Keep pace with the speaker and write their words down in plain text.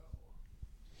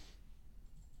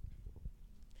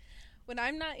When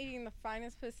I'm not eating the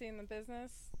finest pussy in the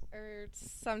business, or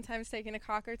sometimes taking a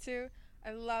cock or two,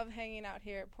 I love hanging out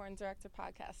here at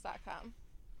PornDirectorPodcast.com.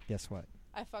 Guess what?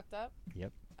 I fucked up.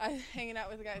 Yep. I'm hanging out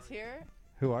with the guys here.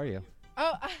 Who are you?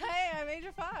 Oh, hey, I'm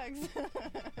Major Fox.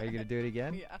 Are you going to do it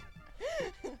again? Yeah.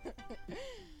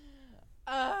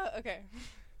 Okay.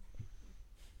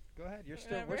 Go ahead.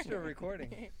 We're still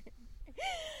recording.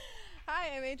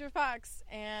 Hi, I'm Major Fox,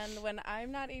 and when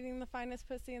I'm not eating the finest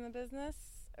pussy in the business,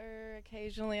 or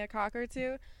occasionally a cock or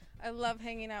two, I love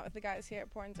hanging out with the guys here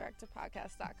at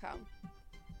PornDirectorPodcast.com.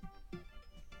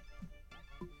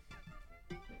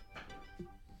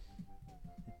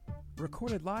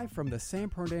 Recorded live from the San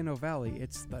Bernardino Valley,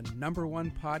 it's the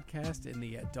 #1 podcast in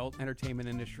the adult entertainment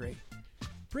industry,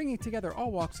 bringing together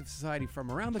all walks of society from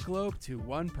around the globe to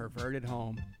one perverted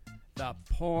home. The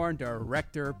Porn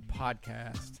Director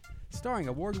Podcast, starring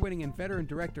award-winning and veteran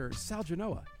director Sal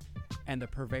Genoa, and the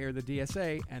purveyor of the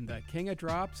DSA and the king of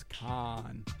drops,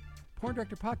 Khan. Porn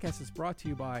Director Podcast is brought to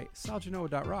you by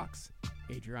SalGenoa.rocks,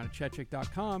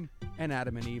 AdrianaChechik.com, and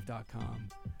AdamandEve.com.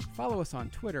 Follow us on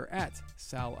Twitter at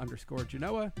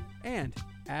Sal_Genoa and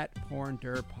at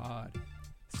PornDirPod.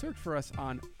 Search for us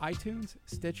on iTunes,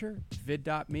 Stitcher,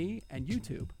 vid.me, and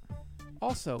YouTube.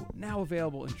 Also, now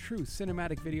available in true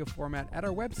cinematic video format at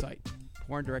our website,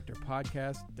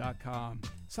 PornDirectorPodcast.com.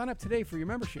 Sign up today for your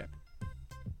membership.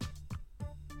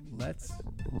 Let's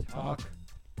talk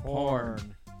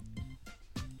porn.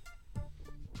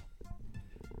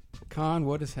 Con,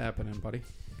 what is happening, buddy?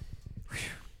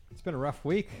 It's been a rough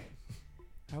week.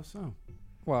 How so?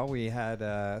 Well, we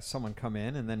had someone come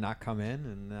in and then not come in,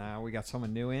 and now we got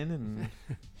someone new in. And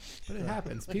But it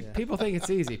happens. People think it's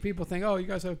easy. People think, oh, you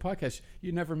guys have a podcast.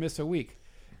 You never miss a week.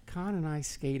 Con and I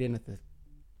skate in at the,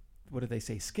 what do they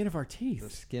say, skin of our teeth. The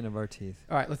skin of our teeth.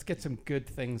 All right, let's get some good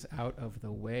things out of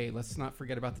the way. Let's not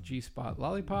forget about the G-Spot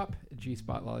Lollipop,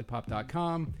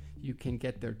 gspotlollipop.com. You can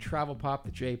get their travel pop,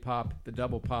 the J-Pop, the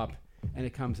double pop, and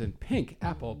it comes in pink,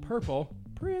 apple, purple,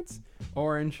 Prince,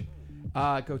 orange.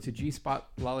 Go to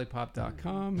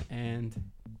gspotlollipop.com and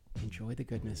enjoy the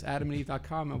goodness.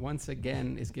 AdamandEve.com, and once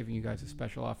again, is giving you guys a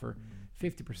special offer,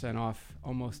 50% off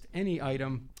almost any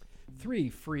item, 3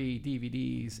 free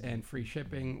DVDs, and free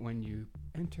shipping when you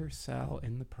enter Sal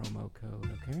in the promo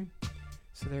code, okay?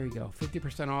 So there you go,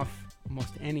 50% off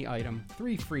almost any item,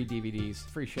 3 free DVDs,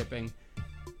 free shipping,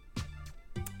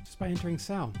 just by entering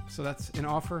Sal. So that's an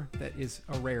offer that is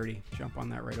a rarity. Jump on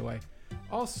that right away.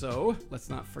 Also, let's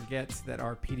not forget that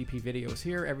our PDP video is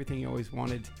here. Everything you always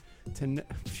wanted to know.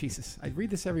 Jesus, I read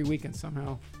this every week and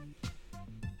somehow...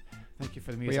 Thank you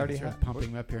for the music. We already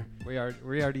pumping up here. We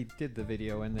already did the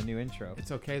video and the new intro.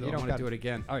 It's okay, though. You I don't want to do it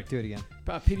again. All right, do it again.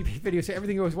 PDP video, so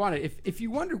everything you always wanted. If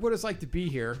you wondered what it's like to be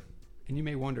here, and you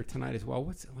may wonder tonight as well,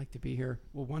 what's it like to be here?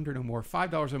 Well, wonder no more.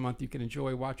 $5 a month, you can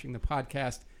enjoy watching the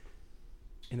podcast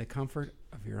in the comfort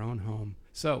of your own home.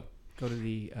 So go to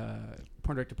the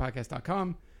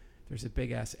PornDirectorPodcast.com. There's a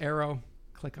big-ass arrow.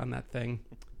 Click on that thing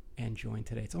and join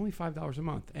today. It's only $5 a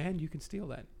month, and you can steal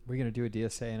that. We're going to do a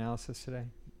DSA analysis today.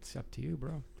 It's up to you,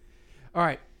 bro. All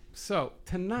right. So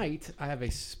tonight I have a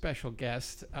special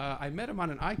guest. I met him on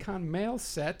an Icon Mail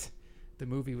set. The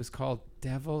movie was called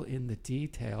Devil in the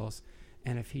Details.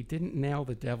 And if he didn't nail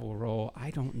the devil role,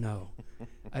 I don't know.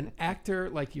 An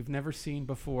actor like you've never seen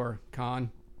before,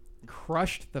 Con.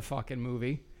 Crushed the fucking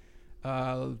movie.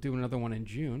 Do another one in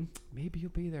June. Maybe you'll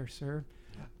be there, sir.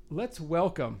 Let's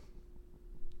welcome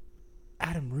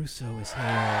Adam Russo is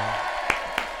here.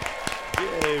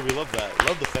 Yay, we love that.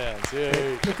 Love the fans.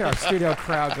 Yay. Look at our studio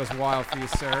crowd goes wild for you,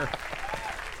 sir.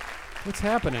 What's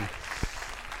happening?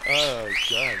 Oh,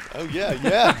 God. Oh,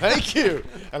 yeah. Thank you.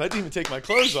 And I didn't even take my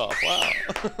clothes off. Wow.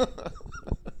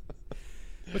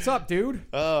 What's up, dude?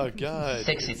 Oh, God.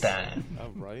 Sexy time.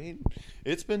 All right.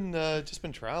 It's been just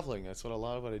been traveling. That's what a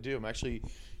lot of what I do. I'm actually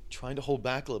trying to hold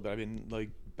back a little bit. I've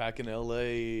been back in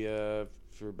LA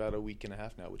for about a week and a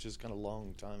half now, which is kind of a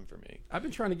long time for me. I've been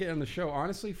trying to get on the show,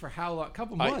 honestly, for how long? A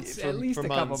couple months, at least a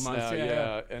couple months. Now,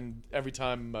 yeah. And every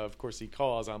time, of course, he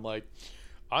calls, I'm like,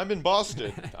 I'm in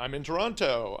Boston. I'm in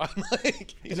Toronto. I'm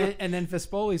like, and then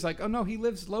Vespoli's like, oh no, he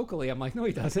lives locally. I'm like, no,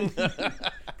 he doesn't.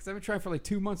 Because I've been trying for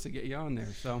 2 months to get you on there.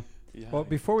 So, yeah. Well,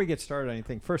 before we get started on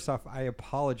anything, first off, I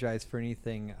apologize for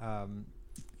anything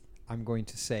I'm going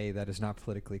to say that is not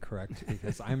politically correct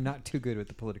because I'm not too good with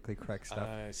the politically correct stuff.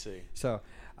 I see. So,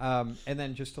 and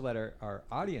then just to let our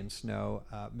audience know,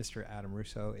 Mr. Adam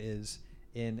Russo is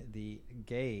in the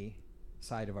gay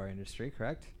side of our industry,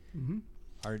 correct? Mm-hmm.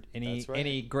 Are any right.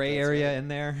 any gray area in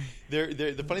there?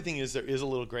 The funny thing is there is a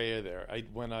little gray area there.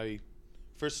 When I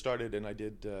first started and I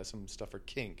did some stuff for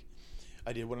Kink,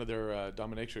 I did one of their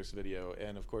dominatrix video,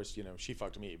 and of course, she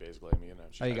fucked me basically. I mean,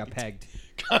 she You got pegged.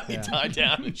 got me tied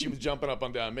down, and she was jumping up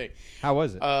and down me. How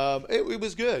was it? It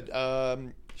was good.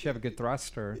 She have a good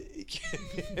thrust, or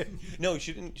No,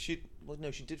 she didn't. She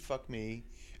did fuck me,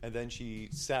 and then she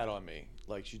sat on me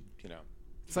like she.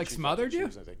 It's like she smothered thought you?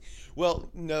 was, I think. Well,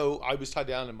 no, I was tied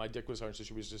down and my dick was hard, so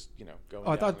she was just, going.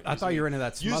 Oh, I down, thought you were into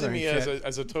that smothering using me shit.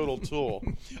 as a total tool.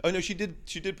 Oh no, she did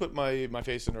put my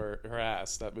face in her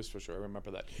ass. That was for sure. I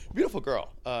remember that. Beautiful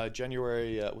girl.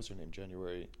 January. What's her name?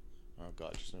 January. Oh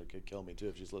God, she's gonna kill me too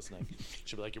if she's listening.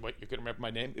 She'll be like, "What? You couldn't remember my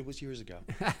name? It was years ago."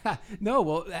 No,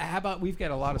 well, how about we've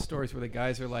got a lot of stories where the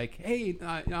guys are like, "Hey,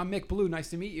 I'm Mick Blue. Nice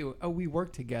to meet you. Oh, we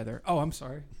work together. Oh, I'm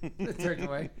sorry." Turned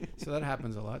away. So that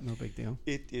happens a lot. No big deal.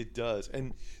 It does.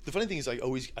 And the funny thing is, I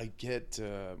get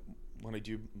when I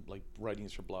do like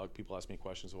writings for blog, people ask me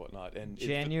questions and whatnot. And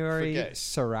January forget.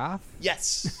 Saraf?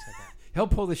 Yes. He'll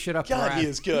pull this shit up. God, he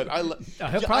is good.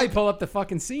 He'll probably pull up the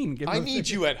fucking scene. I need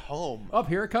you at home. Up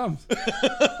here it comes. Dude,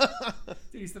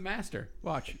 he's the master.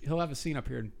 Watch, he'll have a scene up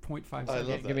here in 0.5 seconds. I love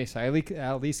that. Give me a second.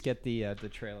 I'll at least get the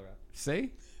trailer up.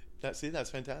 See? That's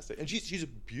fantastic. And she's a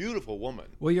beautiful woman.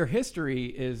 Well, your history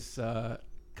is.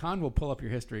 Con will pull up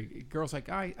your history. Girls like,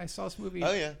 I saw this movie.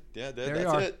 Oh yeah, There you that's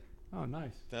are. it. Oh,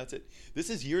 nice. That's it. This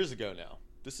is years ago now.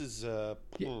 This is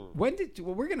When did?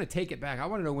 Well, we're gonna take it back. I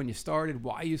want to know when you started,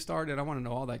 why you started. I want to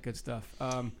know all that good stuff.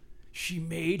 She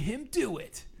made him do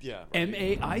it. Yeah. Right.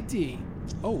 MAID.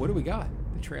 Oh, what do we got?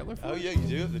 The trailer for Oh it? yeah, you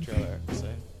do have the trailer. I have to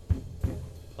say.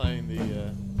 Playing the.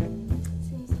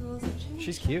 Seems the rules have changed.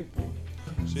 She's cute.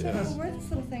 She So is. where's this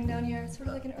little thing down here? It's sort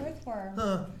of like an earthworm.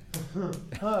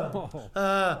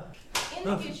 In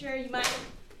the future, you might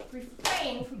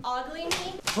refrain from ogling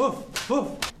me.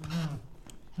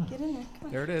 Get in there. Come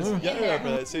on. There it is. Yeah, I remember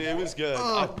that. See, it was good. She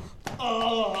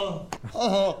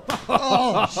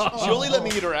only let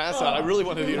me eat her ass out. I really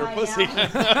wanted to eat her pussy.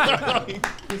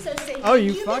 So say, Oh,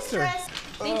 you thank fucked her. mistress.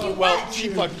 Thank you Well, what? she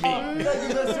fucked me. It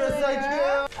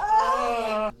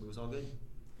was all good.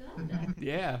 Good.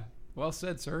 Yeah. Well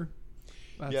said, sir.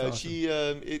 That's Yeah, awesome. she.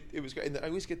 It was great. And I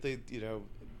always get the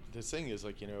the thing is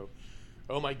like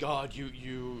oh my God,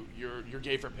 you're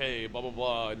gay for pay, blah blah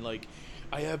blah, and like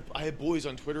I have boys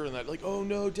on Twitter and that like, oh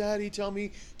no, Daddy, tell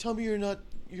me you're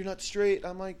not straight.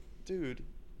 I'm like, dude,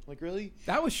 like really?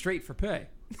 That was straight for pay.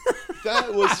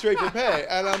 That was straight for pay,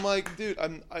 and I'm like, dude,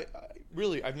 I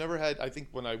really, I've never had. I think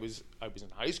when I was in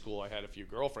high school, I had a few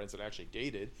girlfriends that I actually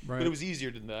dated, Right. but it was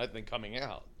easier than that than coming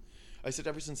out. I said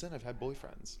ever since then I've had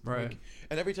boyfriends, Right. Like,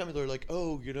 and every time they're like,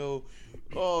 oh, you're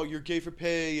gay for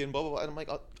pay and blah blah blah, and I'm like,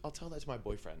 I'll tell that to my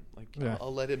boyfriend, like Yeah.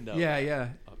 I'll let him know. Yeah, that. yeah.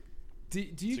 Do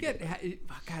you to get?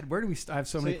 Oh God, where do we? I have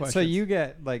so many questions. So you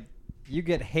get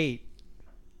hate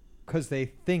because they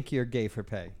think you're gay for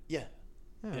pay. Yeah.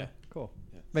 Yeah. Cool.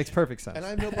 Yeah. Makes perfect sense. And I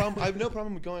have no problem. I have no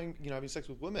problem with going, having sex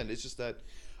with women. It's just that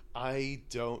I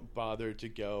don't bother to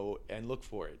go and look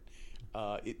for it.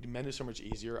 Men is so much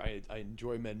easier. I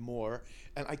enjoy men more,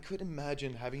 and I couldn't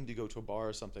imagine having to go to a bar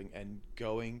or something and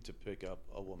going to pick up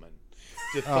a woman.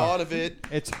 The thought of it,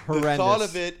 it's The horrendous. thought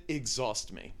of it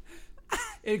exhausts me.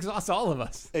 It exhausts all of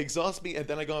us. Exhausts me, and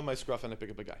then I go on my scruff and I pick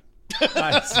up a guy.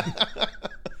 Nice.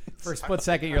 For a split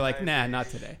second, you're like, nah, not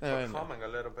today. No. Becoming a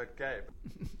little bit gay.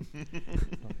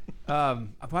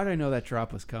 Why did I know that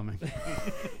drop was coming?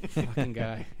 Fucking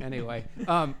guy. Anyway,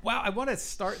 wow. I want to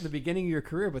start in the beginning of your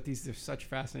career, but these are such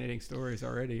fascinating stories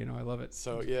already. I love it.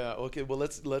 So yeah, okay. Well,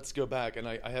 let's go back. And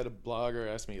I had a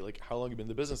blogger ask me like, how long have you been in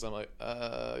the business? I'm like,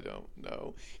 I don't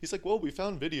know. He's like, well, we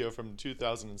found video from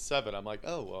 2007. I'm like,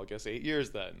 oh, well, I guess 8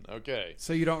 years then. Okay.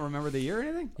 So you don't remember the year or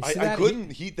anything? You see I that?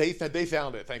 couldn't. They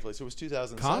found it, thankfully. So it was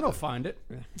 2007. Con will find it.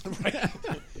 Right.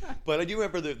 But I do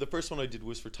remember the first one I did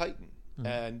was for Titan,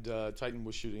 and Titan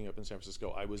was shooting up in San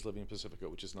Francisco. I was living in Pacifica,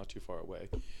 which is not too far away,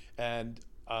 and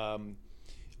I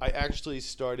actually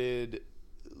started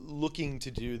looking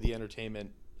to do the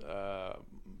entertainment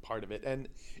part of it, and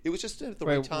it was just at the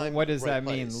right time. What does right that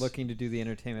mean? place. Looking to do the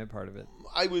entertainment part of it?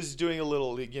 I was doing a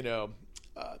little,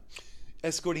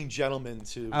 escorting gentlemen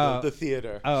to the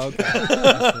theater. Oh, okay.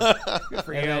 Good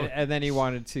for and, you. then he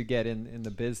wanted to get in the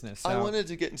business. I So- wanted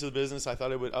to get into the business. I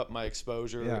thought it would up my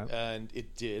exposure, Yeah. and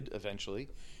it did eventually.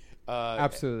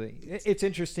 Absolutely. It's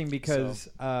interesting because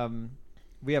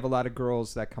we have a lot of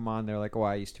girls that come on. They're like, oh,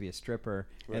 I used to be a stripper.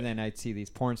 Right. And then I'd see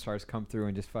these porn stars come through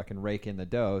and just fucking rake in the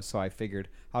dough. So I figured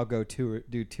I'll go do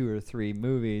 2 or 3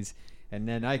 movies, and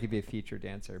then I could be a feature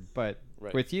dancer. But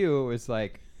Right. with you, it was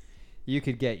like you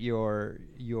could get your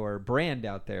brand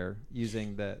out there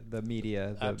using the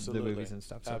media, the Absolutely. movies and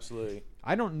stuff. So Absolutely.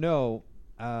 I don't know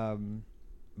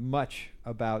much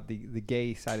about the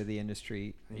gay side of the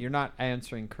industry. You're not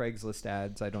answering Craigslist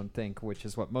ads, I don't think, which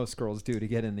is what most girls do to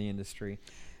get in the industry.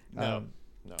 No.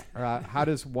 How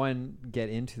does one get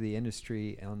into the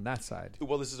industry on that side?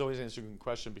 Well, this is always an interesting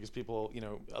question because people,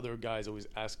 other guys always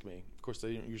ask me. Of course,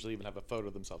 they don't usually even have a photo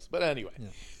of themselves. But anyway,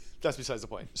 that's besides the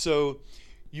point. So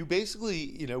you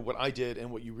basically, what I did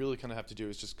and what you really kind of have to do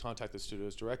is just contact the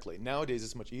studios directly. Nowadays,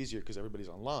 it's much easier because everybody's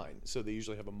online. So they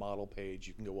usually have a model page.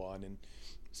 You can go on and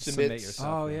submit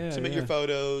yourself. Submit your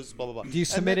photos, blah, blah, blah. Do you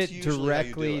submit it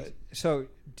directly? Do it. So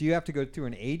do you have to go through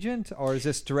an agent, or is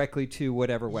this directly to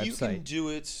whatever website? You can do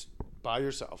it by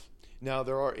yourself. Now,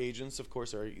 there are agents, of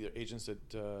course. There are agents that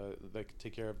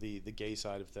take care of the gay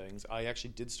side of things. I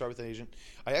actually did start with an agent.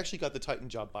 I actually got the Titan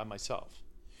job by myself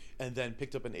and then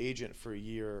picked up an agent for a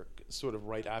year sort of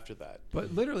right after that.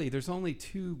 But literally, there's only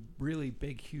 2 really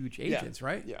big, huge agents,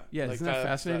 right? Yeah. Yeah, Like isn't that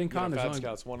fascinating, Con? Fab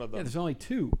Scout's one of them. Yeah, there's only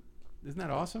 2. Isn't that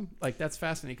awesome? Like, that's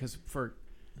fascinating because for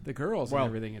the girls and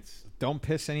everything, it's... Don't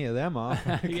piss any of them off.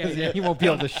 Yeah. You won't be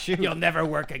able to shoot. You'll never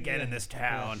work again in this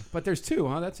town. But there's 2,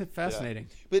 huh? That's fascinating.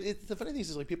 Yeah. But the funny thing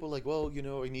is, like, people are like, well,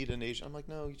 I need an agent. I'm like,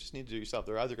 no, you just need to do it yourself.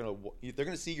 They're either going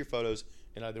to see your photos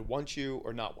and either want you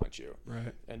or not want you.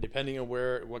 Right. And depending on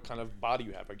what kind of body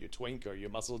you have, are you a twink or are you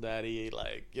a muscle daddy,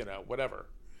 like, whatever.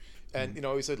 And, I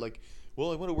always said, like,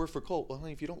 well, I want to work for Colt. Well,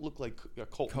 honey, if you don't look like a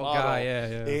Colt model, guy,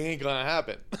 it ain't going to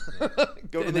happen.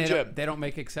 Go to the they gym. They don't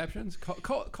make exceptions?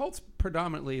 Colt's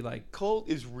predominantly like... Colt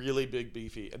is really big,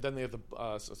 beefy. And then they have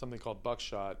something called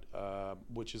Buckshot,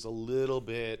 which is a little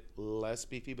bit less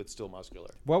beefy, but still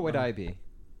muscular. What would I be?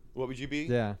 What would you be?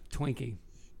 Yeah. Twinkie.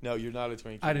 No, you're not a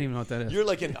Twinkie. I don't even know what that is. You're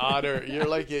like an otter. You're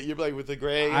like with the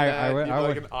gray. You're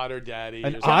like an otter daddy.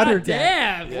 An or otter something.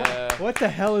 daddy? Yeah. What the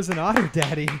hell is an otter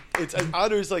daddy? It's an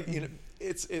otter is like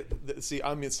See,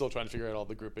 I'm still trying to figure out all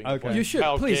the grouping. Okay. Of You should,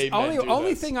 how please. gay men do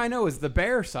Only this. thing I know is the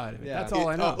bear side of it. Yeah. That's all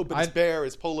I know. But it's bear,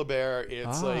 it's polar bear,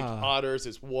 it's like Ah. otters,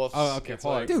 it's wolves. Oh, okay, It's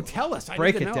hold on. like, Dude, tell us. I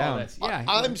Break need to it know down. all this. Yeah.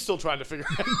 I'm still trying to figure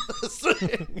out this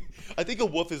thing. I think a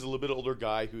wolf is a little bit older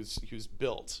guy who's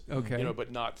built, Okay.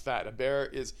 but not fat. A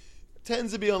bear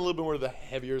tends to be on a little bit more of the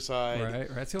heavier side. Right.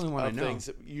 That's the only one I Of know. things,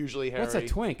 usually hairy. What's a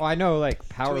twink? Well, I know like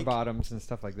power Twink. bottoms and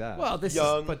stuff like that. Well, this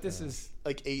Young. is.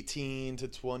 Like 18 to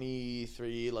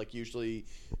 23, like usually.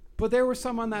 But there were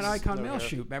some on that Icon no Mail hair.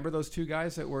 shoot. Remember those 2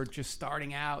 guys that were just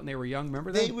starting out and they were young?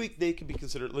 Remember them? They could be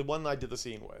considered the one I did the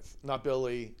scene with, not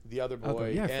Billy, the other boy.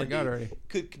 Okay, yeah, I Andy, forgot already.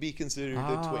 Could be considered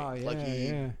a twink. Yeah,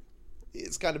 Like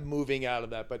it's kind of moving out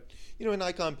of that. But an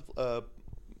Icon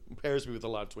pairs me with a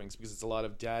lot of twinks because it's a lot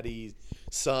of daddy,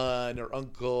 son, or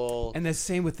uncle. And the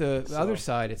same with the other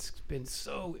side. It's been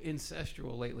so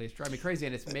incestual lately. It's driving me crazy,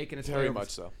 and it's making its way Very over. much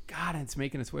so. God, and it's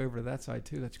making its way over to that side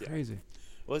too. That's crazy.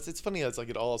 Well, it's funny how it's like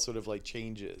it all sort of like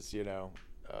changes,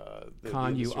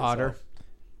 Con, you industry otter. itself.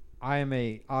 I am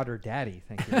a otter daddy.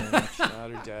 Thank you very much.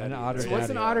 Otter daddy. An otter So what's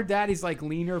an daddy. otter daddy's like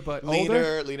leaner but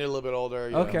older? Leaner, a little bit older.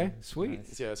 Okay, sweet.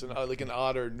 Nice. Yeah, so like an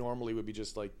otter normally would be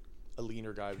just like a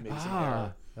leaner guy with amazing Ah.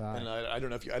 hair. And I don't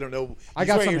know if you, I don't know. I He's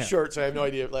got wearing some your hair. shirt, so I have no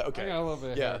idea. Like, okay, I got a little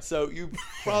bit of yeah. hair. So you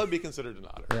probably be considered an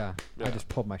otter. Yeah. I Yeah. just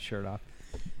pulled my shirt off.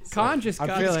 Con just I'm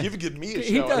got. feeling- You've given me a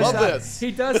He show. I does. love this.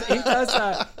 He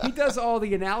does all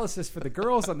the analysis for the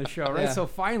girls on the show, right? Yeah. So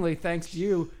finally, thanks to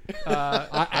you,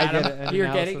 I Adam, get an you're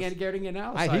analysis. getting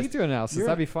analysis. He could do analysis. You're-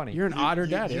 That'd be funny. You're an otter You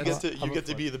daddy. get That's- to I'm you get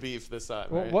to up be the beef this time.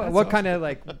 Well, Right? what That's what awesome. kind of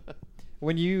like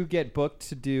when you get booked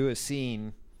to do a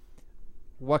scene?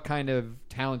 What kind of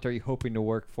talent are you hoping to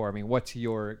work for? I mean, what's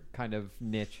your kind of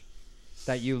niche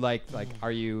that you like? Like,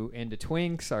 are you into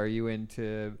twinks? Are you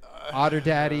into otter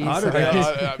daddies? Otter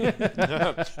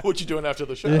Yeah, what you doing after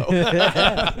the show?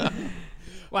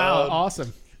 Wow, Um,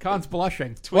 awesome. Con's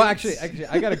blushing. Well, actually,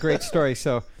 I got a great story.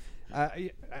 So,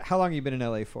 how long have you been in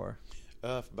LA for?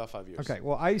 For about 5 years. Okay.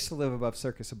 Well, I used to live above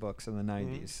Circus of Books in the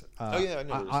 '90s. Oh, yeah, I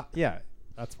know those. Yeah,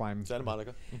 that's why I'm. Santa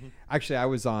Monica. Actually, I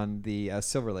was on the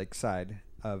Silver Lake side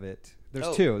of it. There's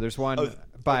Oh. 2. There's one Oh,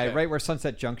 by okay. right where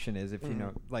Sunset Junction is. If you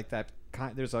know, like that.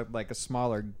 There's like a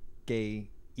smaller gay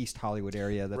East Hollywood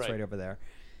area that's Right. right over there,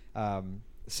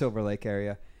 Silver Lake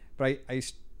area. But I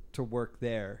used to work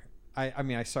there. I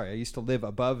used to live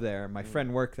above there. My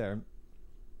friend worked there,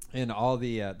 and all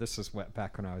the this was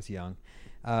back when I was young.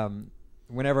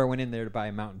 Whenever I went in there to buy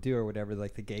a Mountain Dew or whatever,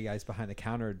 like the gay guys behind the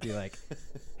counter would be like,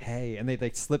 "Hey," and they'd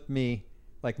like slip me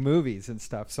like movies and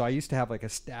stuff. So I used to have like a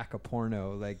stack of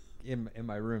porno like in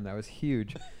my room that was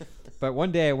huge. But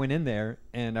one day I went in there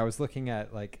and I was looking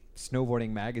at like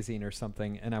Snowboarding magazine or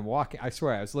something, and I'm walking. I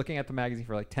swear I was looking at the magazine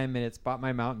for like 10 minutes. Bought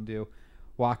my Mountain Dew,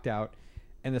 walked out,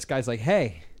 and this guy's like,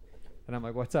 "Hey." And I'm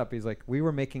like, "What's up?" He's like, "We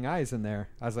were making eyes in there."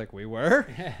 I was like, "We were?"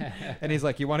 And he's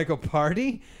like, "You want to go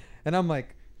party?" And I'm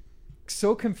like,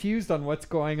 so confused on what's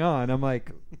going on. I'm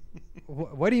like,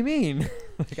 what do you mean?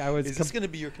 Like I was. Is this going to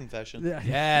be your confession?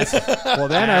 Yes. Well,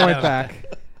 then I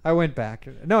went back.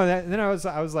 No, then I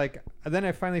was like, then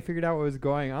I finally figured out what was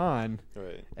going on.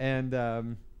 Right. And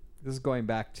this is going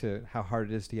back to how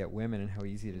hard it is to get women and how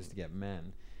easy it is to get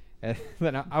men. And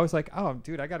then I was like, oh,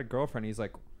 dude, I got a girlfriend. He's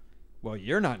like, well,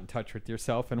 you're not in touch with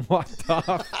yourself, and walked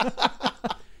off.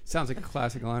 Sounds like a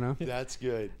classic lineup. That's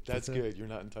good. That's good. You're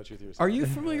not in touch with yourself. Are you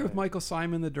familiar with Michael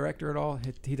Simon, the director, at all?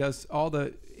 He does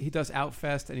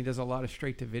Outfest, and he does a lot of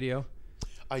straight to video.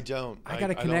 I don't. I got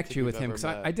to don't connect think you we've with him ever because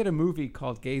met. I did a movie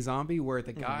called Gay Zombie where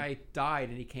the guy died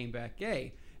and he came back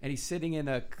gay, and he's sitting in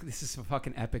this is a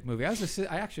fucking epic movie. I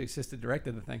actually assisted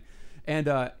directed the thing,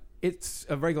 and it's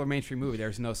a regular mainstream movie.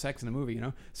 There's no sex in the movie, you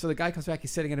know. So the guy comes back,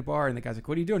 he's sitting in a bar, and the guy's like,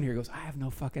 "What are you doing here?" He goes, "I have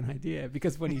no fucking idea,"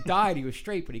 because when he died, he was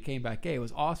straight, but he came back gay. It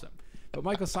was awesome. But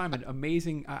Michael Simon,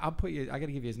 amazing. I'll put you. I got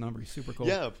to give you his number. He's super cool.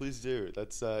 Yeah, please do.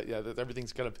 That's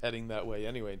everything's kind of heading that way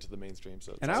anyway into the mainstream.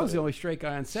 So, And I was the only straight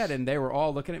guy on set, and they were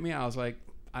all looking at me. I was like,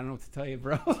 I don't know what to tell you,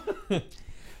 bro.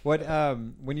 What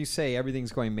when you say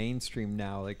everything's going mainstream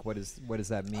now, like what does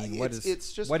that mean?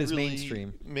 It's just what is really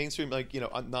mainstream? Mainstream, like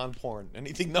non-porn,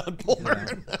 anything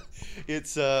non-porn. Yeah.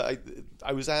 It's I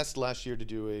was asked last year to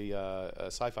do a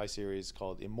sci-fi series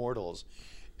called Immortals,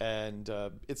 and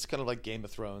it's kind of like Game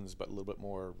of Thrones, but a little bit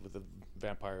more with the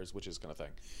vampires, witches kind of thing.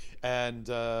 And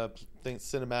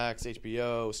Cinemax,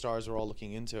 HBO, Starz are all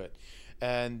looking into it,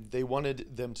 and they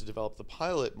wanted them to develop the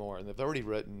pilot more, and they've already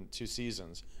written 2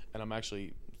 seasons, and I'm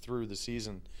actually through the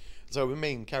season. So I'm a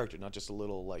main character, not just a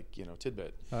little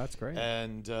tidbit. Oh, that's great.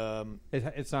 And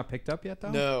It's not picked up yet,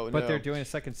 though. No, but no. they're doing a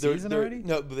second season already.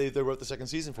 No, but they wrote the second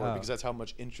season for it Oh. because that's how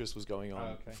much interest was going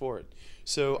on okay. for it.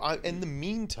 So in the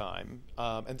meantime,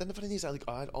 and then the funny thing is, I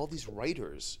had all these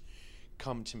writers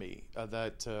come to me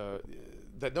that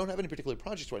don't have any particular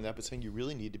projects right now, but saying you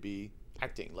really need to be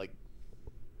acting.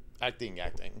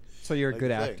 So you're a like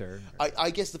good thing. actor. I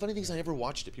guess the funny thing is I never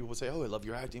watched it. People would say, "Oh, I love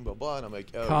your acting," blah blah, and I'm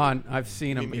like, "Oh, Con, I've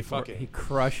seen him me before. fucking. He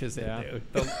crushes it, Yeah.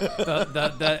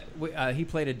 dude. He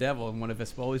played a devil in one of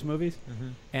Vespoli's movies,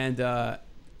 and the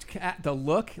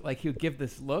look, like he would give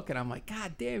this look, and I'm like,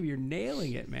 God damn, you're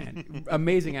nailing it, man!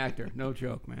 Amazing actor, no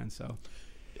joke, man. So.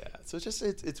 Yeah, so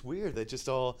it's weird that just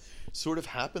all sort of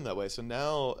happened that way. So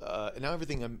now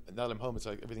everything now that I'm home, it's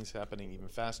like everything's happening even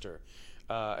faster.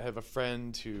 I have a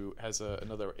friend who has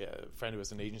another friend who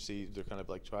has an agency. They're kind of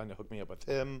like trying to hook me up with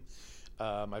him.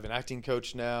 I have an acting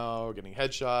coach now. We're getting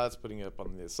headshots, putting it up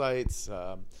on the sites.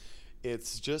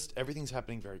 It's just everything's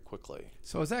happening very quickly.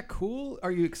 So is that cool?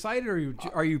 Are you excited, or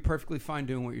are you perfectly fine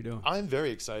doing what you're doing? I'm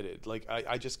very excited. Like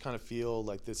I just kind of feel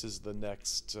like this is the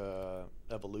next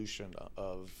evolution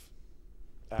of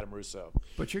Adam Russo.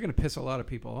 But you're going to piss a lot of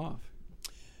people off.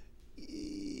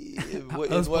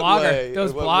 Those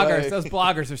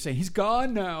bloggers are saying he's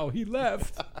gone now. He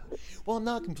left. Well, I'm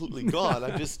not completely gone.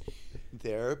 I'm just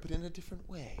there, but in a different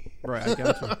way. Right, I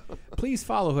got you. Please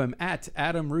follow him at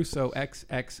Adam Russo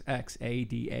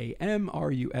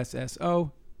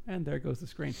XXXADAMRUSSO. And there goes the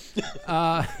screen.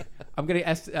 I'm going to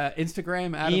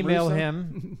Instagram Adam Email Russo.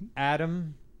 him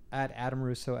Adam at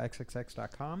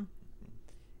AdamRussoXXX.com.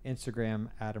 Instagram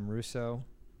Adam Russo.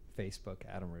 Facebook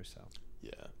Adam Russo.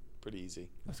 Yeah, pretty easy.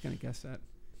 I was going to guess that.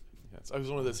 Yeah, so it was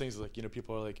one of those things like,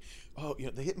 people are like, oh,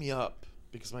 they hit me up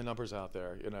because my number's out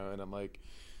there, and I'm like,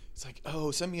 it's like,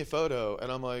 oh, send me a photo.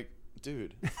 And I'm like,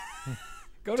 dude.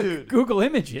 Go to Google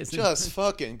Images. Just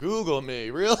fucking Google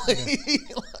me, really?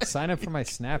 Sign up for my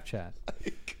Snapchat.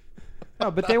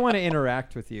 No, but they want to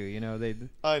interact with you.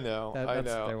 I know. That's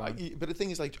their one. But the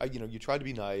thing is, like, you try to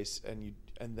be nice, and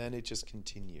then it just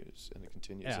continues and it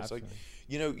continues. Yeah, It's absolutely.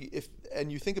 like,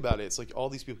 and you think about it, it's like all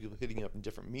these people hitting you up in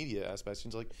different media aspects.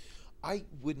 And it's like, I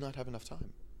would not have enough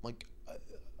time. Like,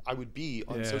 I would be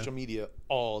on social media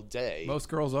all day. Most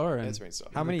girls are. And answering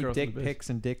stuff. How many girls in dick the biz. pics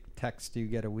and dick texts do you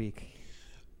get a week?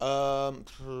 Quite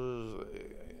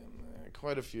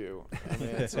a few. I mean,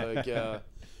 it's like, I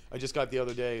just got the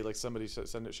other day, like somebody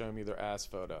showing me their ass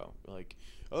photo. Like,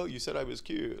 oh, you said I was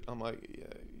cute. I'm like,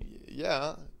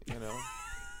 yeah,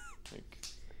 like,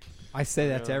 I say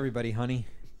that to Yeah. everybody, honey.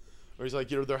 or he's like,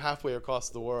 they're halfway across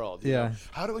the world. you Yeah. know?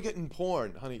 How do I get in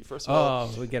porn, honey? First of all,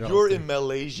 we get it all you're the in time.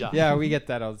 Malaysia. Yeah, we get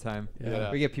that all the time.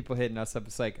 Yeah. We get people hitting us up.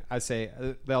 It's like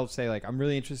they'll say like, I'm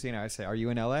really interested. And I say, are you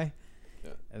in LA?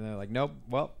 Yeah. And they're like, nope.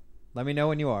 Well, let me know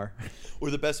when you are. Or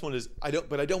the best one is, I don't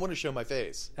want to show my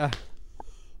face.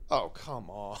 Oh, come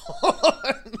on.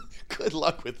 Good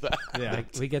luck with that. Yeah.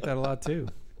 We get that a lot too.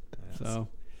 So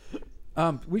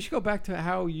we should go back to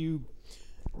how you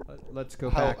Let's go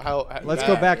How- back. Let's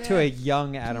how- go back to Yeah. a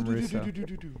young Adam Russo.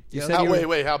 You said How, you were-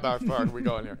 wait, how far are we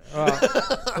going here?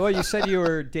 Well, you said you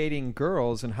were dating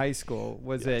girls in high school.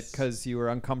 Was it Yes. because you were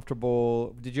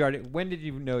uncomfortable? Did you already? When did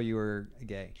you know you were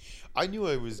gay? I knew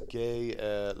I was gay.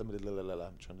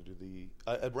 I'm trying to do the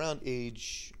around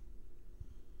age.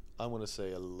 I want to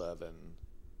say 11.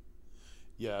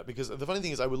 Yeah, because the funny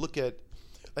thing is, I would look at,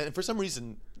 and for some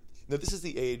reason, now this is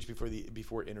the age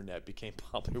before internet became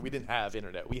popular. We didn't have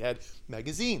internet. We had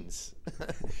magazines.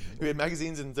 We had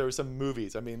magazines, and there were some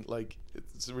movies. I mean, like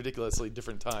it's a ridiculously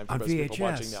different time for On most people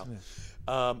watching VHS.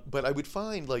 now. But I would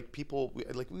find like people,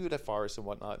 like we would have forests and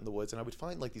whatnot in the woods, and I would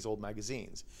find like these old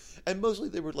magazines, and mostly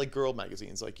they were like girl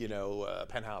magazines, like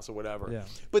Penthouse or whatever. Yeah.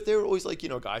 But they were always like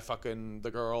a guy fucking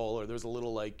the girl, or there's a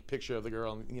little like picture of the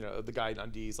girl, the guy in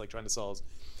undies like trying to sell his.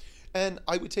 And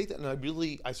I would take that, and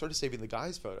I started saving the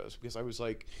guys' photos because I was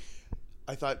like,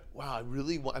 I thought, wow, I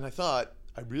really want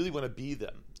to be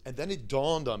them. And then it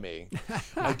dawned on me,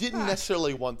 I didn't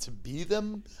necessarily want to be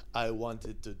them. I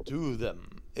wanted to do them.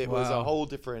 It was a Wow. whole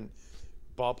different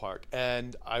ballpark.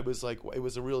 And I was like, it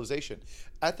was a realization.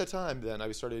 At the time, then, I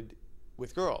started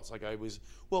with girls. Like I was,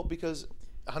 because,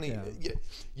 honey,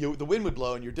 the wind would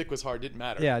blow and your dick was hard, didn't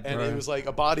matter. Yeah, and right. it was like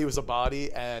a body was a body.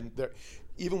 And there,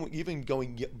 even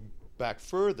going back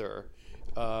further,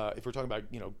 if we're talking about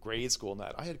grade school and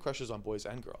that, I had crushes on boys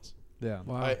and girls. Yeah.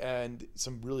 Wow. And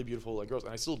some really beautiful like girls,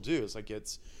 and I still do. It's like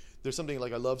there's something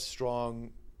like I love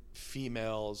strong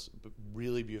females, but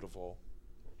really beautiful,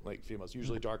 like females,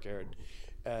 usually dark haired,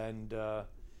 and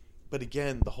but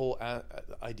again, the whole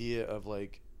idea of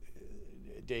like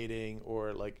dating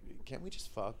or like, can't we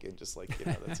just fuck and just like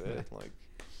that's it, like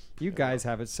You guys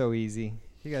have it so easy.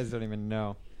 You guys don't even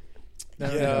know.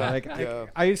 Yeah.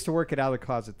 I used to work at Out of the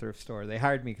Closet thrift store. They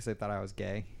hired me because they thought I was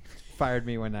gay. Fired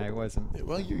me when I wasn't.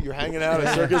 Well, you're hanging out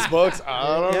at Circus Books.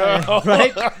 I don't know.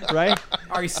 Right.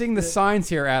 Are you seeing the signs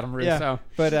here, Adam Russo? Yeah,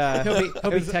 but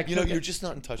He'll be texting. You're just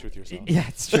not in touch with yourself. yeah,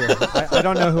 it's true. I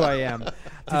don't know who I am. Did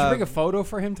you bring a photo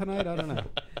for him tonight? I don't know.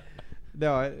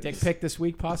 No, Dick pic this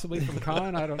week, possibly from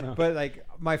Con. I don't know. But like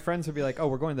my friends would be like, "Oh,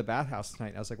 we're going to the bathhouse tonight."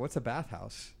 And I was like, "What's a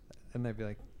bathhouse?" And they'd be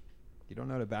like, "You don't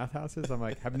know what a bathhouse is?" I'm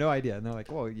like, "I have no idea." And they're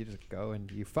like, "Well, you just go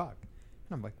and you fuck."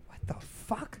 And I'm like, "What the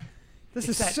fuck? This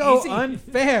It's is that so easy."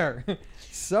 unfair,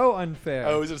 so unfair."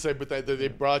 I was going to say, but they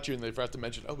brought you and they forgot to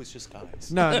mention, it's just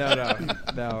guys.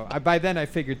 No. By then I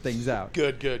figured things out.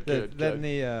 Good.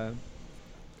 Then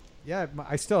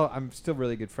I'm still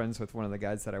really good friends with one of the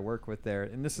guys that I work with there,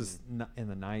 and this is in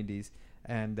the 90s,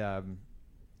 and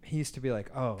he used to be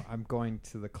like, "Oh, I'm going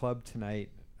to the club tonight."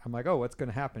 I'm like, "Oh, what's going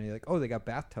to happen?" He's like, "Oh, they got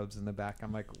bathtubs in the back."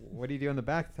 I'm like, "What do you do in the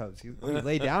bathtubs? You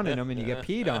lay down in them and you get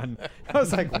peed on." I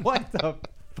was like, "What the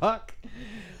fuck?"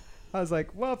 I was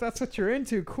like, "Well, if that's what you're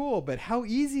into, cool, but how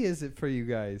easy is it for you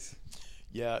guys?"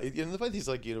 Yeah, and the funny thing is,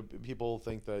 like, people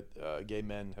think that gay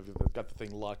men have got the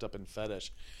thing locked up in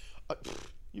fetish.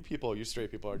 You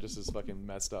straight people are just as fucking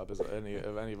messed up as any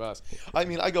of us. I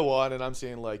mean, I go on and I'm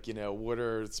seeing like,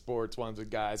 water sports ones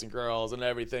with guys and girls and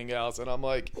everything else, and I'm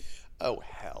like, oh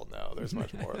hell no, there's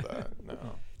much more of that. No.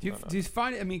 Do you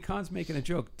find? I mean, Khan's making a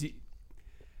joke. Do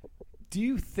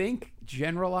you think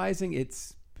generalizing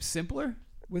it's simpler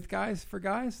with guys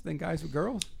than guys with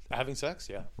girls? Having sex,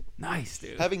 yeah. Nice,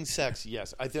 dude. Having sex,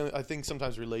 yes. I think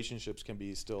sometimes relationships can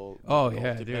be still. Oh,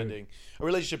 difficult, yeah, dude. depending. A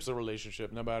relationship's a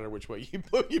relationship, no matter which way you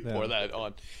pour that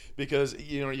on, because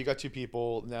you got two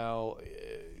people now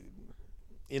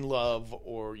in love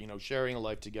or sharing a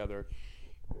life together.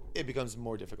 It becomes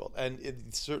more difficult, and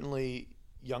certainly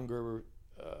younger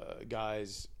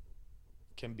guys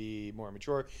can be more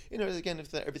mature. Again,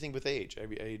 if everything with age,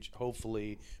 every age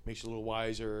hopefully makes you a little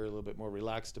wiser, a little bit more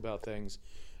relaxed about things.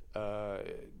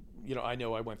 I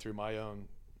know I went through my own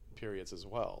periods as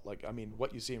well. Like, I mean,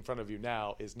 what you see in front of you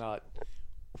now is not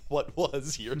what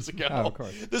was years ago. Oh, of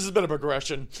course. This has been a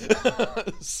progression.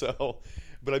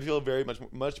 But I feel very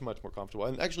much more comfortable.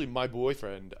 And actually, my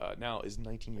boyfriend now is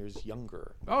 19 years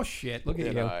younger. Oh shit! Look at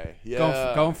than you. I.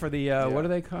 Yeah. Going for the what are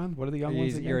they called? What are the young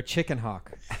ones again? You're a chicken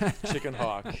hawk. Chicken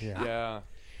hawk. Yeah.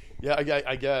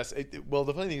 I guess. Well,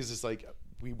 the funny thing is, just like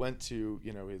we went to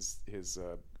his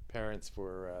parents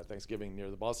for Thanksgiving near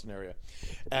the Boston area,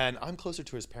 and I'm closer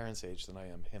to his parents' age than I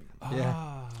am him.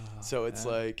 Yeah. So it's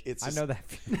like it's I just know that.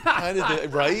 kind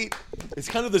of right. It's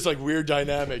kind of this like weird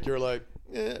dynamic. You're like,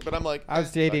 but I'm like, I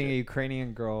was dating fuck a it.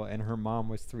 Ukrainian girl, and her mom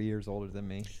was 3 years older than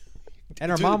me, and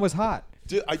her Dude. mom was hot.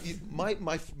 Dude,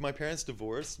 my parents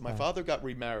divorced. My father got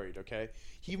remarried. Okay,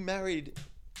 he married,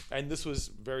 and this was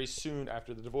very soon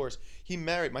after the divorce. He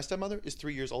married. My stepmother is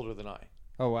 3 years older than I.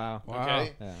 Oh wow. Wow.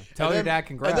 Okay. Yeah. Tell And your then- dad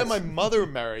congrats. And then my mother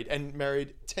married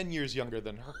 10 years younger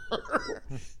than her.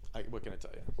 What can I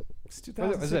tell you? It's Was it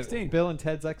 2016. Bill and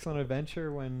Ted's Excellent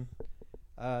Adventure when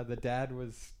the dad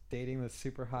was dating the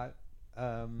super hot?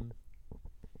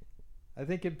 I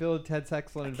think in Bill and Ted's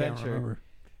Excellent Can't Adventure,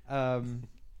 remember.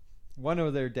 one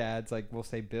of their dads, like we'll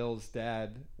say Bill's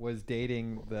dad, was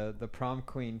dating the prom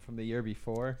queen from the year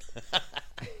before.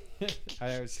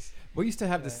 I was just, We used to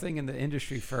have this thing in the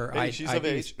industry for Hey, she's of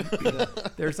IDs. age.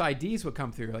 There's IDs would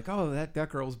come through like, oh, that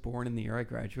girl's born in the year I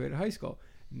graduated high school.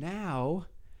 Now,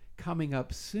 coming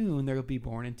up soon, they'll be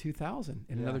born in 2000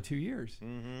 in another 2 years.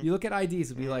 Mhm. You look at IDs,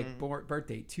 it'll be like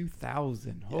birthday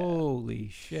 2000. Holy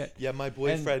shit! Yeah, my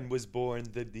boyfriend was born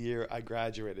the year I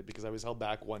graduated because I was held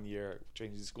back 1 year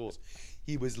changing schools.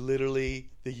 He was literally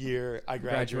the year I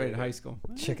graduated High school.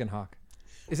 chicken hawk.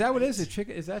 Is that what it is? A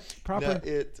chicken? Is that proper?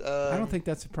 No, I don't think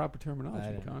that's the proper terminology,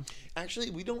 I don't- Con. Actually,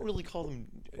 we don't really call them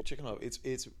chicken hawk.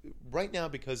 It's right now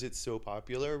because it's so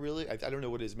popular. Really, I don't know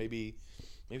what it is. Maybe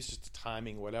it's just the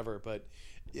timing, whatever. But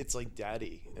it's like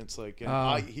daddy. It's like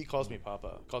he calls me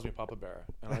Papa. Calls me Papa Bear,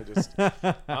 and I just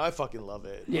I fucking love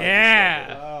it.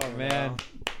 Yeah. Oh man,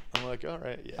 I'm like, all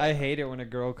right. Yeah. I hate it when a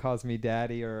girl calls me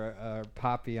daddy or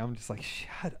poppy. I'm just like,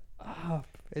 shut up.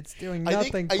 It's doing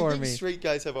nothing I for think me. straight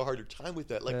guys have a harder time with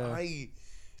that. Like Yeah.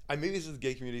 I maybe this is the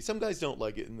gay community. Some guys don't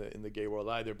like it in the gay world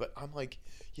either. But I'm like,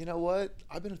 you know what?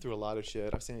 I've been through a lot of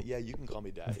shit. I've seen it. Yeah, you can call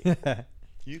me daddy.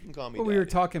 You can call me. Well, daddy. we were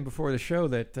talking before the show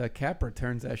that Capra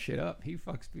turns that shit up. He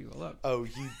fucks people up. Oh,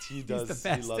 he does. the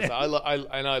He best. loves it.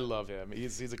 I love him.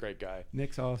 He's a great guy.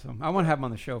 Nick's awesome. I want to have him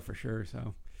on the show for sure.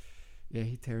 So, yeah,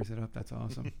 he tears it up. That's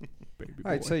awesome. Baby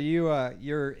All right, boy. so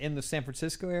you're in the San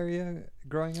Francisco area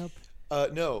growing up?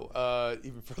 No,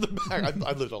 even further back.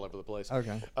 I've lived all over the place.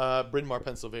 Okay. Bryn Mawr,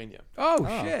 Pennsylvania. oh,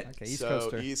 Oh, shit. okay. East so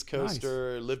Coaster. East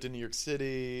Coaster, lived in New York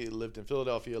City, lived in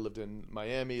Philadelphia, lived in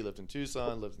Miami, lived in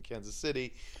Tucson, lived in Kansas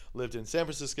City, lived in San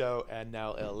Francisco, and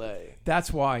now LA.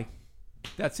 That's why.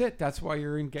 That's it. That's why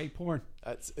you're in gay porn.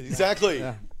 That's exactly.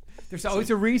 Yeah. There's always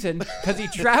a reason because he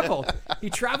traveled. He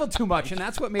traveled too much, and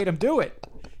that's what made him do it.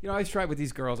 You know, I always try with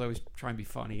these girls. I always try and be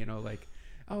funny. You know, like,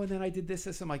 oh, and then I did this.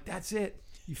 I'm like, that's it.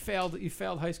 You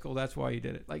failed high school. That's why you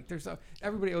did it. Like,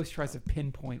 everybody always tries to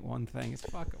pinpoint one thing. It's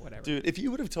fuck it, whatever. Dude, if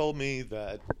you would have told me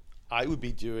that I would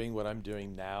be doing what I'm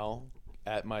doing now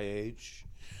at my age,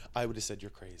 I would have said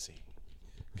you're crazy.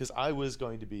 Because I was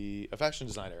going to be a fashion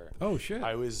designer. Oh shit.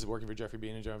 I was working for Jeffrey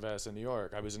Bean and Joan Vest in New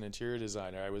York. I was an interior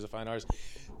designer. I was a fine artist.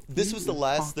 This was the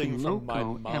last thing from my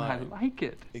mind. And I like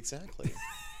it. Exactly.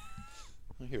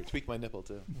 Here, tweak my nipple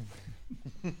too.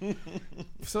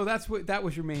 So that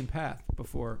was your main path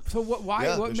before. So what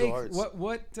Yeah, what visual makes arts.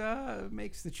 what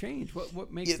makes the change?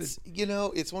 What makes It's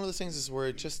it's one of those things is where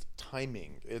it's just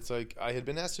timing. It's like I had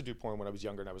been asked to do porn when I was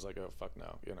younger, and I was like, oh fuck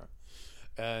no,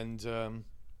 and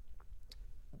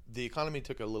the economy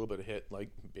took a little bit of hit, like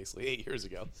basically 8 years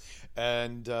ago,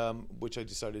 and which I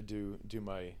decided to do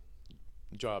my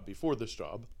job before this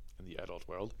job in the adult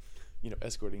world,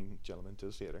 escorting gentlemen to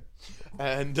the theater,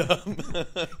 and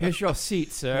Here's your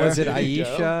seat, sir. Was it There you go.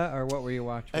 Aisha or what were you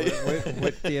watching?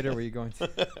 What theater were you going to?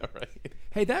 right.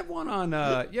 Hey, that one on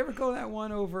you ever go to that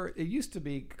one over? It used to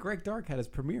be Greg Dark had his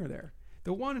premiere there.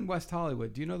 The one in West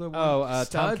Hollywood. Do you know the one? Oh, Studs?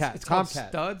 Tomcat. It's called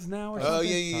Tomcat. Studs now. Or Oh something?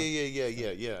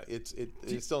 yeah. It's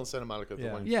still in Santa Monica. The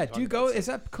one Yeah. you're Do you talking go? about. Is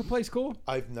that place cool?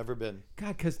 I've never been.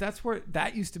 God, because that's where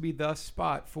that used to be the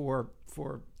spot for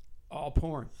all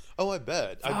porn. Oh, I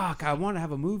bet. Fuck, I want to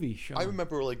have a movie show. I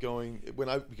remember like going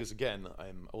because again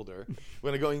I'm older.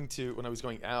 when I was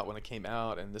going out when I came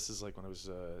out, and this is like when I was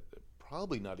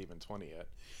probably not even 20 yet.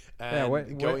 And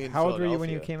Yeah. going in How old were you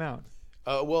when you Philadelphia.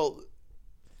 came out? Well,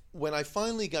 when I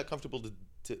finally got comfortable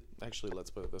to actually, let's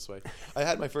put it this way, I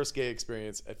had my first gay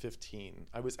experience at 15.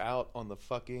 I was out on the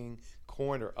fucking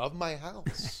corner of my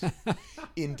house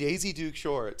in Daisy Duke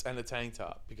shorts and a tank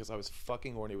top because I was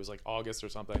fucking horny. It was like August or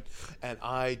something, and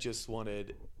I just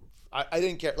wanted. I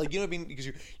didn't care, like, you know what I mean? Because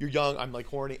you're young. I'm like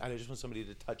horny, and I just want somebody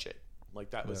to touch it.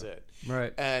 Like that was it.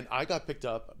 Right. And I got picked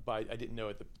up by, I didn't know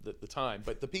at the time,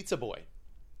 but the pizza boy.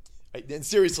 And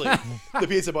seriously, the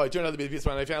pizza boy turned out to be the pizza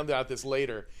boy, and I found out this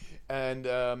later. And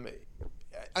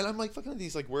I'm like, fucking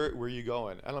these, like, where are you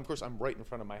going? And of course, I'm right in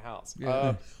front of my house.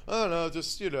 Yeah. I don't know,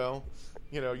 just you're.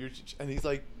 And he's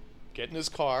like, get in his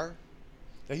car.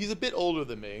 Now he's a bit older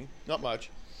than me, not much.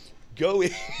 go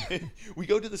in. We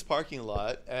go to this parking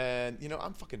lot, and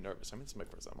I'm fucking nervous. I mean, it's my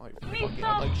first time.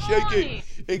 I'm like shaking.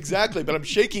 Exactly, but I'm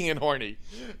shaking and horny.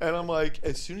 And I'm like,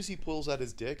 as soon as he pulls out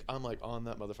his dick, I'm like on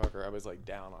that motherfucker. I was like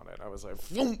down on it. I was like,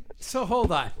 Vroom. So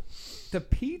hold on. The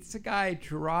pizza guy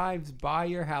drives by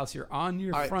your house. You're on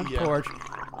your front porch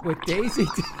with Daisy.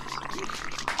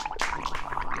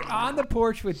 You're on the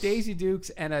porch with Daisy Dukes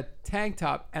and a tank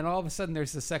top, and all of a sudden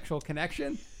there's a sexual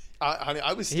connection. Honey,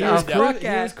 I was staring down. He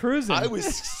was cruising. I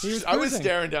was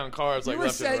staring down cars like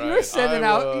left and right. You were sending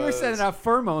out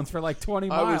pheromones for like 20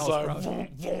 miles. I was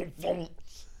like, vroom, vroom, vroom.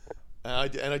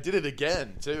 And I did it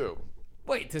again too.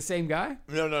 Wait, the same guy?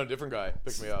 No, different guy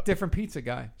picked me up. Different pizza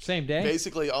guy. Same day?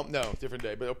 Basically, no, different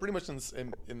day, but pretty much in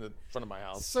the front of my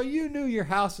house. So you knew your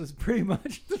house was pretty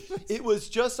much. It was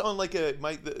just on like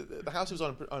the house was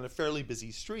on a fairly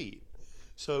busy street,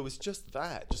 so it was just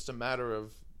a matter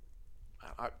of.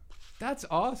 That's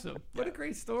awesome. What a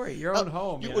great story. Your own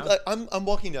home. I'm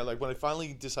walking down, like when I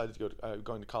finally decided to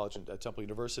going to college at Temple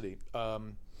University.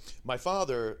 My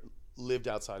father lived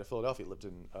outside of Philadelphia, lived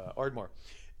in Ardmore,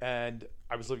 and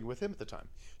I was living with him at the time.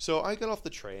 So I got off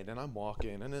the train and I'm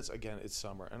walking, and it's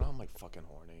summer, and I'm like fucking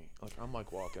horny. Like I'm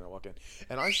like walking,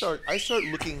 and I start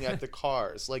looking at the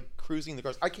cars, like cruising the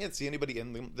cars. I can't see anybody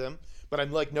in them, but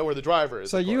I'm like know where the driver is.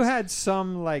 So you had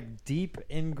some like deep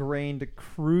ingrained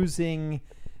cruising.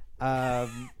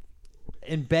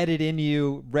 Embedded in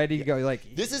you, ready to go.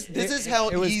 Like this is how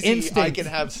easy instinct. I can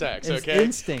have sex. Okay,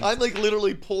 instinct. I'm like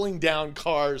literally pulling down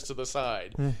cars to the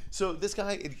side. So this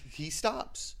guy, he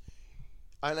stops,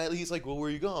 and he's like, "Well, where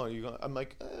are you going? I'm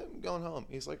like, "I'm going home."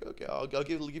 He's like, "Okay, I'll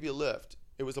give you a lift."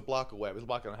 It was a block away. It was a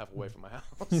block and a half away from my house.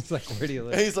 He's like, "Where do you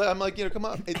live?" And he's like, "I'm like, come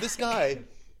on." And this guy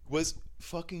was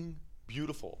fucking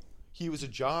beautiful. He was a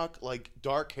jock, like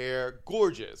dark hair,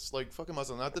 gorgeous, like fucking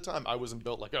Muslim. At the time, I wasn't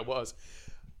built like I was.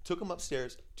 Took him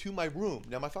upstairs to my room.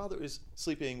 Now my father is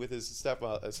sleeping with his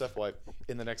stepwife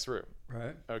in the next room.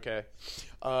 Right. Okay.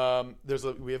 I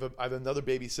have another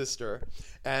baby sister,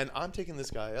 and I'm taking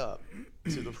this guy up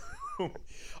to the room.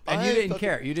 And you didn't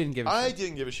care. You didn't give a shit. I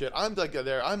didn't give a shit. I'm like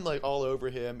there. I'm like all over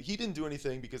him. He didn't do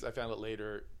anything because I found it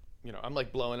later. I'm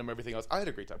like blowing him, everything else. I had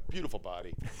a great time. Beautiful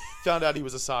body. Found out he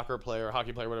was a soccer player,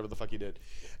 hockey player, whatever the fuck he did.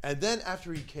 And then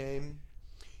after he came,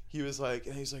 he's like,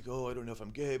 "Oh, I don't know if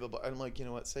I'm gay." But I'm like, you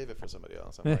know what? Save it for somebody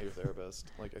else. I'm not your therapist.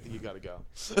 Like, I think you got to go.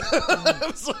 I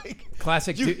was like,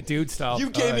 classic dude style. You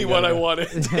gave me what I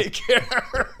wanted. Take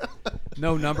care.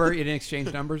 No number? You didn't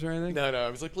exchange numbers or anything? No. I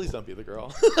was like, please don't be the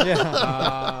girl.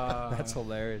 Yeah. That's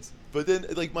hilarious. But then,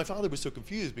 like, my father was so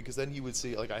confused because then he would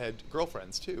see, like, I had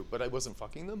girlfriends too, but I wasn't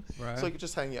fucking them. Right. So I could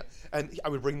just hang out. And I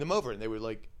would bring them over, and they were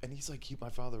like, and he's like, my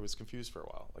father was confused for a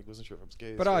while. Like, wasn't sure if I was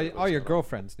gay. But all your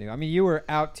girlfriends knew. I mean, you were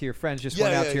out to your friends, just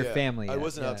weren't out to your family yet. I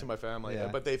wasn't out to my family,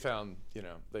 but they found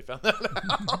that out.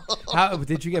 How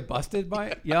did you get busted by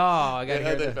it? Yeah, I got to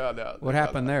hear they found out. What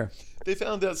happened there? They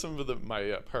found out some of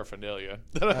my paraphernalia.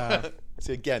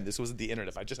 See, again, this wasn't the internet.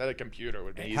 If I just had a computer, it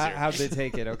would be easier. How'd they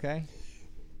take it? Okay.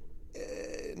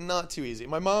 Not too easy.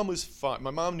 My mom was fine.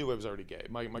 My mom knew I was already gay.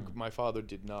 My father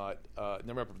did not.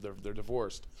 Remember, they're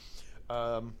divorced.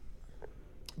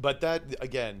 But that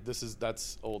again,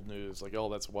 that's old news. Like,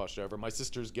 that's washed over. My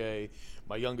sister's gay.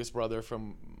 My youngest brother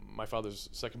from my father's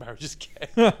second marriage is gay.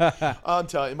 I'm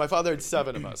telling you, my father had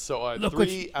 7 of us. So look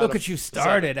three. Look what you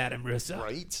started, Adam Russo.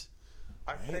 Right.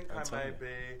 I think I may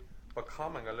be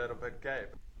becoming a little bit gay.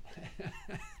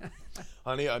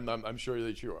 Honey, I'm sure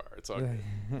that you are. It's all good.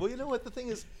 Well, you know what? The thing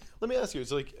is, let me ask you.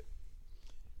 It's like,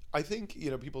 I think,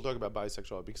 people talk about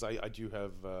bisexuality because I do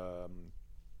have,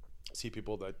 see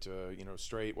people that,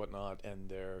 straight, whatnot, and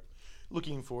they're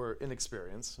looking for an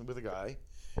experience with a guy.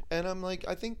 And I'm like,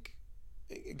 I think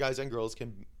guys and girls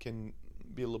can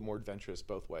be a little more adventurous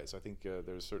both ways. I think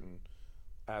there's certain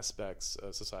aspects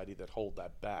of society that hold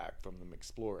that back from them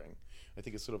exploring. I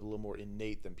think it's sort of a little more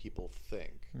innate than people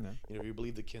think. Yeah. If you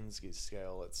believe the Kinsey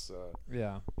scale, it's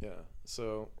yeah.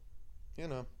 So,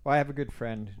 Well, I have a good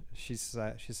friend. She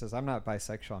says I'm not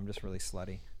bisexual. I'm just really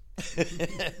slutty.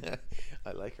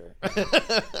 I like her.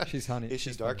 She's honey. Is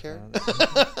she dark hair?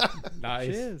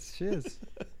 Nice. She is.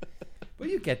 Well,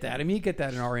 you get that. I mean, you get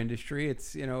that in our industry.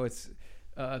 It's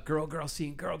girl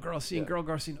scene.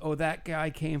 Oh, that guy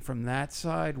came from that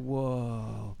side.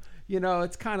 Whoa.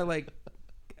 It's kind of like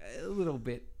a little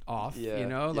bit off.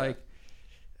 Like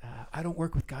I don't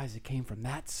work with guys that came from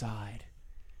that side,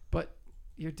 but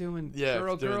you're doing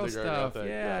girl stuff.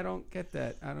 I don't get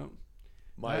that. I don't.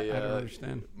 I don't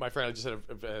understand. My friend, I just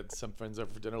had some friends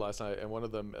over for dinner last night, and one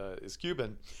of them is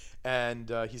Cuban, and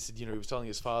he said, he was telling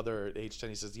his father at age 10,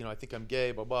 he says, I think I'm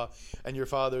gay, blah blah, and his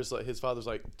father's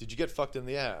like, did you get fucked in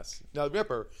the ass? Now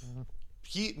remember,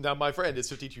 now my friend is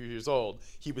 52 years old.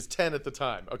 He was 10 at the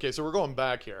time. Okay, so we're going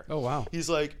back here. Oh wow. He's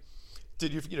like,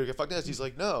 did you get fucked in the ass? He's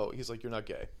like, no. He's like, you're not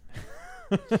gay.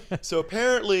 So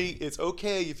apparently, it's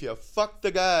okay if you fuck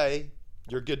the guy.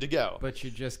 You're good to go. But you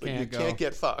just But can't you go. can't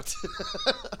get fucked.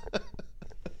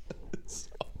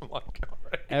 Oh my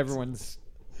God. Everyone's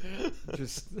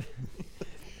just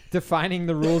defining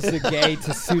the rules of gay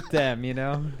to suit them,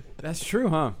 That's true,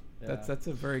 huh? Yeah. That's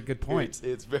a very good point.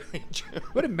 It's very true.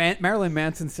 What if Marilyn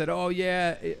Manson said, "Oh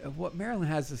yeah, what Marilyn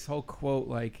has this whole quote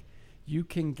like, you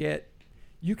can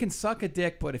suck a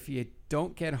dick, but if you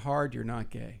don't get hard, you're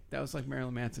not gay." That was like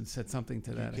Marilyn Manson said something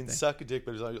to that. You I can think. suck a dick,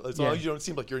 but as long as you don't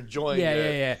seem like you're enjoying Yeah,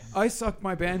 it. yeah. I suck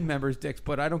my band members' dicks,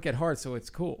 but I don't get hard, so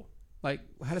it's cool. Like,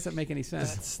 how does that make any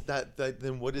sense?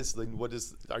 Then what is?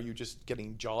 Are you just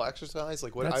getting jaw exercise?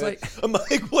 Like what? That's I'm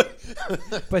like what?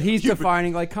 But he's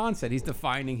defining, like Khan said, he's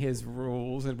defining his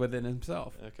rules within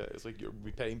himself. Okay, it's like you're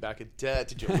repaying back a debt.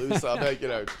 Did you lose something?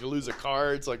 Did you lose a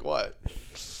card? It's like what?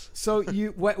 So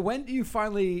when do you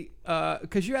finally?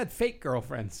 Because you had fake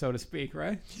girlfriends, so to speak,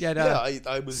 right? You had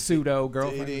I was pseudo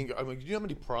girlfriend. dating. I mean, do you know how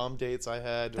many prom dates I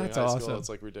had during That's high awesome. school? It's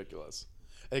like ridiculous.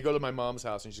 And I go to my mom's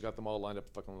house and she's got them all lined up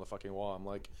on the fucking wall. I'm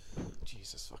like,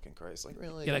 Jesus fucking Christ! Like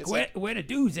really? You're like, It's where the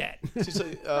dudes at? She's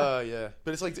like, yeah,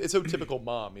 but it's like it's so typical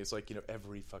mom. It's like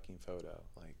every fucking photo.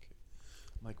 Like,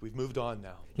 I'm like we've moved on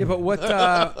now. Yeah, but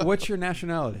what's your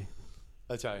nationality?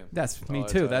 Italian. That's me Oh, too.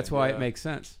 Italian, That's why yeah. it makes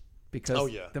sense. Because Oh,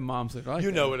 yeah. the moms are like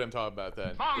You that. know what I'm talking about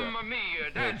then. Mamma mia,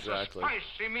 that's Exactly. a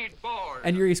spicy meatball.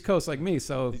 And you're East Coast like me,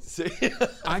 so See?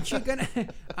 aren't you gonna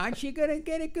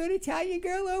get a good Italian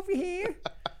girl over here?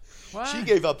 What? She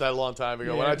gave up that a long time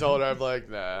ago. When Yeah. I told her, I'm like,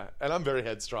 nah. And I'm very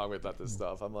headstrong about this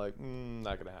stuff. I'm like,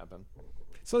 not gonna happen.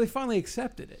 So they finally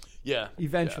accepted it. Yeah.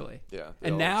 Eventually. Yeah. they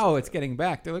And all now accept it's it. getting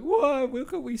back. They're like, "What?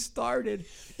 Look what we started."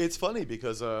 It's funny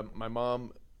because my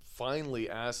mom finally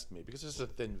asked me, because there's a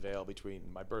thin veil between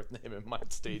my birth name and my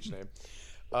stage name.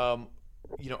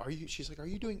 She's like, are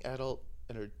you doing adult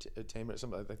entertainment or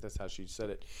something? I think that's how she said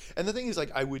it. And the thing is,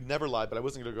 like, I would never lie, but I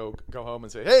wasn't going to go home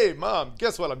and say, hey, Mom,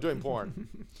 guess what? I'm doing porn.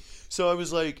 So I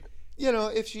was like,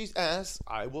 if she's asked,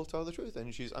 I will tell the truth.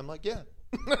 And I'm like, yeah.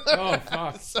 Oh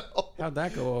fuck! So How'd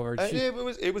that go over?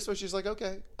 it was so she's like,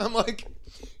 okay. I'm like,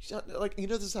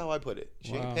 this is how I put it.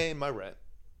 She Wow. ain't paying my rent.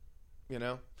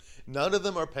 None of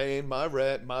them are paying my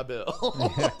rent, my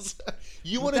bills.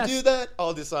 You want to do that?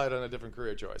 I'll decide on a different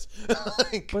career choice.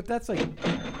 But that's like,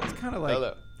 it's kind of like,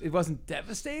 Hello. it wasn't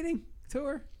devastating to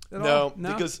her at No, all?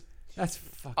 because that's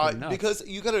fucking nuts. because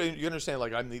you understand,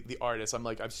 like, I'm the artist. I'm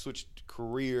like, I've switched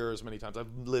careers many times. I've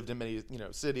lived in many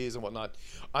cities and whatnot.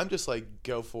 I'm just like,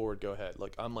 go forward, go ahead.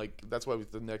 Like, I'm like, that's why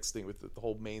with the next thing with the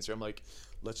whole mainstream, I'm like,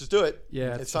 let's just do it.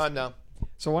 Yeah, it's time now.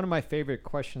 So one of my favorite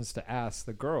questions to ask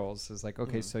the girls is like,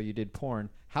 okay, so you did porn.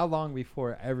 How long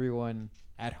before everyone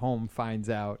at home finds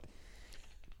out?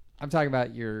 I'm talking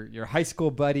about your high school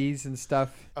buddies and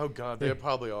stuff. Oh God, they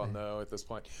probably all know at this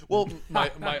point. Well, my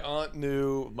aunt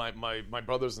knew, my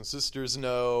brothers and sisters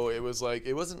know. It was like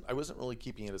I wasn't really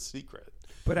keeping it a secret.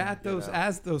 But at those,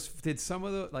 did some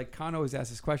of the, like, Con always asks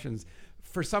his questions.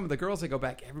 For some of the girls that go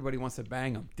back, everybody wants to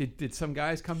bang them. Did some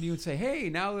guys come to you and say, "Hey,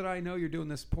 now that I know you're doing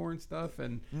this porn stuff,"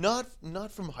 and Not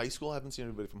from high school. I haven't seen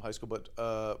anybody from high school, but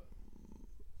a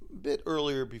bit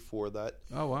earlier before that.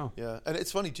 oh wow, Yeah, and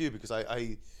it's funny too because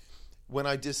I when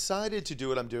I decided to do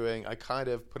what I'm doing, I kind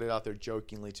of put it out there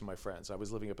jokingly to my friends. I was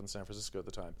living up in San Francisco at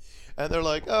the time, and they're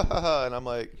like, "Ah, ha, ha," and I'm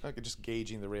like, just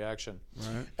gauging the reaction.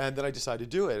 Right. And then I decided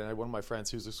to do it, and one of my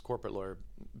friends, who's this corporate lawyer,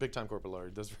 big time corporate lawyer,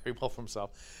 does very well for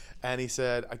himself, and he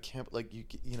said, "I can't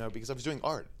because I was doing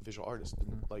art, visual artist,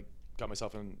 and, like, got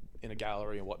myself in a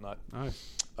gallery and whatnot."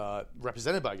 Nice.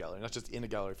 Represented by a gallery, not just in a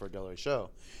gallery for a gallery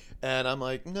show. And I'm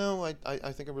like, no,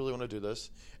 I think I really want to do this.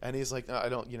 And he's like, no, I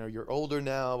don't, you're older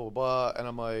now, blah, blah, blah. And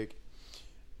I'm like,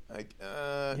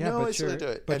 no, I still do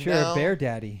it. But and you're now, a bear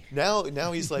daddy. Now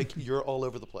he's like, you're all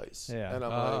over the place. Yeah. And I'm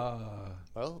like,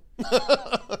 well,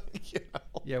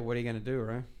 yeah. What are you gonna do,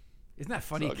 right? Isn't that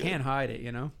funny? You all good. can't hide it,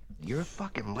 You're a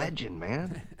fucking legend,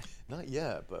 man. not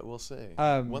yet, but we'll see.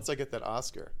 Um, Once I get that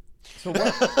Oscar. So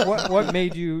what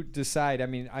made you decide? I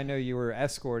mean, I know you were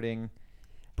escorting,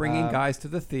 Bringing guys to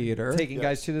the theater. taking Yes.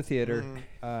 guys to the theater.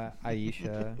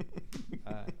 Aisha,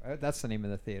 that's the name of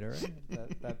the theater,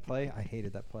 right? That play. I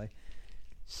hated that play.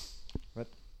 But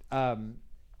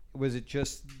was it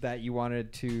just that you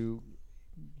wanted to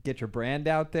get your brand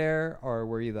out there, or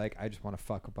were you like, I just want to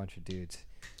fuck a bunch of dudes?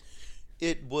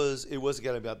 It was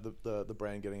again about the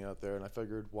brand getting out there, and I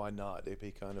figured why not? It'd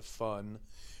be kind of fun,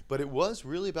 but it was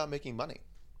really about making money.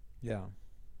 Yeah.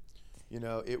 You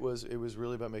know, it was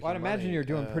really about making. Well, I'd money. imagine you're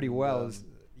doing pretty well as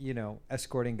Um,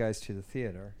 escorting guys to the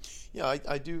theater. Yeah,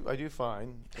 I do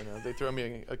fine. You know, they throw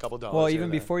me a couple dollars. Well, here even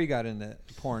and there. before you got into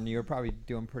porn, you were probably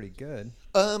doing pretty good.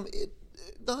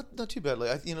 Not too badly.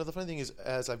 The funny thing is,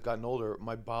 as I've gotten older,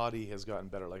 my body has gotten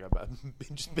better. Like I've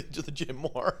been to the gym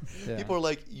more. Yeah. People are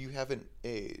like, "You haven't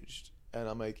aged," and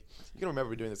I'm like, "You can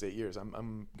remember doing this 8 years.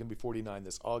 I'm gonna be 49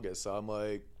 this August, so I'm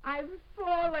like, I've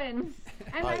fallen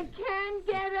and I can't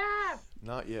get up.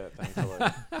 not yet, thankfully.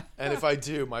 And if I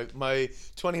do, my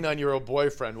 29-year-old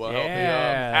boyfriend will help me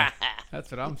Yeah. up.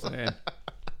 That's what I'm saying.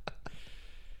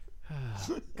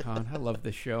 Con, I love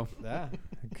this show. Yeah,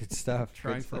 good stuff.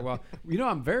 Trying good for a stuff. while.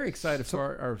 I'm very excited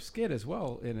for our skit as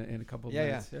well in a couple of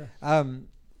minutes. Yeah.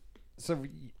 So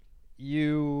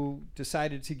you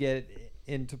decided to get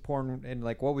into porn, and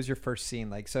like, what was your first scene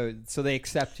like? So they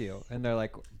accept you, and they're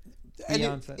like, And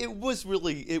on set? it was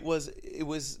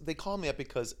they called me up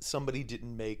because somebody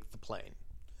didn't make the plane.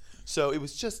 So it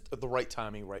was just the right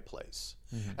timing, right place.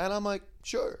 Mm-hmm. And I'm like,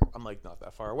 sure. I'm like, not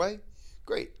that far away.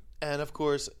 Great. And of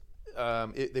course,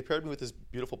 they paired me with this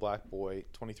beautiful black boy,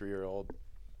 23-year-old.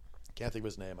 Can't think of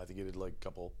his name. I think he did like a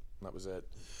couple. And that was it.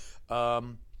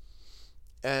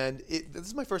 And this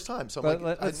is my first time. So I'm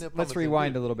But like, let's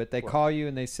rewind a little bit. They call you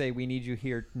and they say, "We need you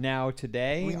here now,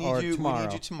 today, or tomorrow." We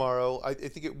need you tomorrow. I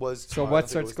think it was. So tomorrow. I what don't think it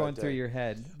starts was going that through day. your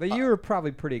head? But you were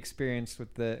probably pretty experienced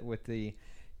with the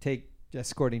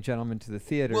escorting gentlemen to the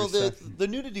theater. Well, stuff. the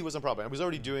nudity wasn't a problem. I was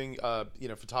already doing,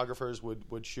 photographers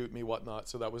would shoot me, whatnot,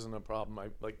 so that wasn't a problem.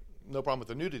 No problem with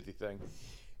the nudity thing.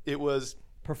 It was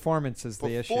Performance is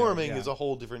the issue. performing Yeah. is a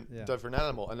whole different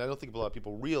animal, and I don't think a lot of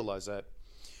people realize that.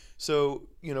 So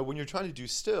when you're trying to do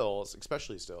stills,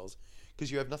 especially stills,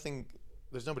 because you have nothing,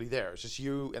 there's nobody there. It's just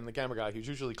you and the camera guy who's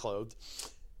usually clothed,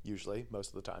 most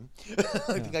of the time.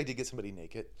 I think I did get somebody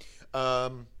naked.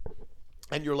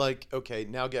 And you're like, okay,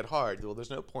 now get hard. Well, there's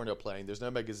no porno playing. There's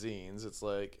no magazines. It's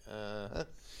like, and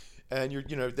then you're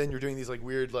doing these like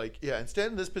weird, and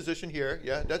stand in this position here.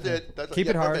 Yeah, that's it. That's Keep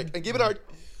it hard. Perfect. And keep it hard.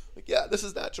 Like, yeah, this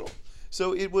is natural.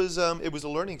 So it was a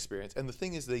learning experience. And the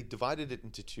thing is, they divided it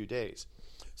into 2 days.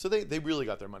 So they really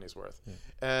got their money's worth. Yeah.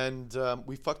 And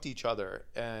we fucked each other.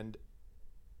 And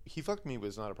he fucked me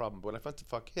was not a problem. But when I went to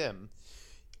fuck him,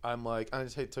 I'm like, I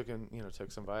just took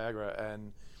some Viagra,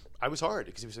 and I was hard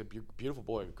because he was a beautiful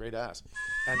boy, great ass,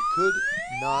 and could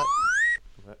not.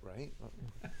 Right?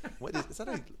 What is that?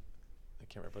 I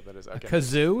can't remember what that is. Okay.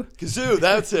 Kazoo? Kazoo,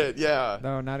 that's it. Yeah.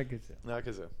 No, not a kazoo. Not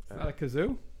kazoo. Not a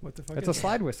kazoo? What the fuck? It's is a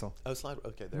slide whistle. Oh, slide.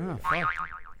 Okay, there. Oh, You go. fuck.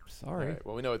 Sorry. All right,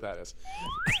 well, we know what that is.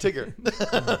 It's Tigger.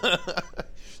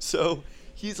 So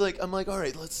he's like, I'm like, all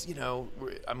right, let's, I'm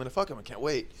going to fuck him. I can't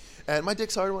wait. And my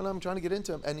dick's hard when I'm trying to get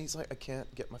into him. And he's like, I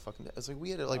can't get my fucking dick. I was like,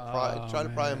 we had to try to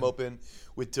pry him open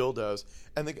with dildos.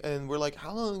 And we're like,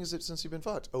 how long is it since you've been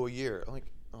fucked? Oh, a year. I'm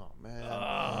like, oh, man.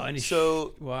 Oh,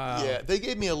 and wow. Yeah, they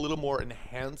gave me a little more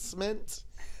enhancement.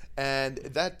 And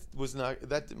that was not,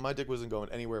 my dick wasn't going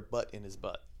anywhere but in his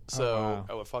butt. So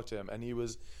I fucked him. And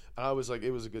I was like,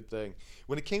 it was a good thing.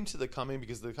 When it came to the coming,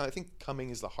 because I think coming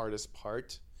is the hardest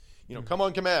part. Come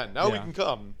on, command. Now we can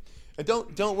come. And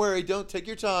don't worry. Don't take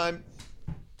your time.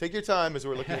 Take your time as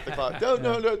we're looking at the clock.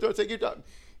 Don't take your time.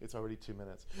 It's already 2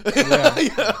 minutes.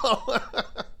 Yeah.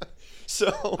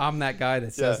 So I'm that guy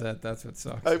that says that. That's what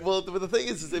sucks. Well, the thing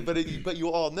is but you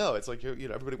all know it's like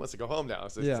everybody wants to go home now,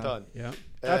 so it's done. Yeah.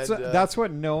 That's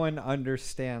what no one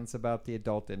understands about the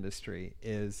adult industry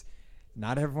is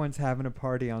not everyone's having a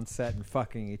party on set and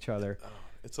fucking each other.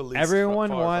 It's at least everyone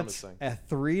far wants from a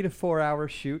 3 to 4 hour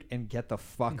shoot and get the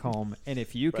fuck home. And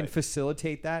if you can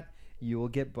facilitate that, you will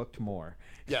get booked more.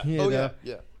 Yeah.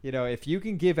 Yeah. If you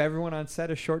can give everyone on set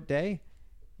a short day,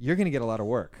 you're going to get a lot of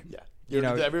work. Yeah.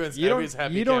 Everyone's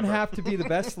happy. You don't have to be the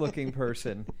best looking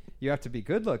person. You have to be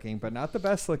good looking, but not the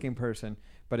best looking person.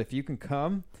 But if you can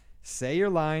come, say your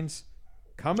lines,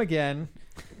 come again,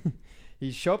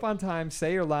 you show up on time,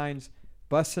 say your lines,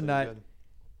 bust a nut,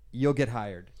 you'll get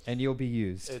hired and you'll be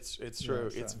used. It's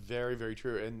true. Yeah, it's very, very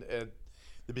true. And at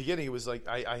the beginning, it was like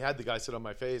I had the guy sit on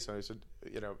my face, and I said,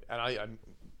 and I'm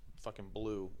fucking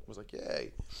blue. I was like,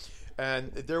 yay.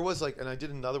 And there was and I did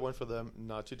another one for them,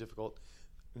 not too difficult.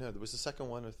 No, there was a second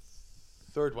one, a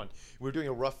third one. We were doing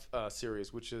a rough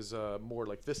series, which is more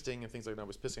like fisting and things like that. I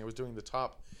was pissing. I was doing the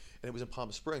top, and it was in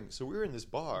Palm Springs. So we were in this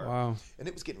bar, and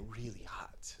it was getting really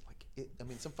hot.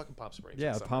 some fucking Palm Springs.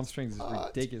 Yeah, Palm Springs is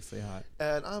ridiculously hot.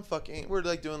 And we're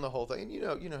like doing the whole thing. And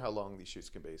you know how long these shoots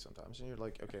can be sometimes. And you're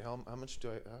like, okay, how much do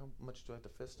I have to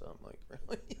fist them? Like,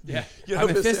 really? Yeah. You know,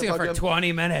 I've been fisting for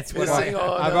 20 minutes.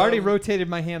 I've already rotated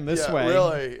my hand this way.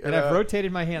 Really? And I've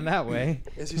rotated my hand that way.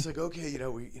 And she's like, okay,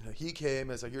 he came.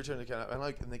 And it's like, your turn to count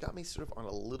out. And they got me sort of on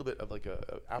a little bit of like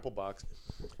a apple box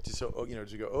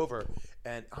to go over.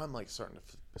 And I'm like starting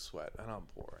to sweat, and I'm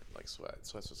pouring like sweat.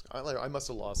 I must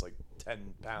have lost like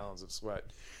 10 pounds of sweat,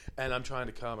 and I'm trying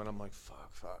to come, and I'm like,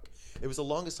 fuck. It was the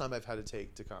longest time I've had to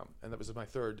take to come, and that was my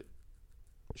third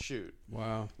shoot.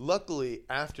 Wow. Luckily,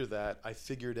 after that, I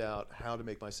figured out how to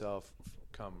make myself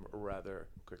come rather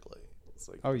quickly. It's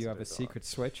like, oh, you have a secret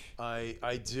switch?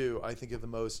 I do. I think of the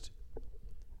most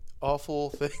awful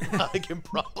thing I can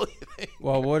probably think.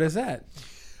 Well, what is that?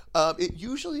 It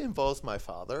usually involves my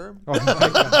father. Oh my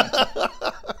God.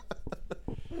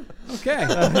 Okay.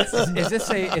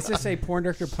 Is this a Porn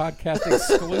Director podcast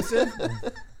exclusive?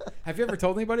 Have you ever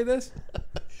told anybody this?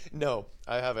 No,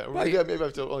 I haven't. Well, maybe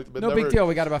I've told. But no big deal.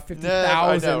 We got about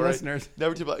 50,000 listeners.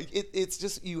 Never too much. It's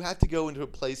just you have to go into a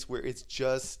place where it's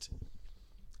just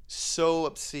so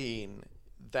obscene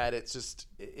that it's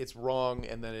wrong,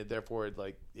 and then therefore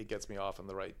it gets me off in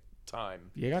the right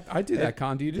time. Yeah, I do that,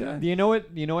 Con. Do you do that? You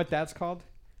know what that's called?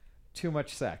 Too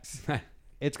much sex.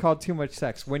 It's called too much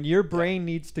sex. When your brain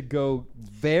needs to go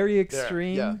very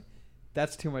extreme,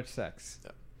 that's too much sex.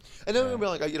 Yeah. And then remember,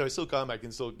 I still come. I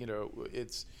can still,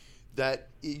 it's that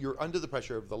you're under the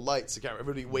pressure of the lights, the camera,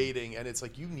 everybody waiting, and it's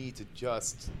like you need to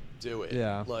just do it.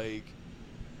 Yeah. Like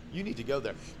you need to go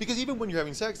there because even when you're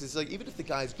having sex, it's like even if the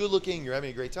guy's good looking, you're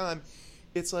having a great time,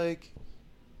 it's like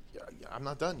I'm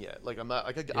not done yet. Like I'm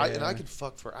not. And I could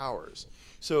fuck for hours.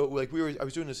 So I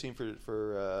was doing a scene for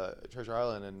Treasure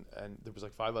Island, and there was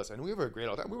like 5 of us, and we were a great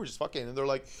all time. We were just fucking, and they're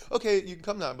like, "Okay, you can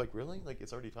come now." I'm like, "Really? Like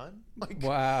it's already time?" Like,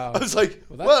 wow. I was like,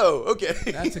 "Whoa, okay."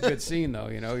 That's a good scene, though.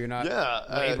 You're not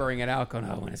laboring it out, going,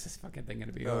 "Oh, when is this fucking thing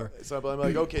gonna be over?" So I'm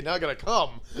like, "Okay, now I gotta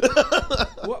come."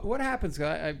 What happens?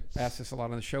 I ask this a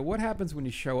lot on the show. What happens when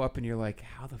you show up and you're like,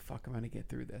 "How the fuck am I gonna get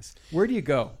through this?" Where do you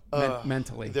go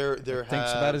mentally? Thinks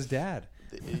about his dad.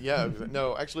 Yeah,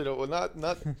 no, actually, no. Well, not.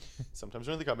 Sometimes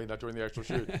during the comedy, not during the actual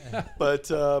shoot. But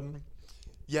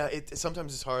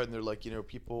sometimes it's hard, and they're like,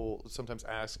 people sometimes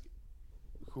ask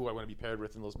who I want to be paired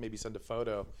with, and they'll maybe send a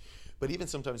photo. But even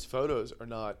sometimes photos are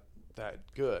not that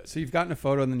good. So you've gotten a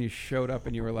photo, and then you showed up,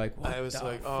 and you were like, "What?" I was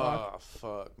like, "Oh,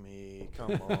 fuck me,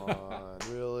 come on,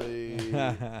 really?"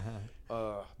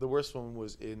 The worst one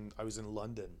was I was in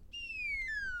London.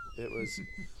 It was.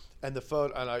 And the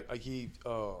photo, and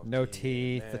no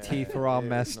teeth. Man, the teeth were all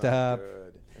messed up.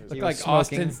 Looked like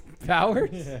smoking. Austin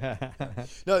Powers.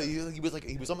 No, he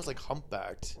was almost like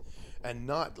humpbacked, and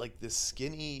not like this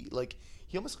skinny. Like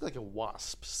he almost looked like a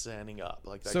wasp standing up.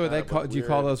 Like that. So do you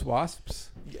call those wasps?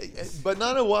 Yeah, but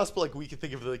not a wasp like we could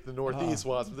think of like the Northeast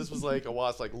wasp. This was like a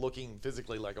wasp like looking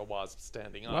physically like a wasp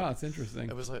standing up. Wow, that's interesting.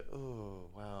 It was like, oh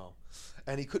wow,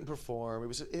 and he couldn't perform. It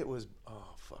was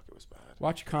oh fuck, it was bad.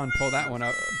 Watch Con pull that one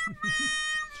up.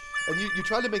 And you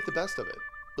try to make the best of it.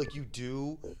 Like you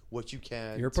do what you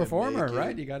can. You're a performer,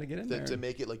 right? You got to get in there to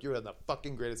make it like you're having the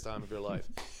fucking greatest time of your life.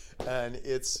 And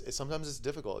sometimes it's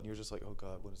difficult, and you're just like, oh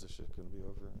god, when is this shit gonna be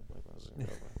over? Like, when is it gonna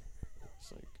be over?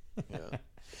 It's like, yeah.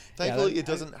 Thankfully, it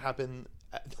doesn't happen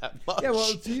that much. Yeah.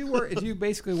 Well, do you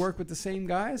basically work with the same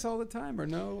guys all the time, or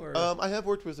no? Or? I have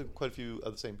worked with quite a few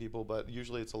of the same people, but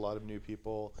usually it's a lot of new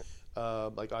people.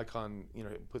 Like Icon,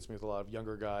 it puts me with a lot of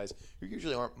younger guys who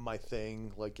usually aren't my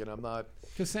thing. Like, I'm not.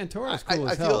 Because Santora's cool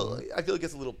as hell. I feel it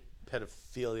gets a little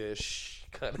pedophilia-ish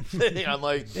kind of thing. I'm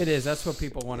like, it is. That's what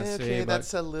people want to see. Okay,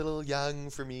 that's a little young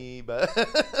for me, but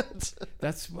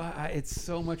that's why it's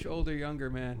so much older, younger,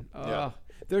 man. Oh. Yeah.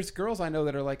 There's girls I know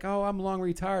that are like, "Oh, I'm long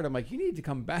retired." I'm like, "You need to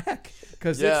come back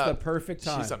because it's the perfect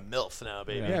time." She's a MILF now,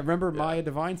 baby. Yeah, remember Maya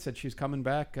Devine said she was coming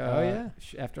back.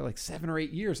 After like 7 or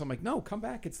 8 years. I'm like, "No, come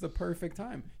back. It's the perfect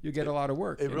time. You get a lot of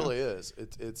work." It really is.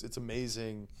 It's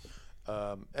amazing,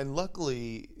 and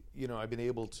luckily, I've been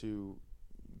able to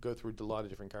go through a lot of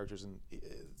different characters, and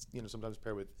sometimes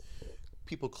pair with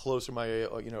people closer my age,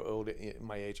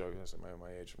 my age. I was gonna say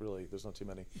my age. Really, there's not too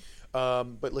many,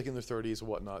 but like in their 30s and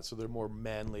whatnot. So they're more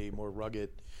manly, more rugged,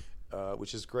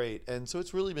 which is great. And so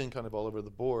it's really been kind of all over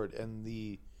the board. And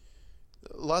a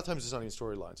lot of times it's not even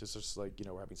storylines. It's just like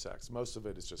we're having sex. Most of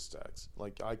it is just sex.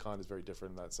 Like Icon is very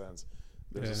different in that sense.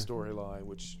 There's a storyline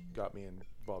which got me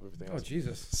involved with everything else. Oh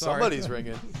Jesus! Somebody's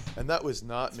ringing, and that was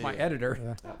not me. My editor.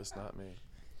 Yeah. That was not me.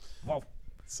 Whoa.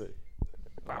 Let's see.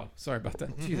 Wow, sorry about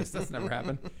that. Jesus, that's never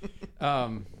happened.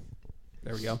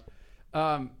 There we go.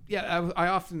 I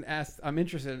often ask. I'm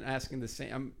interested in asking the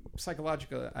same. I'm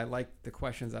psychological. I like the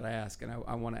questions that I ask, and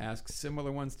I want to ask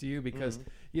similar ones to you because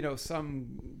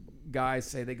some guys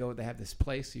say they have this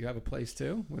place. You have a place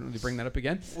too. We don't need to bring that up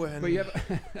again. But you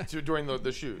have during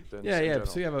the shoot. Then yeah.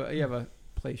 So you have a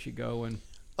place you go and.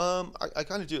 I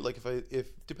kind of do it like if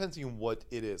depending on what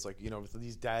it is, like with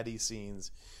these daddy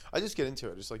scenes, I just get into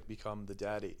it, just like become the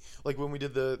daddy. Like when we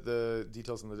did the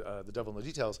details and the devil in the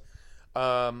details,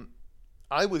 I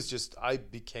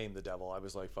became the devil. I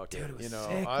was like, fuck it,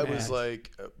 sick, I was like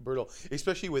brutal,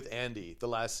 especially with Andy, the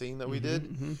last scene that we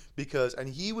did, because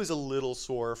he was a little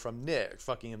sore from Nick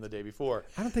fucking him the day before.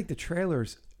 I don't think the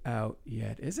trailer's out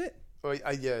yet, is it? Well,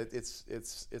 yeah, it's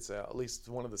out. At least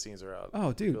one of the scenes are out.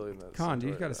 Oh, dude, Con,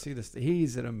 you've got to see this.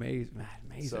 He's an amazing.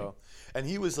 So, and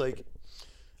he was like,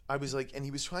 I was like, and he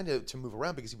was trying to move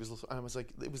around because he was. I was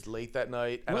like, it was late that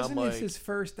night, and Wasn't I'm this like, his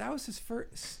first? That was his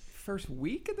first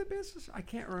week of the business. I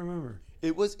can't remember.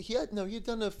 It was. He had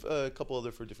done a couple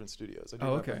other for different studios. I do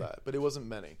remember that, but it wasn't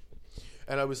many.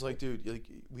 And I was like, dude, like,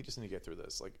 we just need to get through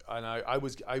this. Like, and I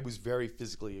was very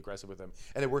physically aggressive with him,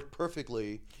 and it worked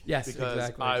perfectly. Yes, because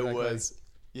exactly. I was,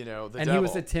 the and devil. he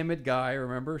was a timid guy,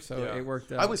 remember? So it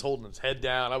worked out. I was holding his head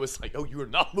down. I was like, oh, you are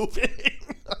not moving.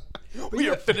 We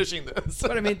are finishing this.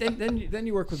 But I mean, then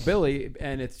you work with Billy,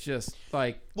 and it's just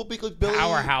like because Billy,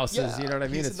 powerhouses. You know what I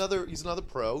mean? He's another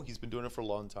pro. He's been doing it for a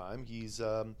long time. He's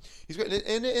great,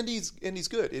 and he's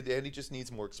good. Andy just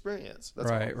needs more experience. That's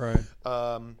right.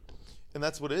 And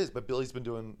that's what it is. But Billy's been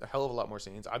doing a hell of a lot more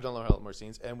scenes. I've done a hell of a lot more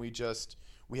scenes, and we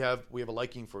have a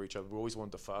liking for each other. We always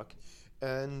wanted to fuck,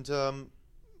 and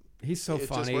he's so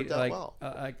funny. Just worked out well.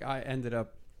 I ended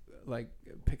up like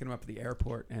picking him up at the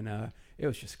airport, and it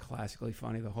was just classically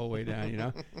funny the whole way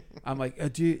down. I'm like,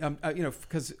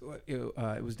 because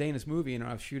it was Dana's movie, and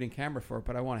I was shooting camera for it,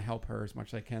 but I want to help her as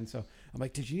much as I can. So I'm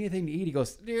like, did you need anything to eat? He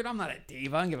goes, dude, I'm not a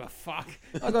diva. I don't give a fuck.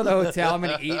 I'll go to the hotel. I'm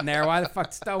gonna eat in there. Why the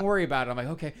fuck? Don't worry about it. I'm like,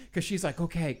 okay, because she's like,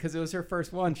 okay, because it was her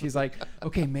first one. She's like,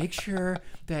 okay, make sure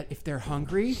that if they're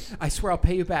hungry, I swear I'll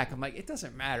pay you back. I'm like, it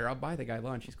doesn't matter. I'll buy the guy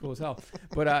lunch. He's cool as hell.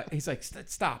 But he's like,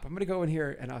 stop. I'm gonna go in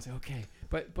here, and I was like, okay.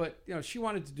 But she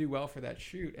wanted to do well for that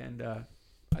shoot, and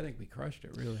I think we crushed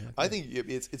it. Really, I think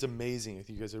it's amazing. I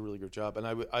think you guys did a really good job. And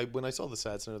I when I saw the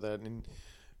SAD Center that and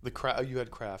you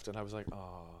had Kraft, and I was like,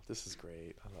 oh, this is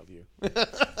great. I love you.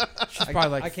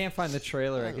 I can't find the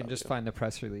trailer. I can just find the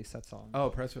press release. That's all. Oh,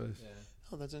 press release. Yeah.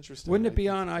 Oh, that's interesting. Wouldn't it be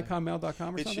on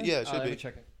iconmail.com or something? Yeah, it should be.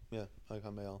 Check it. Yeah,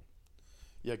 Icon Mail.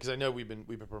 Yeah, because I know we've been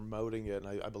promoting it,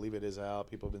 and I believe it is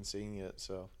out. People have been seeing it.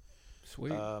 So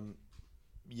sweet.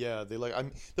 Yeah, they like.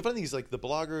 The funny thing is, like the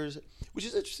bloggers, which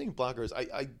is interesting. Bloggers,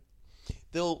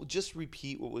 they'll just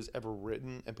repeat what was ever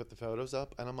written and put the photos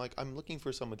up, and I'm like, I'm looking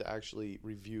for someone to actually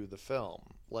review the film,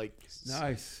 like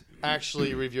nice,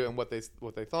 actually reviewing what they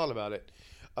thought about it.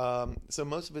 So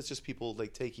most of it's just people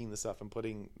like taking the stuff and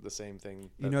putting the same thing.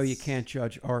 You can't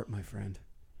judge art, my friend.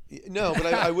 No, but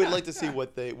I would like to see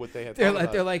what they had.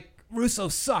 They're like Russo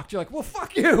sucked. You're like, well,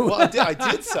 fuck you. Well, I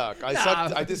did suck.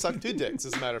 I did suck 2 dicks,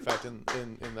 as a matter of fact, in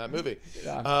that movie.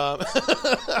 Wow,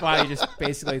 you just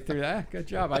basically threw that. Good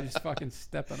job. I just fucking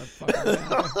stepped on a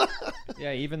fucking.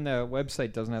 Yeah, even the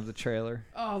website doesn't have the trailer.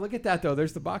 Oh, look at that though.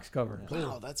 There's the box cover.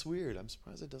 Wow, that's weird. I'm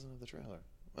surprised it doesn't have the trailer.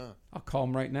 I'll call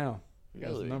him right now. He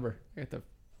has the number. I got the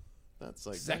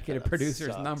executive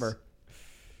producer's number.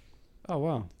 Oh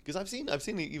wow! Because I've seen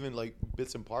even like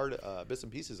bits and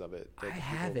pieces of it. I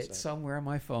have it somewhere on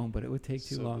my phone, but it would take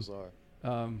too long. Bizarre.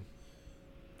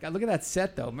 God, look at that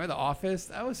set though. Remember the office?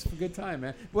 That was a good time,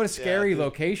 man. What a scary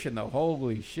location though.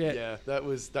 Holy shit! Yeah, that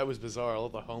was bizarre. All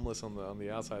the homeless on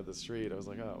the outside of the street. I was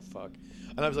like, oh fuck,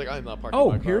 and I was like, I'm not parking. Oh,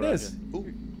 my car here it is.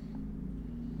 Ooh.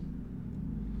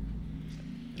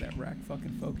 That rack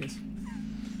fucking focus.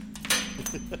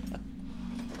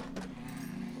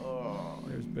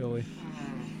 There's Billy.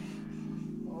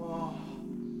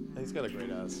 He's got a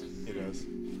great ass. He does.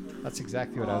 That's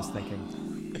exactly what I was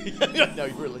thinking. No,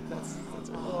 you were like, that's it.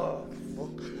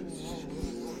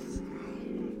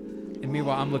 And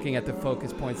meanwhile, I'm looking at the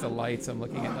focus points, the lights. I'm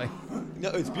looking at like. No,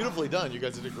 it's beautifully done. You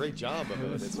guys did a great job of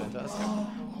it. It's fantastic.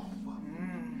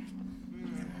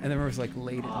 And then it was like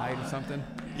late at night or something.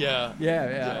 Yeah.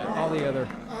 Yeah. All the other.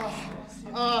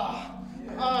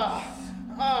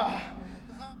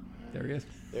 There he is.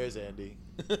 There's Andy.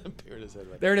 Peering his head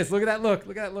right there it is. Look at that look.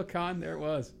 Look at that look, Con. There it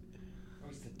was. It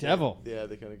was the devil. Yeah,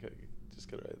 they kind of just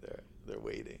got right there. They're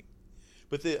waiting.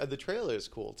 But the trailer is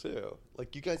cool too.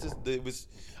 Like you guys,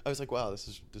 I was like, wow, this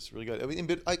is really good. I mean,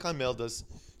 but Icon Mail does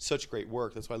such great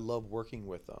work. That's why I love working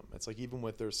with them. It's like even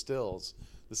with their stills,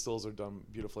 the stills are done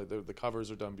beautifully. The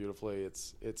covers are done beautifully.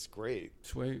 It's great.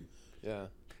 Sweet. Yeah.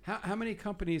 How many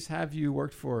companies have you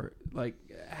worked for? Like,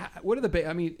 what are the big?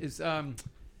 I mean, is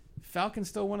Falcon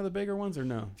still one of the bigger ones or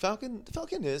no? Falcon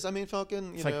is. I mean,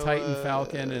 Falcon. It's like Titan,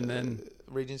 Falcon, and then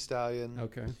Raging Stallion.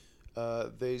 Okay.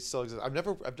 They still exist. I've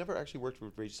never actually worked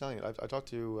with Raging Stallion. I talked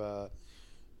to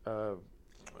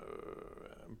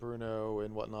Bruno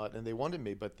and whatnot, and they wanted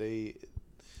me, but the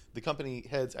company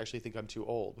heads actually think I'm too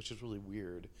old, which is really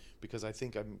weird because I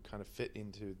think I'm kind of fit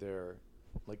into their,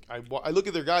 like, I look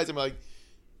at their guys, I'm like,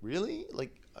 really?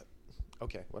 Like,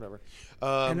 okay, whatever.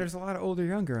 And there's a lot of older,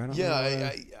 younger. I don't know.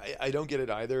 Yeah, I don't get it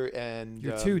either. And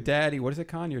you're too daddy. What is it,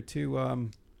 Con? You're too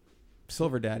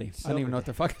silver daddy. I don't even know what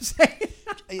the fuck I'm saying.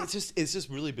 It's just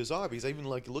really bizarre because I even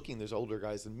like looking. There's older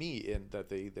guys than me and that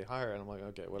they hire, and I'm like,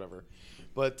 okay, whatever.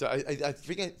 But I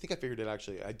think I figured it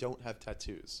actually. I don't have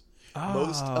tattoos. Oh.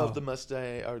 Most of the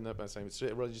Mustang, or not Mustang,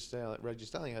 but Reggie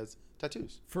Stallion has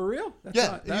tattoos. For real?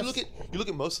 You look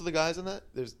at most of the guys in that.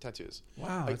 There's tattoos.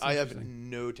 Wow. Like, I have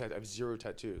no I have 0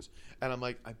 tattoos, and I'm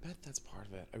like, I bet that's part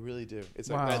of it. I really do. It's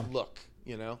like that look,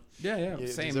 you know. Yeah.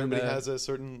 Same. Everybody has a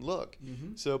certain look.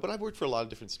 Mm-hmm. So, but I've worked for a lot of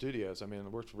different studios. I mean, I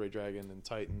worked for Ray Dragon and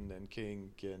Titan and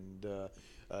King and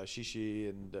Shishi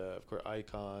and of course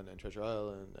Icon and Treasure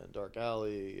Island and Dark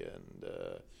Alley and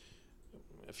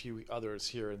a few others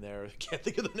here and there. I can't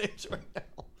think of the names right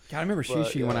now. God, I remember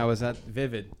Shishi when I was at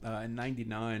Vivid in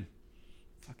 '99.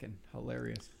 Fucking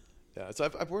hilarious. Yeah, so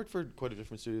I've worked for quite a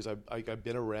different studios. I've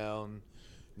been around,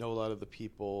 know a lot of the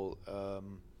people.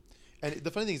 And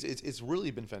the funny thing is, it's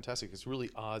really been fantastic. It's really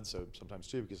odd sometimes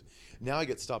too, because now I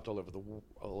get stopped all over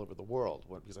the world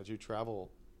because I do travel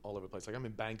all over the place. Like I'm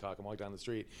in Bangkok, I'm walking down the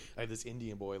street, I have this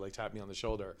Indian boy like tap me on the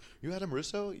shoulder. You Adam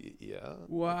Russo? Yeah.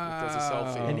 Wow. Does a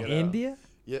selfie. In India?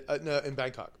 Yeah, no, in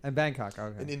Bangkok. In Bangkok,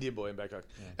 okay. An Indian boy in Bangkok.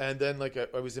 Yeah. And then like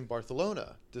I was in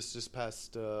Barcelona this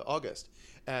past August,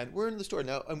 and we're in the store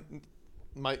now.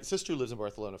 My sister lives in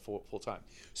Barcelona full time,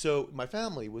 so my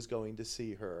family was going to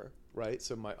see her. Right,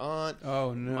 so my aunt,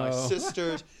 my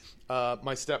sisters,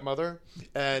 my stepmother,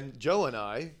 and Joe and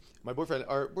I, my boyfriend,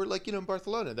 we're like in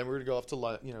Barcelona. Then we're gonna go off to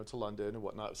London and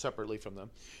whatnot separately from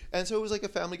them, and so it was like a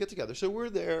family get together. So we're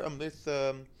there. I'm with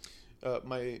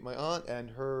my aunt and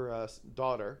her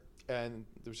daughter, and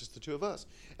there was just the two of us.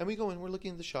 And we go in, we're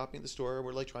looking at the shopping at the store, and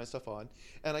we're like trying stuff on,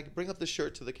 and I bring up the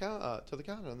shirt to the counter,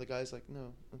 and the guy's like,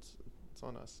 "No, it's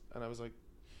on us." And I was like,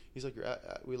 "He's like,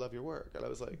 we love your work," and I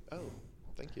was like, "Oh,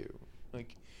 thank you."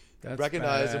 Like, that's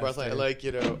recognize in Barcelona, like,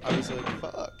 I was like,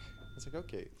 "Fuck." I was like,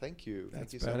 "Okay, thank you,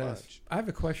 thank you so much." I have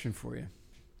a question for you.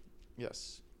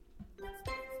 Yes.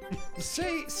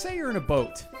 Say you're in a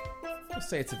boat. Let's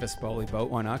say it's a Vespoli boat.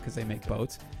 Why not? Because they make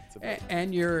boats.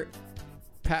 And you're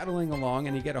paddling along,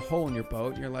 and you get a hole in your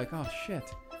boat, and you're like, "Oh shit,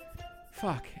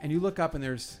 fuck!" And you look up, and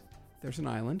there's an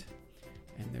island,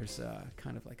 and there's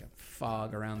kind of like a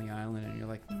fog around the island, and you're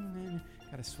like, man,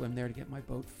 gotta swim there to get my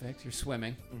boat fixed. You're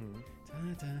swimming,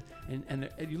 and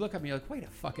you look up, and you're like, wait a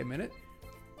fucking minute.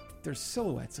 There's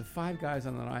silhouettes of 5 guys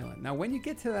on that island. Now, when you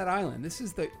get to that island, this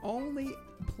is the only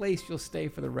place you'll stay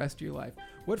for the rest of your life.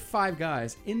 What 5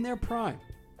 guys in their prime,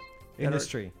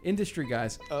 industry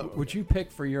guys, would you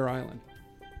pick for your island?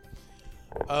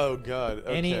 Oh God!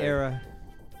 Okay. Any era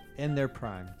in their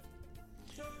prime.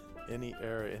 Any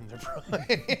era in their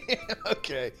prime.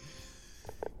 Okay.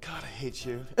 God, I hate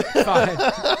you. 5.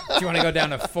 Do you want to go down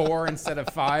to 4 instead of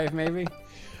 5, maybe?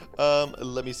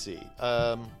 Let me see.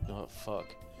 Oh fuck.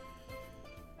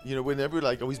 Whenever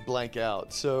like always blank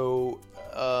out. So,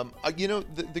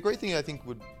 the great thing I think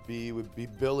would be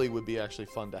Billy would be actually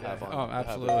fun to have on. Oh,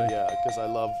 absolutely. Yeah, because I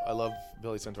love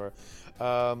Billy Centaur.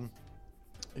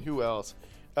 Who else?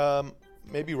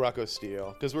 Maybe Rocco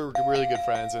Steele, because we're really good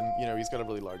friends, and he's got a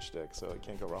really large dick, so I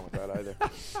can't go wrong with that either.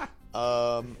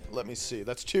 Let me see.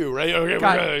 That's 2, right?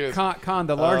 Okay. Con,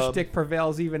 the large dick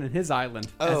prevails even in his island,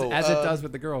 as it does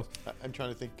with the girls. I'm trying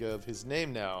to think of his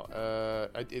name now.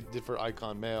 I did for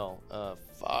Icon Male.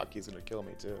 Fuck, he's gonna kill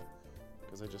me too,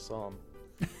 because I just saw him.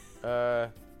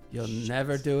 You'll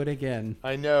never do it again.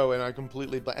 I know, and I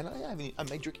completely and I'm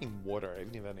drinking water. I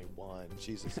didn't even have any wine.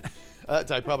 Jesus,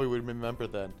 I probably would remember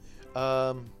then.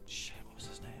 Shit, what's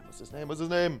his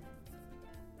name?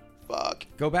 Fuck.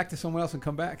 Go back to someone else and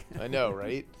come back. I know,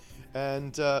 right?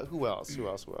 And who else?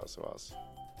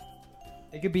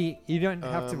 It could be, you don't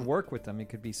have to work with them. It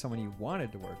could be someone you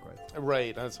wanted to work with.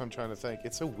 Right, that's what I'm trying to think.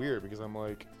 It's so weird because I'm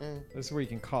like, This is where you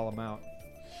can call them out.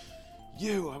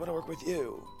 I want to work with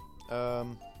you.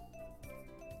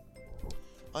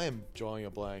 I am drawing a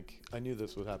blank. I knew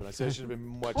this would happen. I said I should have been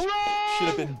much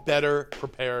should have been better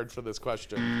prepared for this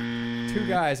question. 2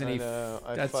 guys, and I know.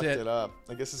 I that's fucked it. it up.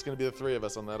 I guess it's going to be the 3 of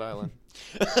us on that island.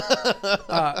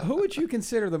 Who would you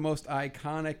consider the most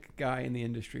iconic guy in the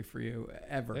industry for you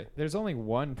ever? There's only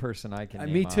one person I can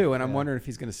name Me too, off, and I'm yeah. wondering if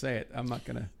he's going to say it. I'm not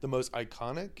going to. The most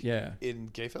iconic Yeah. in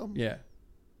gay film? Yeah.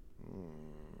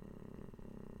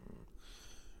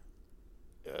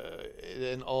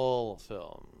 In all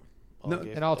film. No,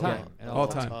 gay in all film. time. In all all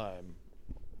time. time.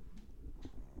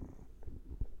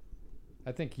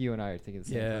 I think you and I are thinking the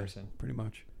same Yeah, person. pretty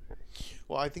much.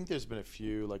 Well, I think there's been a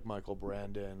few, like Michael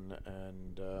Brandon,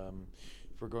 and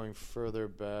if we're going further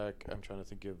back, I'm trying to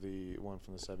think of the one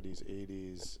from the 70s,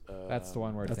 80s. That's the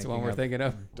one we're That's thinking the one we're of. thinking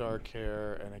of. Dark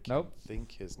hair, and I can't Nope.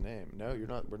 think his name. No, you're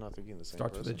not. We're not thinking the same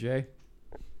Starts with person. a J.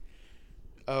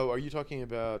 Oh, are you talking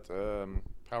about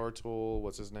Power Tool?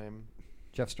 What's his name?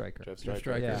 Jeff Stryker. Jeff Jeff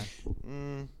Stryker. Stryker.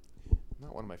 Yeah.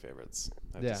 Not one of my favorites,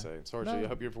 I have Yeah. to say. Sorry, No. I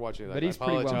hope you're watching that. But he's I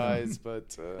pretty well known. apologize,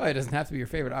 but Oh, it doesn't have to be your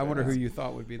favorite. I wonder who you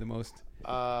thought would be the most.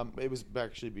 it was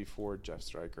actually before Jeff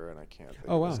Stryker, and I can't think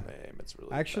Oh, of his wow. name. It's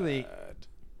really Actually, bad.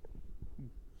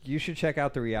 You should check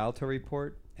out the Rialto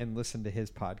Report and listen to his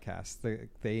podcast.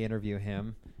 They interview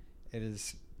him. It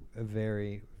is a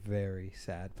very, very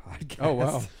sad podcast. Oh,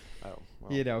 wow. Oh,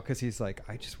 well. You know, because he's like,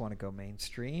 I just want to go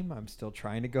mainstream. I'm still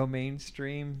trying to go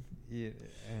mainstream. Yeah,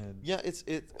 it's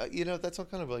that's all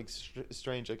kind of like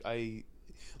strange. Like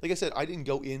I said, I didn't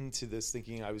go into this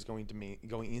thinking I was going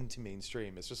into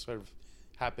mainstream. It's just sort of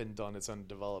happened on its own,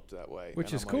 developed that way. Which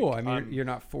And is I'm cool. like, I mean, you're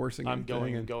not forcing. I'm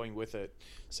anything going with it.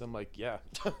 So I'm like, yeah.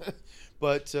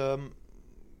 But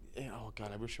oh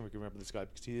god, I wish I could remember this guy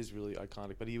because he is really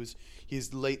iconic. But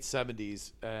he's late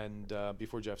 70s and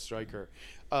before Jeff Stryker.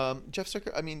 Jeff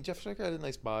Stryker had a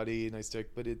nice body, nice dick,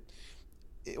 but it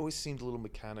always seemed a little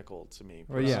mechanical to me.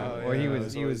 Well, yeah, personally. or he It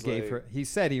was always gay like- for. He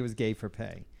said he was gay for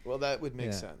pay. Well, that would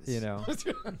make Yeah, sense. you know.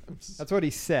 That's what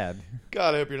he said.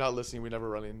 God, I hope you're not listening. We never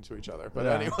run into each other. But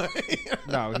Yeah. anyway.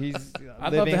 No, he's.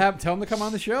 I'd love to tell him to come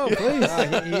on the show,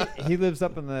 please. He lives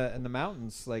up in the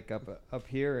mountains, like up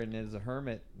here, and is a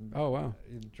hermit. Oh, wow.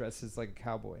 He dresses like a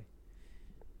cowboy.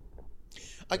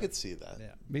 I could see that.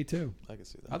 Yeah. Me too. I could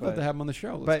see that. I'd love to have him on the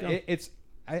show. Let's But go. it's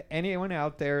anyone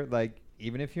out there, like,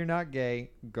 even if you're not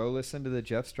gay, go listen to the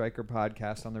Jeff Stryker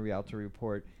podcast on the Rialto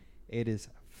Report. It is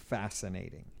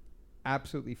fascinating,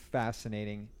 absolutely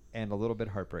fascinating, and a little bit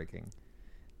heartbreaking.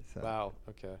 So. Wow.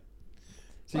 Okay.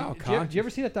 So Wow, did you ever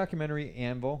see that documentary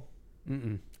Anvil?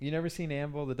 Mm-mm. You never seen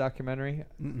Anvil, the documentary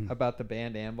about the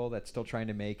band Anvil that's still trying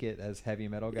to make it as heavy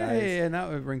metal guys? Yeah,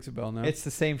 now it rings a bell now. It's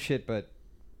the same shit, but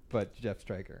Jeff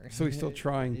Stryker. So he's still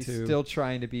trying He's to- still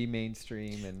trying to be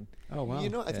mainstream and. Oh, wow. You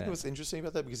know, I think Yeah. what's interesting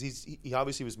about that because he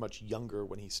obviously was much younger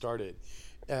when he started,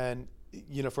 and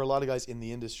for a lot of guys in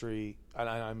the industry, and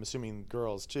I'm assuming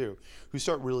girls too, who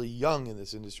start really young in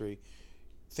this industry,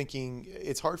 thinking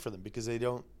it's hard for them because they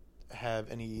don't have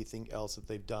anything else that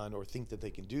they've done or think that they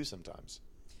can do sometimes.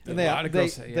 And A lot of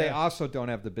girls say, they yeah. also don't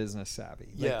have the business savvy.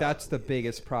 Like, Yeah. that's the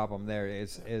biggest problem there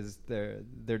is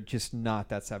they're just not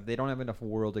that savvy. They don't have enough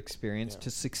world experience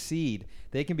to succeed.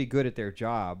 They can be good at their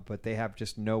job, but they have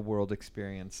just no world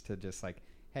experience to just like,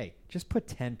 hey, just put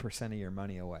 10% of your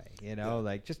money away.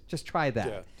 Like just try that.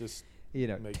 Yeah, just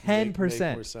 10%. Make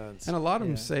more sense. And a lot of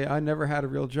them Yeah. say, I never had a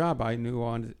real job. I knew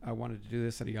I wanted to do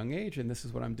this at a young age, and this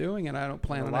is what I'm doing, and I don't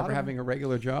plan And a on lot ever of having a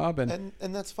regular job. And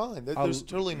And that's fine. There's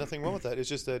totally nothing wrong with that. It's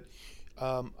just that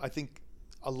I think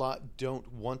a lot don't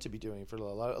want to be doing it for a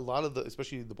lot of the,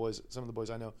 especially the boys. Some of the boys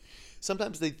I know,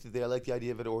 sometimes they like the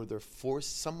idea of it, or they're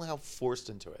somehow forced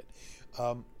into it,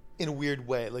 in a weird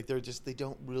way. Like they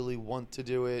don't really want to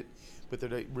do it, but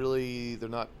they're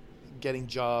not getting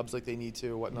jobs like they need to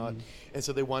or whatnot, and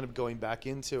so they wind up going back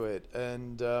into it.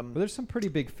 And But there's some pretty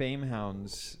big fame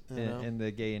hounds I know. in the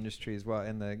gay industry as well,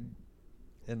 in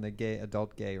the gay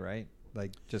adult gay, right?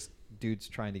 Like just dudes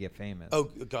trying to get famous. oh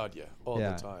God, yeah, all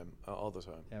Yeah. the time, all the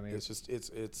time. I mean, it's just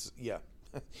it's yeah.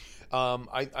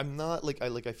 I'm not like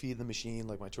I feed the machine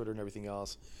like my Twitter and everything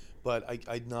else, but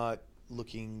I'm not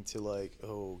looking to like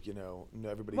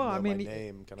everybody know my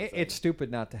name kind of thing. It's stupid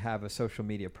not to have a social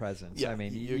media presence. Yeah, I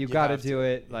mean, you you got to have do to.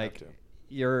 it. You Like have to.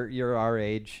 you're our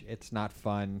age. It's not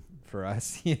fun for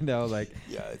us, like.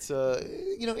 Yeah, it's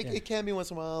it can be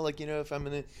once in a while. Like if I'm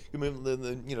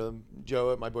in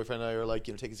Joe, my boyfriend and I are like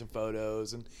taking some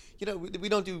photos, and we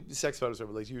don't do sex photos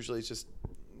over. Like usually it's just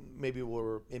maybe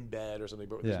we're in bed or something,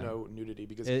 but Yeah. there's no nudity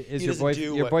because Is he your doesn't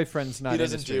do your what- boyfriend's not he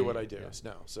doesn't industry. do what I do. Yeah.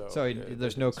 No, so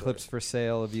There's no clips for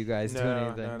sale of you guys doing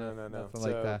anything. No. Nothing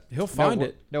like So- that. He'll find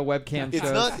it. No webcam It's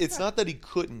shows. it's not that he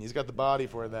couldn't. He's got the body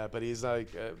for that, but he's like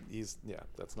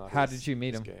that's not. How his- did you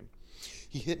meet his him? Game.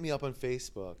 He hit me up on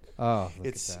Facebook. Oh, look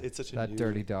it's at that. such a that new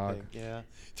dirty dog. thing. Yeah,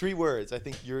 3 words. I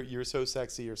think you're so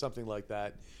sexy or something like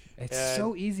that. It's And-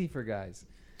 so easy for guys.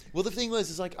 Well, the thing was,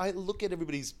 is like I look at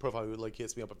everybody's profile who like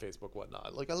hits me up on Facebook,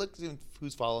 whatnot. Like I look at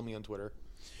who's following me on Twitter,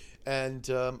 and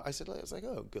I was like,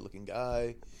 oh, good looking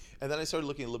guy. And then I started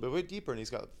looking a little bit deeper, and he's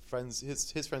got friends.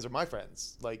 His friends are my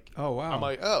friends. Like, Oh, wow. I'm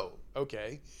like, oh,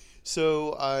 okay.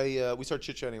 So we started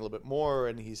chit chatting a little bit more,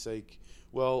 and he's like,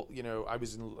 well, you know, I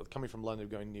was coming from London,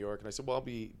 going to New York, and I said, well, I'll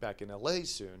be back in LA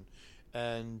soon.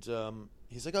 And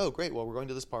he's like, oh, great. Well, we're going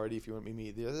to this party if you want me to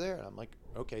meet you there. And I'm like,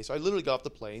 okay. So I literally got off the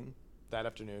plane that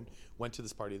afternoon, went to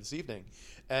this party this evening,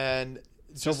 and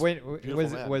So just wait,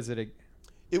 beautiful man. was it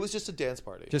It was just a dance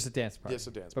party. just a dance party? Just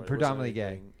a dance but party. It wasn't predominantly gay.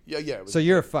 anything- Yeah, yeah. it was- So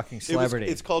you're a fucking celebrity.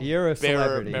 It's called you're a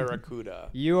celebrity. Barracuda.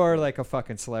 You are like a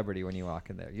fucking celebrity when you walk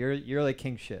in there. You're like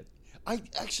king shit. I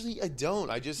don't.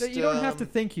 I just You don't have to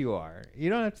think you are. You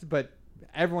don't have to, but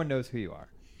everyone knows who you are.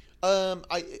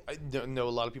 I know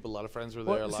a lot of people. A lot of friends were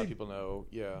there. Well, a lot see, of people know.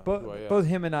 Yeah. who I am. Both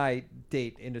him and I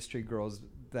date industry girls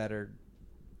that are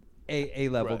A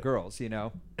level Right. girls, you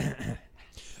know.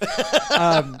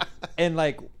 And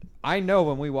like I know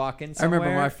when we walk in I somewhere.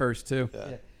 remember my first two.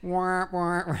 Yeah. Wah,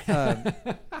 wah, wah.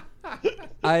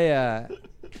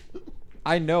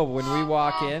 I know when we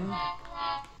walk in,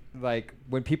 like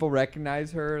when people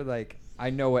recognize her, like I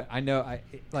know it. I know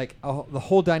the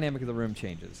whole dynamic of the room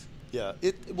changes. Yeah.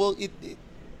 It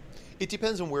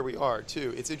depends on where we are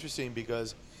too. It's interesting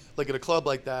because, like at a club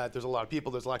like that, there's a lot of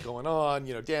people. There's a lot going on.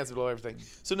 You know, dancing, everything.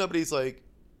 So nobody's like,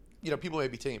 you know, people may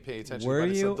be paying attention. Were but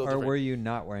it's a you little or different. were you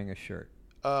not wearing a shirt?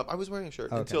 I was wearing a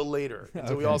shirt Okay. until later.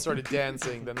 Until we Okay. all started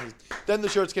dancing. Then the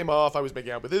shirts came off. I was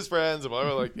making out with his friends. And blah,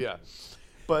 blah, blah, like, yeah.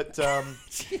 But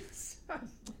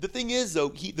the thing is, though,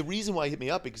 the reason why he hit me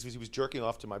up because he was jerking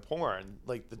off to my porn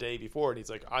like the day before, and he's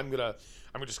like, "I'm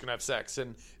just gonna have sex,"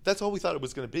 and that's all we thought it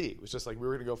was gonna be. It was just like we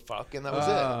were gonna go fuck, and that was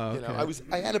it. You know, okay.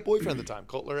 I had a boyfriend at the time,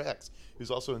 Cutler X,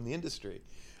 who's also in the industry.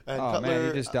 And Oh Cutler, man,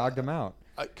 you just dogged him out.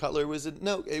 Cutler was this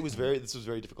was a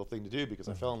very difficult thing to do because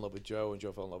I fell in love with Joe and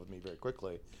Joe fell in love with me very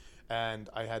quickly, and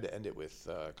I had to end it with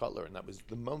Cutler, and that was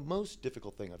the most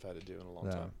difficult thing I've had to do in a long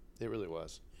Yeah. time. It really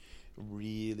was.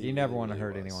 Really, You never really, want to really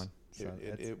hurt was. anyone. So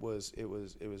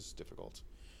It was difficult.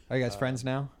 are you guys friends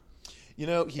now? You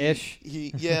know, Ish.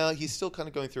 he's still kind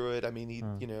of going through it. I mean,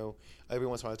 you know, every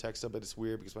once in a while I text him, but it's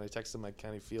weird because when I text him, I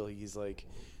kind of feel he's like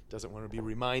doesn't want to be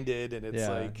reminded, and it's Yeah,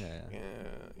 like, yeah.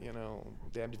 you know,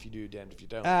 damned if you do, damned if you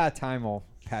don't. Time will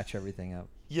patch everything up.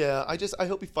 Yeah, I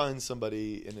hope he finds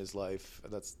somebody in his life.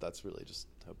 That's really just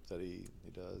hope that he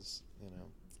does. You know.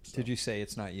 So. Did you say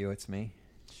it's not you, it's me?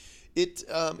 It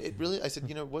really. I said,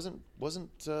 you know, wasn't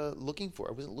looking for.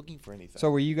 I wasn't looking for anything.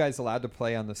 So were you guys allowed to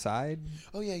play on the side?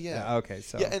 Oh yeah. Okay,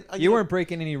 so Yeah, and, you know, weren't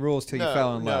breaking any rules till you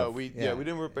fell in love. No, we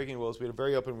didn't work breaking rules. We had a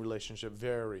very open relationship,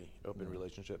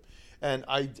 and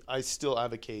I still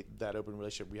advocate that open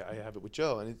relationship. I have it with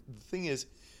Joe, and the thing is,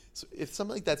 so if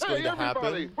something like that's going to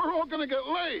happen, we're all going to get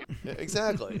laid. Yeah,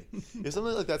 exactly. If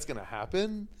something like that's going to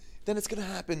happen, then it's going to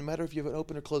happen, no matter if you have an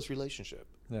open or closed relationship.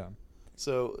 Yeah.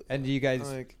 So. And do you guys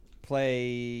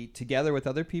play together with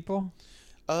other people?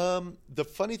 The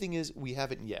funny thing is, we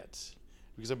haven't yet,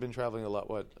 because I've been traveling a lot,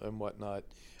 and whatnot.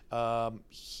 I've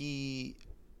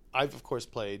of course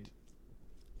played,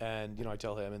 and you know I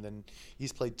tell him, and then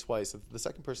he's played twice. The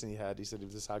second person he said he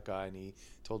was this hot guy, and he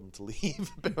told him to leave.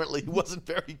 Apparently, he wasn't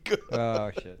very good.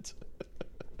 Oh shit!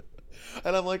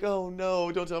 And I'm like, oh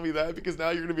no, don't tell me that, because now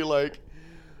you're gonna be like.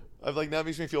 I'm like, that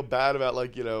makes me feel bad about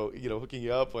like you know hooking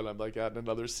you up when I'm like out in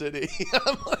another city.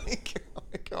 I'm like,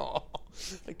 oh,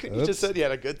 couldn't you just said you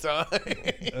had a good time?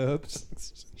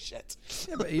 Oops. Shit.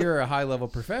 Yeah, but you're a high level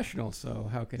professional, so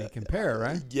how can he compare,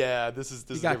 right? Yeah, this is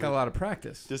you got a lot of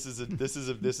practice. This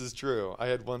is true. I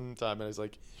had one time, and I was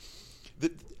like,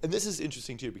 and this is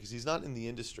interesting too because he's not in the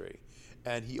industry,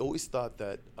 and he always thought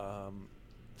that.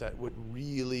 That what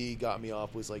really got me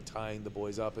off was like tying the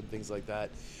boys up and things like that,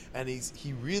 and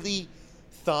he really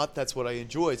thought that's what I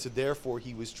enjoyed, so therefore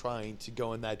he was trying to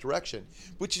go in that direction,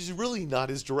 which is really not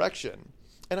his direction.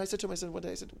 And I said to him, one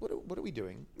day, what are we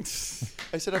doing? I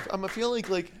said, I'm feeling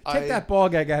like take that ball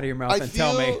gag out of your mouth and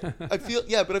tell me. I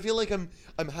feel like I'm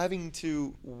having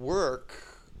to work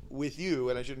with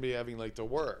you, and I shouldn't be having like to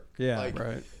work. Yeah, like,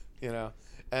 right. You know.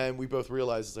 And we both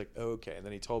realized it's like, oh, okay. And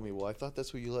then he told me, well, I thought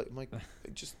that's what you like. I'm like,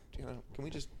 just, you know, can we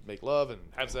just make love and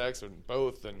have sex and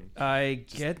both? And I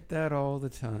get that all the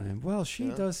time. Well, she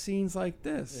does scenes like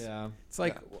this. Yeah. It's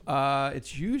like,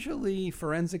 it's usually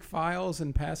forensic files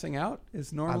and passing out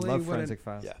is normally I love forensic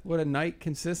files. Yeah. what a night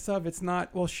consists of. It's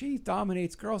not, well, she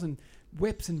dominates girls and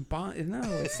whips and bond. No,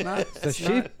 it's not.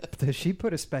 Does she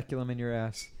put a speculum in your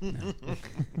ass? No.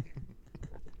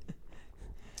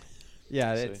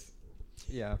 Yeah, it's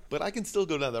But I can still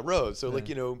go down that road. So like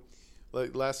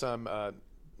like last time,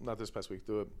 not this past week,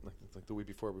 like the week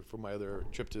before my other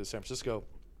trip to San Francisco,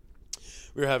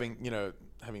 we were having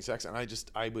sex, and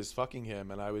I was fucking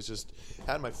him, and I was just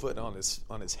had my foot on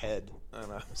his head,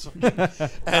 and I was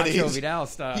like, and Vidal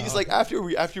style. he's like after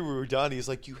we were done, he's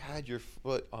like, you had your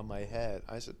foot on my head.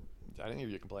 I said, I didn't hear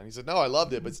you complain. He said, no, I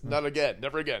loved it, but not again,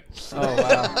 never again. Oh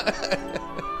wow.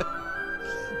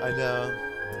 I know.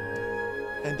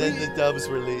 And then the doves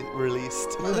were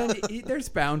released. Well, then there's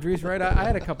boundaries, right? I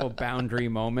had a couple boundary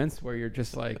moments where you're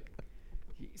just like,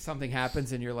 something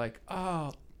happens and you're like,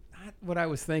 oh, not what I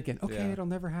was thinking. Okay, it'll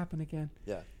never happen again.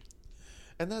 Yeah.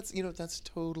 And that's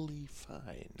totally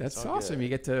fine. That's it's awesome. Good. You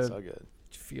get it's all good.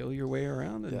 feel your way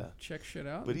around and check shit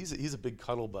out. But he's a big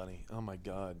cuddle bunny. Oh my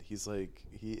God. He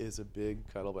is a big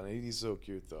cuddle bunny. He's so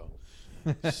cute though.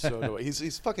 So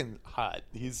he's fucking hot.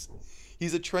 He's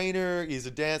a trainer. He's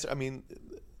a dancer. I mean,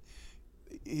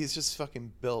 he's just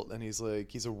fucking built, and he's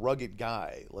a rugged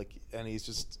guy. And he's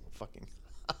just fucking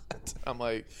hot. I'm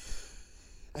like,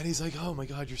 and he's like, oh my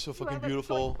God, you're so fucking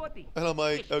beautiful. And I'm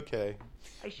like, okay.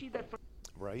 I see that.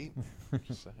 Right?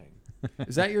 Just saying.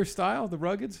 Is that your style, the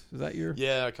ruggeds? Is that your?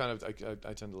 Yeah, I tend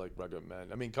to like rugged men.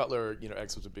 I mean, Cutler,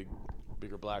 X was a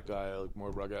bigger black guy. I like more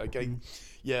rugged. I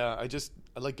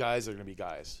like guys that are gonna be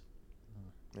guys.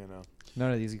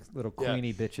 None of these little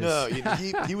queenie bitches. No,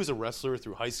 he was a wrestler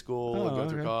through high school, and go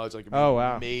through college, like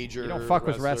wow. major. You don't fuck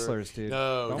wrestler. with wrestlers, dude.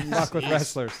 No, don't fuck with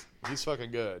wrestlers. He's fucking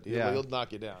good. He'll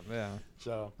knock you down. Yeah.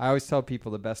 So I always tell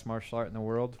people the best martial art in the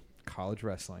world, college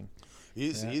wrestling.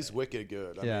 He's wicked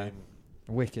good. I mean,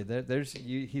 wicked.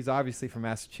 He's obviously from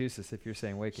Massachusetts. If you're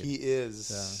saying wicked, he is.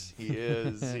 So. He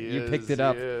is. You picked it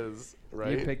up. He is.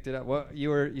 Right. You picked it up. What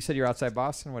you said you're outside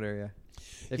Boston. What area?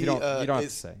 If you don't have to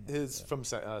say. He's from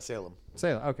Salem.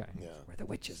 Salem. Okay. Yeah. Where the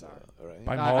witches are.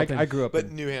 Right. I grew up.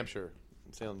 But New Hampshire.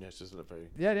 Salem, New Hampshire is not very.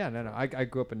 Yeah. No. I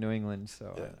grew up in New England,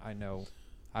 so I know.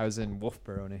 I was in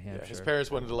Wolfboro, New Hampshire. Yeah, his parents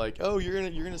wanted to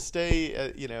you're gonna stay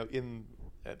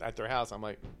at their house. I'm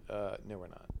like, no, we're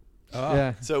not. Oh.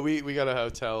 Yeah. So we got a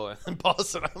hotel in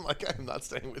Boston. I'm like, I'm not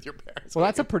staying with your parents. Well,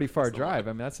 that's a pretty far drive.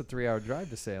 I mean, that's a 3-hour drive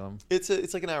to Salem. It's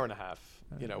like an hour and a half,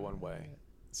 one way.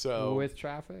 So with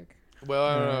traffic. Well,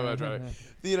 I don't know about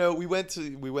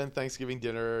traffic. We went Thanksgiving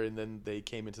dinner, and then they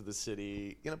came into the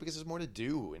city, because there's more to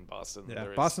do in Boston. Yeah,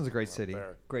 Boston's a great city.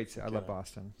 Great city. I love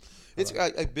Boston.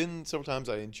 I've been several times.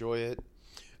 I enjoy it.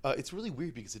 It's really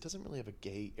weird because it doesn't really have a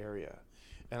gay area,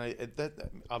 and that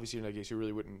obviously you're not gay, so you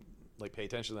really wouldn't pay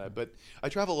attention to that. But I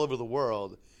travel all over the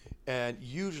world, and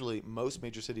usually most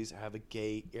major cities have a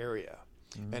gay area,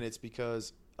 and it's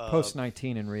because post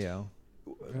 19 in Rio.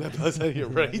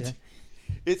 Right. Yeah.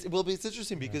 It's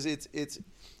interesting because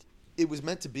it was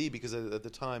meant to be because at the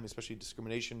time, especially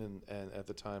discrimination and at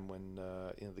the time when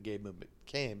the gay movement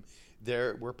came,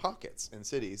 there were pockets in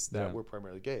cities that were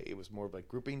primarily gay. It was more of like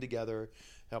grouping together,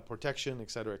 help protection,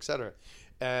 et cetera,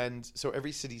 and so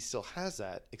every city still has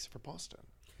that except for Boston,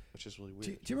 which is really weird.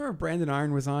 Do you remember Brandon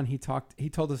Iron was on? He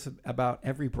told us about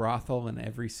every brothel in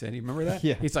every city. Remember that?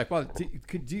 Yeah. He's like, well,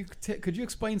 could you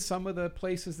explain some of the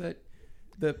places that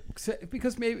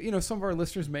because maybe some of our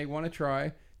listeners may want to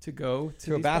try to go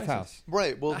to a bathhouse.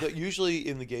 Right. Well, usually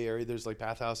in the gay area, there's like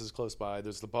bathhouses close by.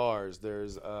 There's the bars.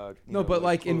 There's but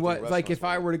like in what? Like if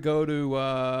I were to go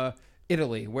to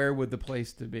Italy, where would the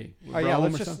place to be?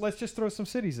 Let's just throw some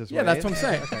cities this way. Yeah, that's what I'm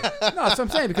saying. Okay. No, that's what I'm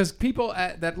saying because people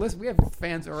that listen, we have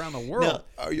fans around the world.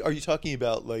 Now, are you talking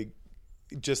about like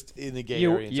just in the gay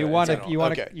area? You want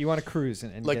to cruise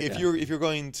and like if you're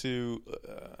going to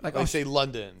like say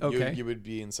London, okay. you would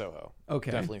be in Soho. Okay,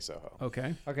 definitely Soho.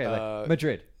 Okay, like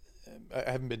Madrid. I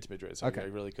haven't been to Madrid, so I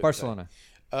really couldn't. Barcelona.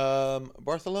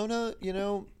 Barcelona,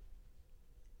 I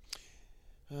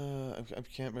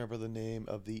can't remember the name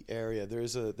of the area. There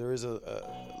is a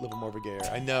little more of a gay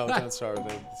area. I know. Don't start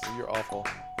with it. You're awful.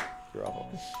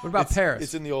 What about Paris?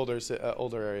 It's in the older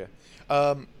area.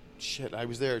 Shit, I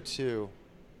was there too.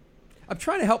 I'm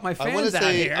trying to help my fans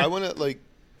out here. I want to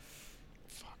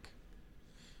fuck.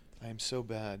 I am so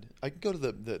bad. I can go to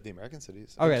the American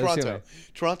cities. Okay, Toronto.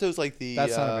 Toronto's like the.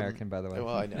 That's not American, by the way.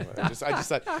 Well, I know. I just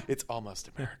thought it's almost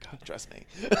America. Trust me.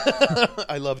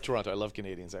 I love Toronto. I love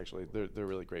Canadians. Actually, they're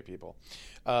really great people.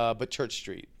 But Church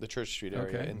Street, the Church Street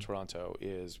area in Toronto,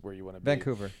 is where you want to be.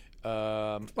 Vancouver.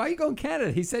 Why are you going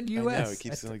Canada? He said U.S. I know, he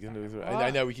keeps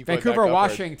I know we keep Vancouver, going back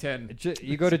Washington.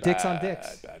 You go to Dicks on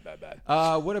Dicks. Bad.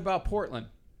 What about Portland?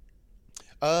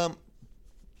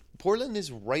 Portland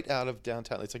is right out of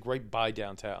downtown. It's like right by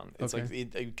downtown. It's Okay.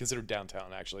 like considered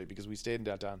downtown actually because we stayed in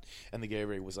downtown and the gay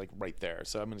area was like right there.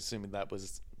 So I'm assuming that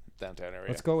was downtown area.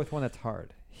 Let's go with one that's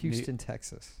hard. Houston,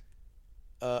 Texas.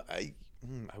 I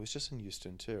was just in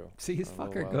Houston too. See, his a little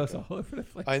fucker while goes ago. all over the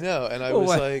place. I know, and I Oh, was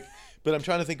what? like, but I'm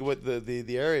trying to think of what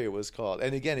the area was called.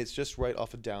 And again, it's just right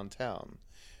off of downtown.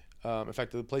 In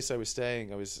fact, the place I was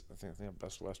staying, I think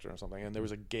Best Western or something, and there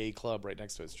was a gay club right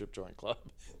next to it, strip joint club,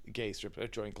 gay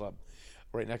strip joint club,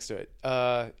 right next to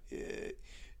it.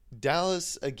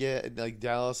 Dallas again, like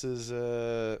Dallas is.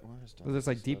 Where's Dallas? Well, there's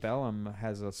like Deep Ellum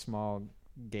has a small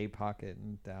gay pocket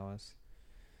in Dallas.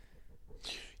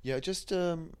 Yeah, just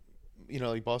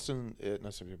like Boston, not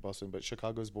necessarily Boston, but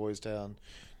Chicago's Boys Town.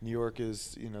 New York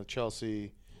is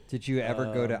Chelsea. Did you ever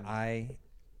go to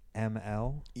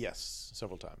IML? Yes,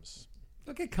 several times.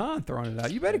 Look at Khan throwing it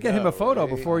out. You better get him a photo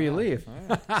before you leave.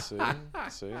 See?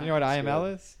 You know what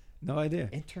IML is? No idea.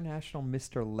 International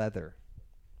Mr. Leather.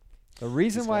 The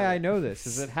reason why I know this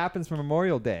is it happens for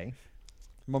Memorial Day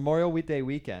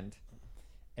weekend,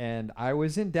 and I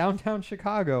was in downtown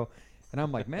Chicago, and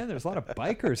I'm like, man, there's a lot of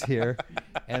bikers here,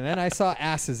 and then I saw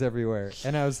asses everywhere,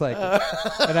 and I was like,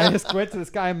 and I just went to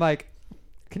this guy, I'm like,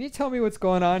 can you tell me what's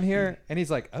going on here? And he's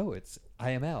like, oh, it's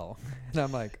IML, and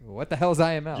I'm like, what the hell is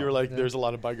IML? You're like, there's a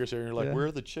lot of bikers here, and you're like, where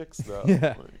are the chicks though?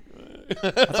 Yeah.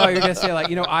 I thought you were gonna say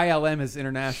ILM is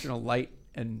International Light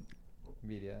and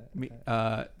Media.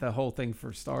 the whole thing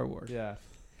for Star Wars. Yeah.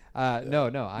 No,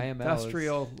 IML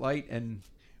Industrial Light and.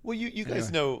 Well, you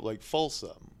guys know like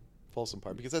Folsom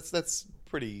Park because that's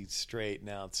pretty straight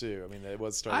now too. I mean, it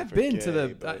was started. I've been to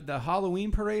the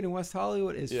Halloween parade in West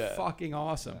Hollywood is fucking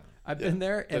awesome. I've been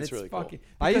there and it's really fucking. Cool.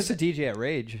 I used to DJ at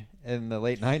Rage in the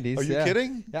late 90s. Are you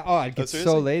kidding? Yeah. Oh, I'd get so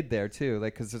seriously? laid there too.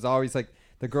 Like, because there's always like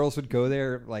the girls would go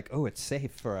there like, oh, it's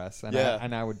safe for us, and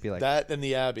I would be like that and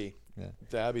the Abbey. Yeah.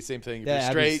 The Abbey, same thing. If Yeah,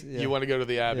 you're straight, Abbey's- you want to go to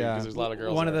the Abbey Yeah. because there's a lot of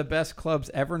girls. One of there. the best clubs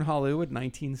ever in Hollywood,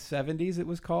 1970s it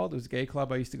was called. It was a gay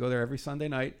club. I used to go there every Sunday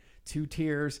night. 2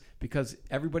 tiers because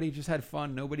everybody just had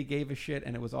fun. Nobody gave a shit,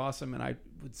 and it was awesome. And I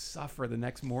would suffer the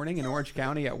next morning in Orange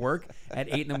County at work at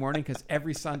 8 in the morning because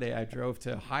every Sunday I drove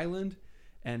to Highland,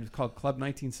 and it's called Club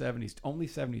 1970s. Only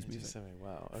 70s music.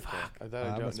 Wow. Okay. Fuck. I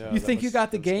don't know. You think That you was-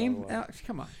 got the that was game? gone a while.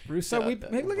 Come on, Russo. Yeah,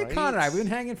 Look at right? Con and I. We've been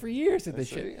hanging for years at this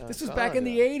See? shit. This was God, back in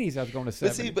the yeah. 80s. I was going to 70s.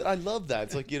 But see, but I love that.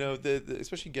 It's like the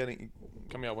especially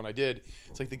coming out when I did.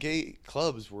 It's like the gay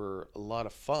clubs were a lot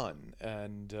of fun,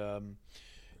 and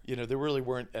they really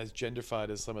weren't as genderfied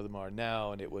as some of them are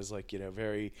now. And it was like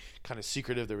very kind of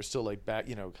secretive. They were still like back,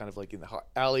 kind of like in the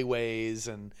alleyways,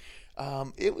 and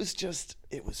it was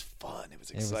fun. It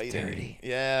was exciting. It was dirty.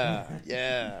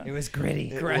 Yeah. it was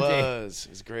gritty. It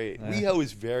was great. Yeah. WeHo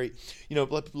is very, a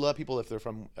lot of people, if they're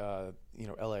from,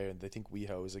 LA, and they think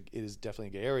WeHo it is definitely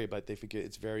a gay area, but they forget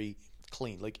it's very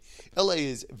clean. Like LA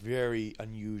is very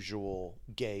unusual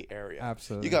gay area.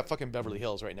 Absolutely. You got fucking Beverly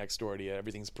Hills right next door to you.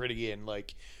 Everything's pretty and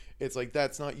like, it's like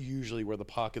that's not usually where the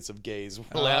pockets of gays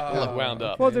wound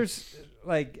up. Well, there's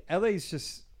like LA's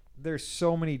just there's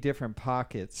so many different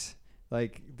pockets.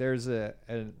 Like there's a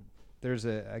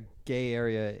gay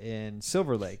area in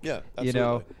Silver Lake. Yeah,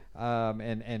 absolutely.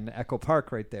 And Echo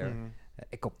Park right there. Mhm.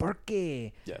 Echo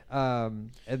Parque. Yeah.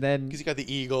 And then Because you got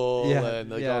the Eagle and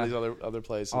like all these other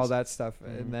places. all that stuff,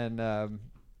 and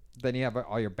then you have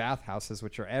all your bathhouses,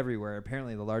 which are everywhere.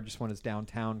 Apparently, the largest one is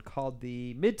downtown, called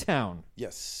the Midtown.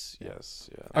 Yes.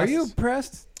 Are you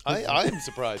impressed? I am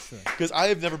surprised because I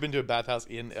have never been to a bathhouse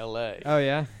in LA. Oh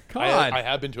yeah, I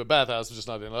have been to a bathhouse, just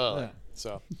not in LA. Yeah.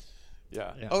 So,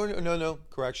 yeah. Yeah. Oh no,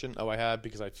 correction. Oh, I have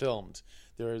because I filmed.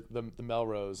 There, the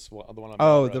Melrose, the one on.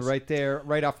 Oh, Melrose. right there,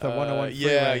 right off the 101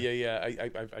 freeway.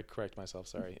 Yeah. I correct myself.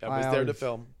 Sorry, I was there to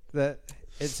film.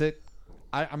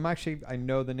 I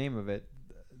know the name of it.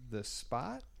 The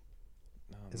Spot?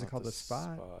 No, Is it not called The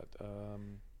Spot?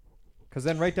 Um, Because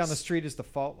then right down the street is the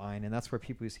Fault Line, and that's where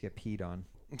people used to get peed on.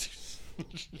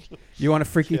 You want a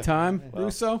freaky time,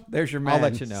 Russo? There's your man. I'll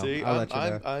let you know. See, I'll let you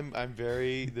know. I'm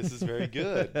very. This is very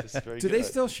good. This is very Do good. they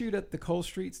still shoot at the Cole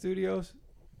Street Studios?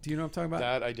 Do you know what I'm talking about?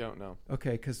 That I don't know.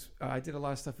 Okay, because I did a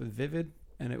lot of stuff with Vivid,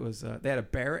 and it was they had a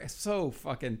barrack, so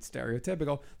fucking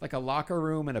stereotypical, like a locker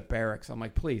room and a barracks. I'm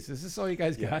like, please, this is all you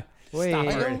guys got. Wait, Stop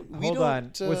it. hold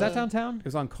on. Was that downtown? It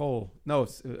was on Cole. No,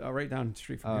 it's right down the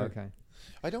street from here. Okay.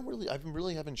 I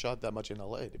really haven't shot that much in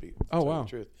LA to be. Oh, to tell wow. you the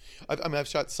truth. I've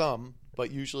shot some,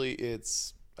 but usually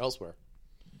it's elsewhere,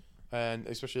 and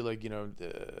especially like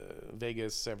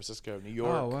Vegas, San Francisco, New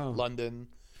York, London.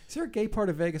 Is there a gay part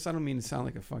of Vegas? I don't mean to sound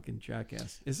like a fucking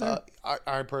jackass. Is there?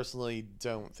 I personally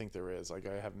don't think there is. Like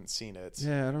I haven't seen it.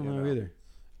 Yeah, I don't know either.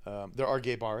 There are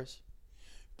gay bars,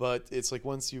 But it's like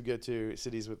once you get to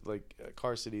cities with like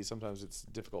car cities, sometimes it's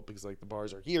difficult because like the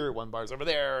bars are here, one bar's over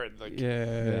there, and like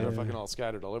they're fucking all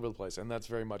scattered all over the place. And that's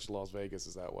very much Las Vegas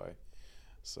is that way.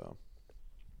 So,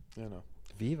 you know,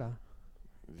 Viva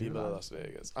Las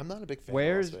Vegas. I'm not a big fan. of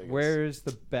Las Vegas. Where's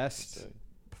the best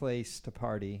place to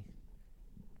party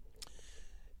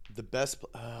The best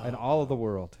in all of the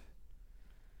world?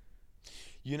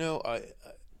 You know,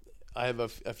 I have a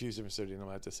few different cities, and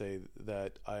I have to say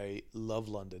that I love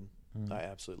London. I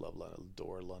absolutely love London.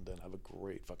 Adore London. Have a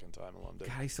great fucking time in London.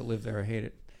 God, I used to live there. I hate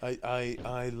it.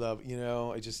 I love, you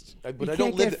know, but You I don't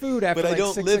can't live get food after but I like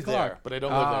don't 6 live o'clock. there. But I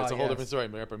don't live there. It's a whole yes.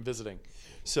 different story. I'm visiting.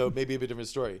 So maybe a bit different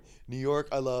story. New York,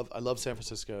 I love San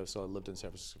Francisco. So I lived in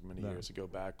San Francisco for many years ago,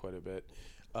 back quite a bit.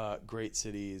 Great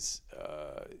cities,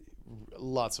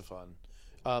 lots of fun.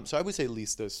 So I would say at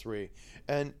least those three.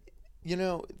 And you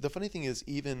know, the funny thing is,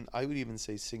 I would even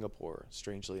say Singapore.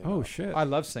 Strangely enough. Oh shit! I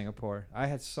love Singapore. I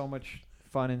had so much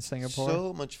fun in Singapore.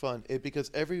 So much fun because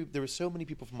there were so many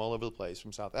people from all over the place,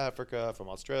 from South Africa, from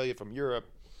Australia, from Europe.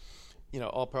 You know,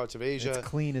 all parts of Asia. It's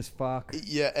clean as fuck.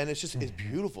 Yeah, and it's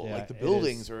beautiful. Yeah, like the it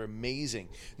buildings are amazing.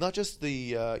 Not just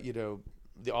the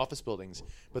the office buildings,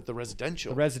 but the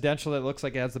residential. The residential that looks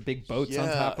like it has the big boats on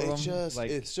top of them.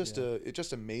 It's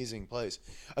just amazing place.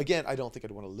 Again, I don't think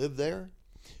I'd want to live there,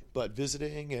 but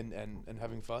visiting and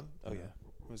having fun. Oh yeah,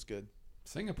 it was good.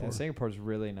 Singapore. Yeah, Singapore's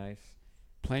really nice.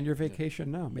 Plan your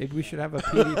vacation now. Maybe we should have a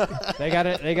PD. They got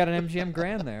an MGM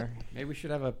Grand there. Maybe we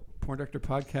should have a Porn Director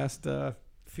podcast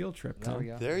field trip. There we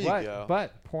go. There you go.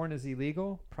 But porn is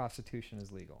illegal. Prostitution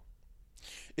is legal.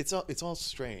 It's all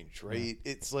strange, right? Yeah.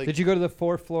 It's like. Did you go to the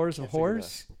 4 Floors of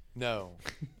Whores? No.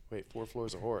 Wait, 4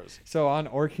 Floors of Whores. So on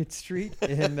Orchid Street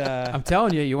in. I'm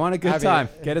telling you, you want a good time.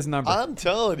 Get his number. I'm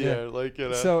telling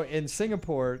you, So in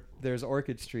Singapore, there's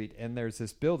Orchid Street, and there's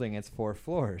this building. It's 4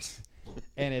 floors,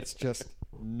 and it's just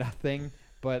nothing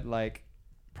but like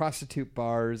prostitute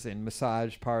bars and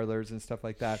massage parlors and stuff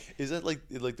like that. Is that like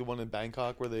the one in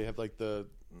Bangkok where they have like the?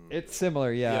 It's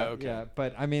similar, yeah. Yeah, okay. Yeah,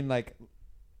 but I mean, like,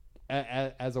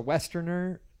 as a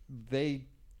Westerner, they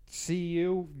see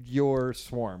you're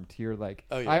swarmed. You're like,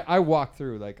 oh, yeah. I walk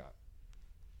through like,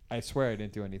 I swear I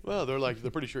didn't do anything. Well,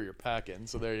 they're pretty sure you're packing,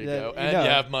 so there you Yeah, go, you and know, you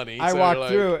have money. I so walk like,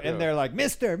 through, and they're like,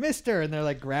 Mister, and they're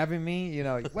like grabbing me. You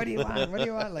know, what do you want? What do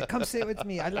you want? Like, come sit with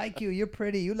me. I like you. You're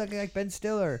pretty. You look like Ben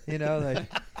Stiller. You know, like.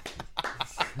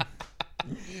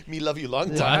 Me love you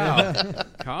long time. Wow,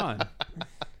 Con.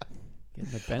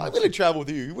 I'm gonna travel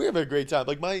with you. We have a great time.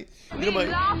 Like my,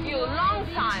 love you long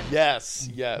time. Yes.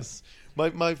 My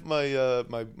one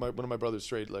of my brothers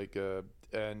straight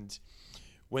and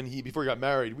when before he got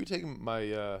married, we take him my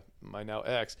now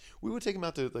ex. We would take him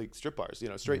out to like strip bars,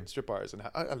 straight strip bars, and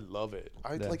I love it.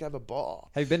 I have a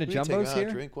ball. Have you been to We would take Jumbo's him out,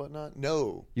 here? Drink whatnot?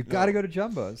 No. You got to go to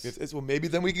Jumbo's. Well, maybe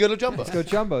then we can go to Jumbo's. Let's go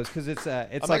Jumbo's because it's I'm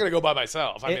like, not gonna go by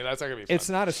myself. I mean, that's not gonna be fun. It's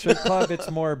not a strip club.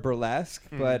 It's more burlesque,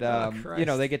 but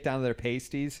Christ. they get down to their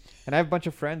pasties. And I have a bunch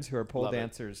of friends who are pole Love it.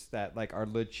 dancers that like are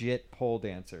legit pole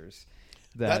dancers.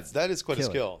 That is quite a kill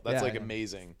it. skill. That's Yeah,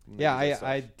 amazing. Yeah, That stuff.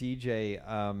 I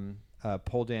DJ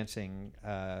pole dancing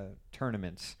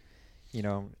tournaments,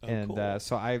 and cool.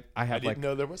 so I have I didn't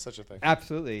know there was such a thing.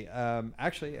 Absolutely.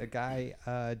 Actually, a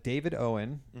guy, David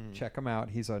Owen, check him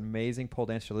out. He's an amazing pole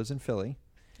dancer. Lives in Philly.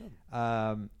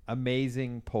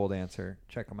 Amazing pole dancer.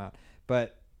 Check him out.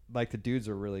 But like the dudes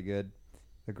are really good.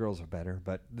 The girls are better,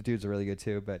 but the dudes are really good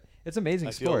too. But it's amazing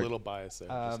I sport. feel a little biased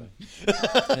there.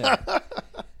 Yeah.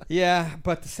 Yeah,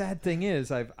 but the sad thing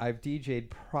is, I've DJ'd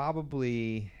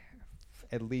probably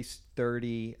at least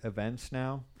 30 events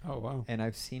now. Oh wow! And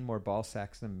I've seen more ball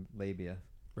sacks than labia.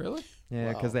 Really? Yeah,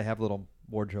 because Wow. they have little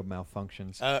wardrobe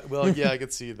malfunctions. Well, yeah, I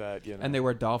could see that. And they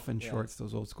wear dolphin shorts,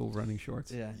 those old school running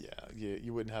shorts. Yeah. Yeah,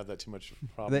 you wouldn't have that too much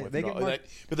problem with they it. get all. more-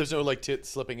 But there's no like tit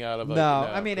slipping out of. No,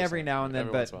 I mean every now and then,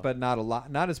 every once in a while. but not a lot,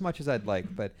 not as much as I'd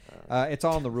like. But it's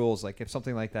all in the rules. Like if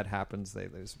something like that happens, they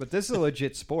lose. But this is a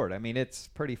legit sport. I mean, it's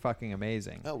pretty fucking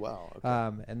amazing. Oh wow!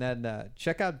 Okay. And then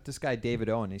check out this guy David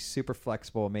Owen. He's super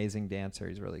flexible, amazing dancer.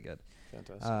 He's really good.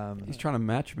 Fantastic. He's trying to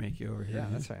matchmake you over here. Yeah, huh?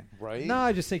 that's right. Right? No,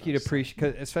 I just think you'd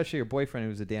appreciate, especially your boyfriend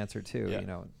who's a dancer too.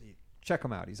 Yeah. Check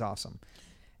him out. He's awesome.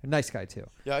 A nice guy too.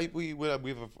 Yeah, we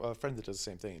have a friend that does the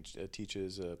same thing.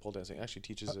 Teaches pole dancing. Actually,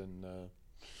 teaches in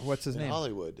What's his in name?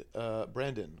 Hollywood.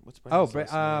 Brandon. What's Oh,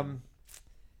 Brandon's last name?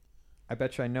 I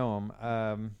bet you I know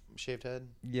him. Shaved head.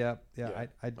 Yeah.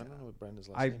 I don't know what Brandon's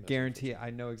last I name is. guarantee I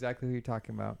know exactly who you're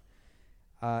talking about.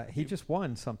 He just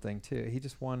won something too. He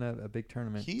just won a big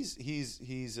tournament. He's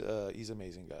an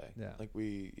amazing guy. Yeah.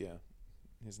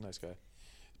 He's a nice guy.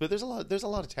 But there's a lot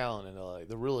of talent in LA.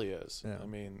 There really is. Yeah. I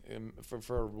mean,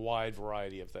 for a wide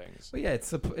variety of things. But yeah,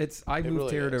 I moved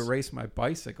really here is. to race my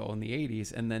bicycle in the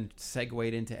 80s and then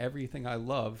segued into everything I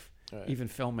love, Right. even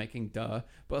filmmaking, duh.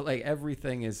 But like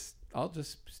everything is, I'll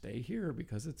just stay here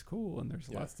because it's cool and there's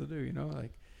lots to do, you know?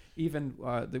 Like even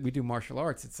that we do martial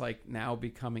arts, it's like now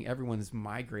becoming, everyone's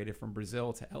migrated from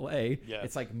Brazil to LA. Yeah.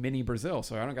 It's like mini Brazil.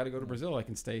 So I don't got to go to Brazil. I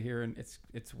can stay here and it's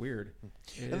weird.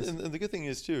 It is. And the good thing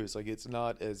is too, is like it's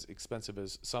not as expensive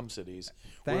as some cities.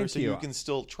 Thank so you. you can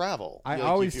still travel. I Like,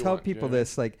 always if you tell want, people you know?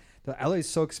 this, like, the LA is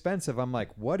so expensive. I'm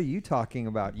like, what are you talking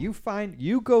about? You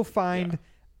go find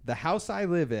the house I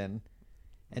live in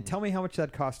and tell me how much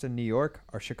that cost in New York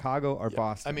or Chicago or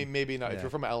Boston. I mean, maybe not. If Yeah. you're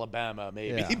from Alabama,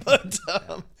 maybe, Yeah. but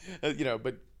you know,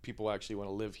 but people actually want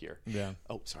to live here. Yeah.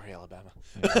 Oh, sorry, Alabama.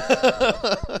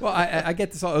 Well, I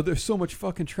get this all. Oh, there's so much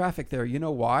fucking traffic there. You know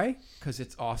why? Because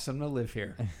it's awesome to live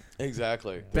here.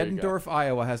 Exactly. There you go. Bettendorf,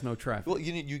 Iowa has no traffic. Well,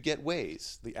 you get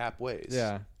Waze, the app Waze.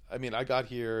 Yeah. I mean, I got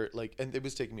here and it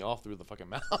was taking me all through the fucking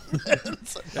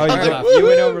mountains. Oh, I'm like, you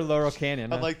went "Woo!" over Laurel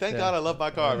Canyon. I'm huh? like, thank Yeah. God I love my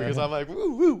car because I'm like,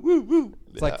 woo, woo, woo, woo.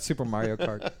 It's like Super Mario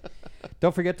Kart.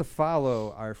 Don't forget to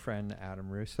follow our friend Adam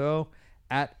Russo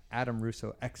at Adam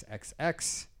Russo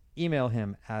XXX. Email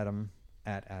him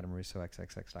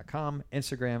adam@adamrussoxxx.com.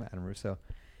 Instagram Adam Russo.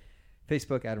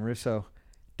 Facebook Adam Russo.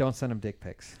 Don't send him dick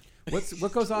pics.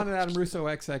 What goes on at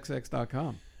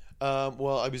AdamRussoXXX.com?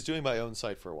 Well, I was doing my own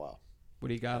site for a while. What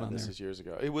do you got on This there? is years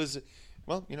ago. It was,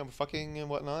 well, you know, fucking and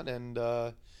whatnot, and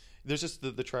there's just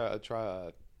the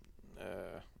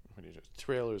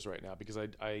trailers right now because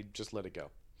I just let it go,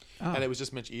 and it was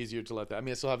just much easier to let that. I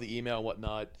mean, I still have the email and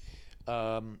whatnot.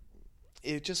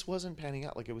 It just wasn't panning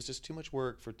out. Like it was just too much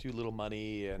work for too little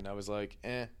money, and I was like,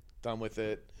 done with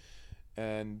it.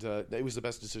 And it was the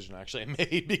best decision actually I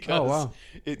made because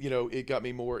it got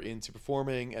me more into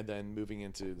performing and then moving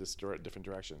into this different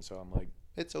direction. So I'm like,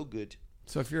 it's so good.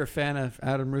 So if you're a fan of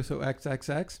Adam Russo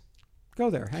XXX,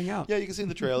 go there, hang out. Yeah, you can see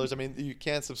the trailers. I mean, you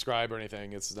can't subscribe or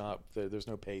anything. It's not there's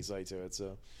no pay site to it,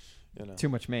 so you know. Too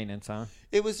much maintenance, huh?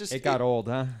 It was just It got old,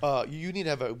 huh? You need to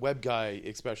have a web guy,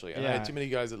 especially. And I had too many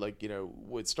guys that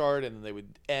would start and then they would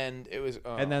end. It was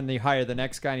And then they hire the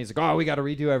next guy, and he's like, "Oh, we got to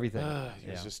redo everything."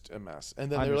 It was just a mess.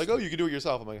 And then they were like, "Oh, you can do it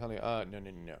yourself." I'm like, "Honey,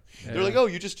 no." Yeah. They're like, "Oh,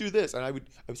 you just do this," and I would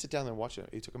sit down there and watch it.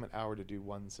 It took them an hour to do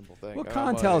one simple thing. Well, And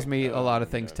Con I'm tells like, me a lot of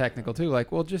no, things no, technical too.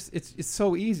 Like, well, just it's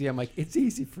so easy. I'm like, it's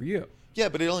easy for you. Yeah,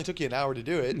 but it only took you an hour to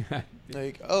do it.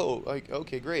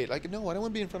 Okay, great. Like, no, I don't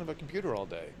want to be in front of a computer all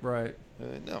day. Right.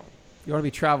 No. You want to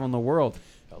be traveling the world.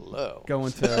 Hello.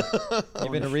 Going to. You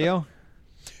been to Rio?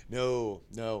 No.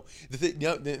 The thing,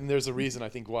 and there's a reason I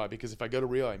think why. Because if I go to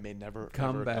Rio, I may never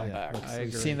Come ever back. come Yeah. back. I We've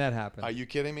agree. seen that happen. Are you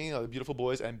kidding me? The beautiful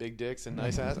boys and big dicks and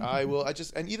nice ass.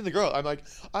 And even the girl. I'm like,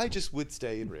 I just would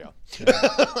stay in Rio.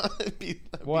 Be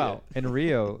Well, it. in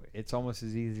Rio, it's almost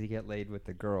as easy to get laid with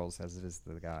the girls as it is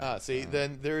the guys. See,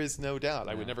 then there is no doubt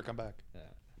I would never come back.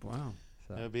 Wow.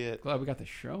 That'd be it. Glad we got the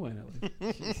show in at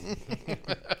least.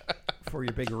 For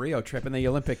your big Rio trip, and the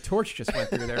Olympic torch just went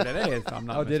through there today. If I'm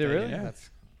not Oh, did it mistaken. really? Yeah. That's,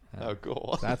 Oh,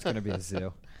 cool. that's going to be a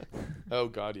zoo. Oh,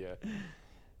 God, yeah.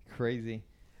 Crazy.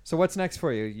 So what's next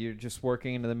for you? You're just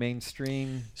working into the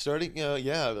mainstream? Starting,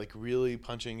 like really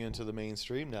punching into the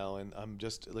mainstream now, and I'm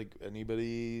just like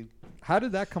anybody. How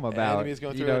did that come about? Enemies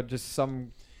going You through know, it. just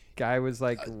some guy was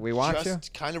like, "We want you."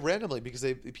 Just kind of randomly because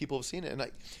people have seen it, and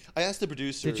I asked the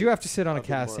producer. Did you have to sit on a of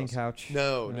the casting Morals. couch?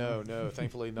 No,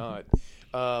 thankfully not.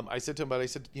 I said to him, but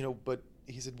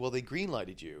he said, well, they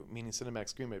greenlighted you, meaning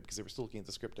Cinemax greenlight, because they were still looking at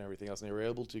the script and everything else, and they were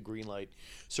able to greenlight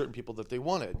certain people that they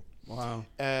wanted. Wow.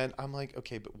 And I'm like,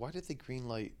 okay, but why did they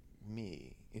greenlight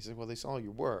me? He said, well, they saw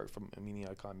your work from Meaning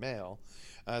Icon Male.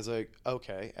 I was like,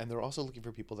 okay, and they're also looking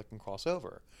for people that can cross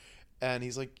over. And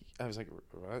he's like, I was like,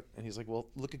 what? And he's like, well,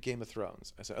 look at Game of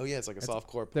Thrones. I said, oh yeah, it's like a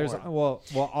softcore porn. There's well,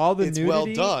 all the it's nudity. well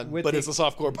done, with but it's a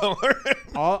softcore porn.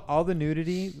 all the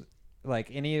nudity,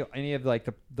 like any of like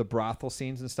the brothel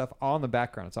scenes and stuff, all in the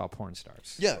background. It's all porn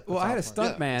stars. Yeah. Well, I had a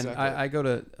stunt man. exactly. I go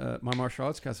to my martial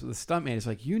arts class with a stunt man. It's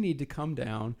like, you need to come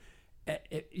down.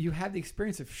 You have the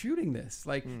experience of shooting this.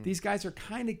 Like these guys are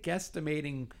kind of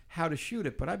guesstimating how to shoot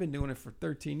it, but I've been doing it for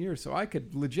 13 years, so I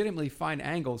could legitimately find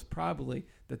angles probably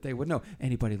that they would know.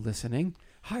 Anybody listening,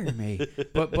 hire me.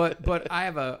 but I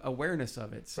have a awareness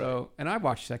of it. So Right. and I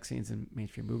watch sex scenes in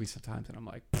mainstream movies sometimes, and I'm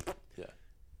like, Yeah.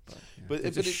 but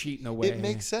it's a sheet in a way. It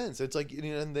makes sense. It's like,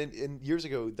 and years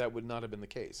ago that would not have been the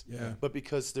case. Yeah. But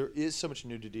because there is so much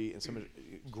nudity and so much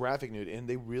graphic nudity, and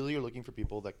they really are looking for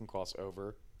people that can cross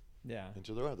over Yeah.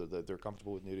 into their other, that they're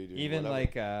comfortable with nudity. Even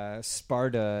whatever. like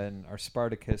Sparta or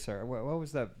Spartacus or what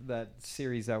was that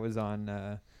series that was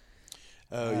on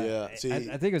Oh yeah. See,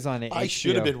 I think it was on HBO. I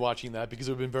should have been watching that because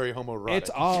it would have been very homoerotic.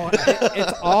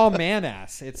 It's all man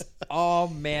ass. It's all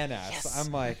man ass. Yes.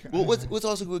 I'm like, well, what's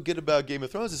also good about Game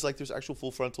of Thrones is like there's actual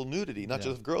full frontal nudity, not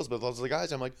just of girls, but also the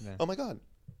guys. I'm like, oh my god,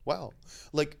 wow,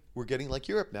 like we're getting like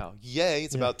Europe now. Yay!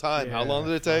 It's about time. How long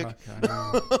did it take?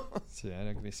 See, I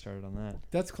don't get me started on that.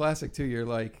 That's classic too. You're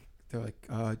like, they're like,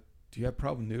 do you have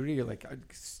problem nudity? You're like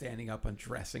standing up,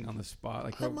 undressing on the spot.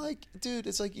 Like, I'm like, dude,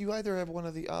 it's like you either have one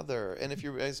or the other, and if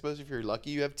I suppose if you're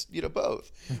lucky, you have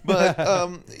both. But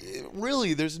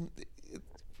really,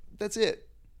 that's it.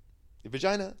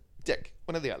 Vagina, dick,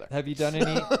 one or the other. Have you done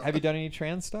any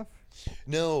trans stuff?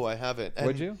 No, I haven't.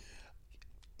 Would you?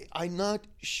 I'm not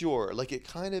sure. Like, it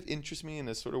kind of interests me in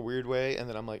a sort of weird way, and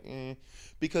then I'm like,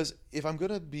 because if I'm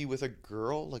gonna be with a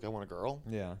girl, like I want a girl.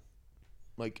 Yeah.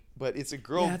 Like, but it's a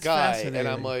girl guy, and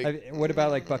I'm like, what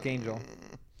about like Buck Angel?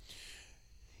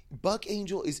 Buck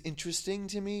Angel is interesting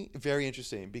to me, very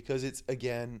interesting, because it's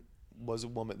again was a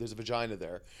woman. There's a vagina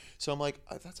there, so I'm like,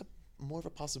 that's more of a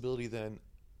possibility than.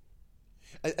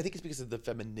 I think it's because of the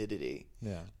femininity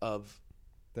of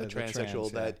a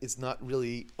transsexual that it's not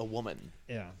really a woman.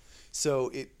 Yeah.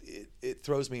 So it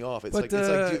throws me off. It's like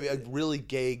a really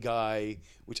gay guy,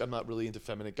 which I'm not really into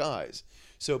feminine guys.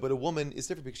 So, but a woman is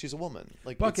different because she's a woman.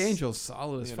 Like Buck Angel's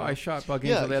solid as I shot Buck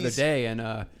Angel the other day,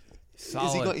 and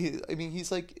solid.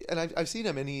 He's like, and I've seen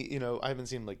him, and I haven't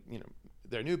seen him like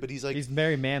they're new, but he's like he's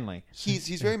very manly.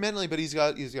 He's very manly, but he's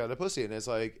got a pussy, and it's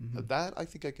like that I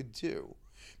think I could do.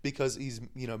 Because he's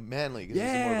manly.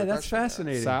 Yeah, that's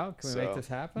fascinating. Sal, can we make this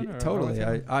happen? Yeah, totally.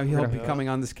 He'll be coming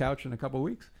on this couch in a couple of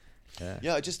weeks.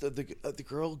 Yeah, just the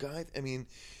girl guy. I mean,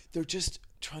 they're just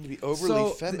trying to be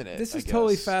overly feminine. This is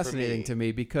totally fascinating to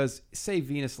me because, say,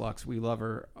 Venus Lux, we love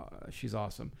her. She's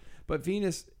awesome. But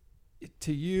Venus,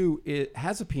 to you, it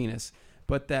has a penis,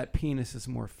 but that penis is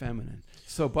more feminine.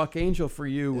 So Buck Angel for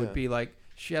you would be like,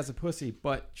 she has a pussy,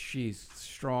 but she's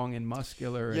strong and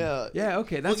muscular. And,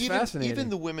 okay, that's fascinating. Even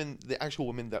the women, the actual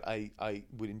women that I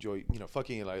would enjoy,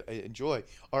 fucking and I enjoy,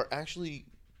 are actually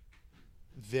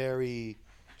very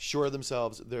sure of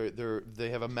themselves. They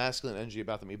have a masculine energy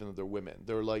about them, even though they're women.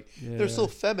 They're like they're still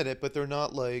feminine, but they're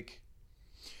not like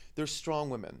they're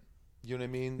strong women. You know what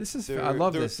I mean? I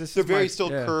love this. They're very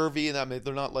curvy, and I mean,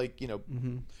 they're not like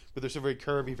but they're still very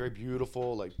curvy, very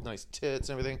beautiful, like nice tits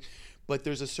and everything. But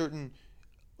there's a certain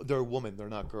they're a woman. They're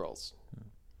not girls.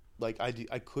 Like I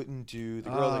couldn't do the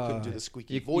girl. I couldn't do the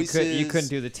squeaky voices. You couldn't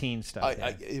do the teen stuff.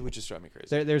 It would just drive me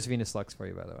crazy. There's Venus Lux for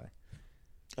you, by the way.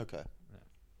 Okay.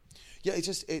 Yeah, it's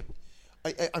just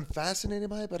I'm fascinated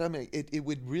by it, but I mean, it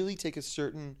would really take a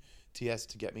certain TS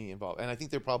to get me involved, and I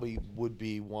think there probably would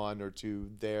be one or two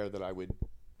there that I would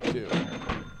do.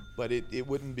 But it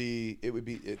wouldn't be. It would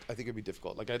be. I think it'd be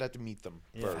difficult. Like I'd have to meet them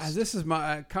first. This is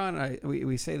my Con.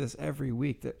 We say this every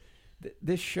week that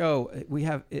this show we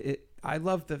have. I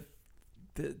love the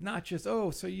not just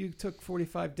so you took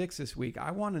 45 dicks this week.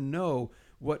 I want to know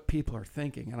what people are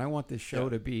thinking, and I want this show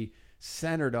to be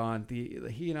centered on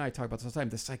he and I talk about this all the time,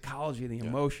 the psychology, the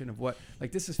emotion of what.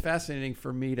 Like this is fascinating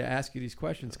for me to ask you these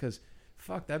questions because.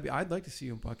 Fuck, I'd like to see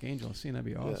you in Buck Angel. That'd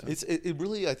be awesome. Yeah, it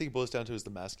really, I think, boils down to is the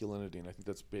masculinity, and I think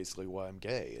that's basically why I'm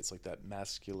gay. It's like that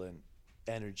masculine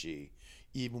energy,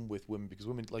 even with women, because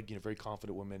women, like very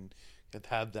confident women,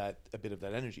 have a bit of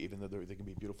that energy, even though they can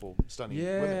be beautiful, stunning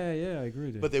women. Yeah, I agree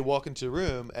with you. But they walk into a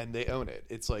room and they own it.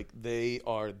 It's like they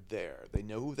are there. They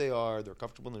know who they are. They're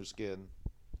comfortable in their skin.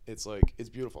 It's like it's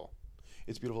beautiful.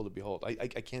 It's beautiful to behold. I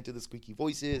can't do the squeaky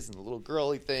voices and the little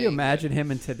girly thing. Can you imagine him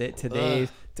in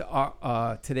today's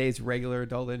regular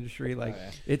adult industry? Like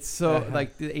it's so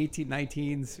like the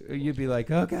 19s. You'd be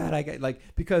like, oh god, I got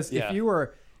because if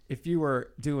you were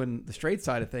doing the straight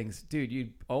side of things, dude,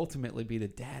 you'd ultimately be the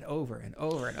dad over and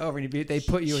over and over, and they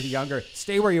put you with younger.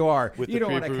 Stay where you are. With you the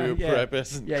don't want to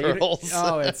prepuberty and girls.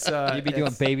 You'd be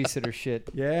doing babysitter shit.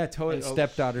 Yeah, totally. And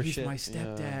stepdaughter he's shit. My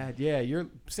stepdad. Yeah,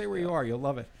 stay where you are. You'll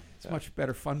love it. It's much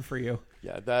better fun for you.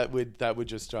 Yeah, that would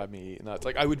just drive me nuts.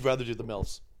 Like I would rather do the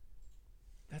MILFs.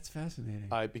 That's fascinating.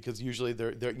 Because usually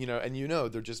they're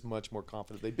they're just much more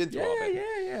confident. They've been through all of it.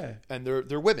 Yeah. And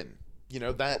they're women.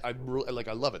 That I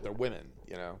love it. They're women.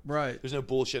 Right. There's no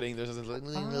bullshitting. There's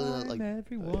I'm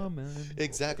every woman.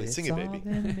 Exactly. Sing it, baby.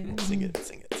 Sing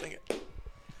it.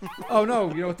 Oh no!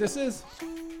 You know what this is?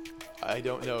 I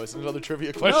don't know. It's another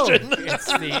trivia question. No, it's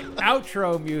the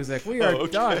outro music. We are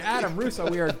done. Adam Russo,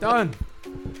 we are done.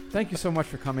 Thank you so much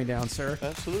for coming down, sir.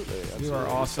 Absolutely. You are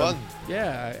awesome. Fun.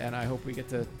 Yeah, and I hope we get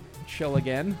to chill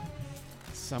again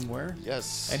somewhere.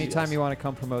 Yes. Anytime you want to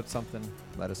come promote something,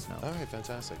 let us know. All right,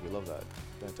 fantastic. We love that.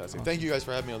 Fantastic. Awesome. Thank you guys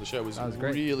for having me on the show. It was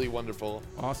great. Really wonderful.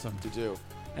 Awesome. To do.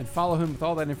 and follow him with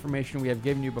all that information we have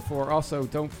given you before. Also,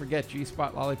 don't forget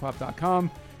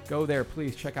gspotlollipop.com. Go there,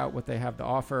 please check out what they have to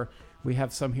offer. We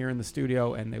have some here in the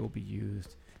studio, and they will be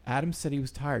used. Adam said he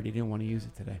was tired. He didn't want to use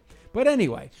it today. But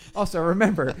anyway, also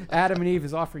remember, Adam and Eve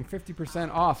is offering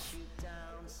 50% off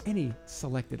any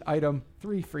selected item,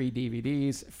 3 free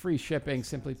DVDs, free shipping.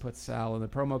 Simply put Sal in the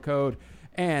promo code.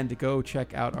 And go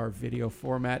check out our video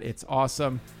format. It's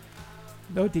awesome.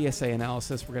 No DSA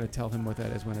analysis. We're going to tell him what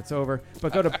that is when it's over.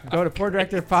 But go to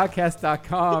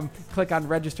porndirectorpodcast.com, click on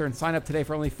register, and sign up today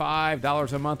for only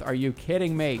 $5 a month. Are you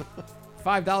kidding me?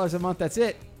 $5 a month, that's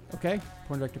it. Okay?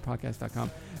 porndirectorpodcast.com.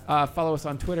 Follow us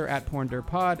on Twitter at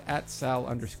porndirpod, at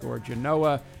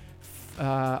Sal_Genoa.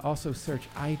 Also search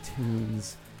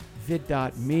iTunes,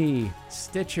 vid.me,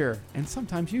 Stitcher, and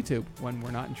sometimes YouTube when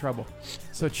we're not in trouble.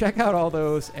 So check out all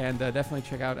those, and definitely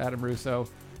check out Adam Russo.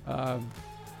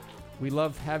 We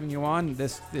love having you on.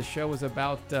 This show is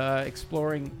about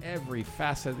exploring every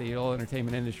facet of the adult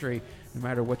entertainment industry, no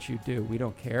matter what you do. We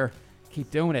don't care.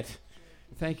 Keep doing it.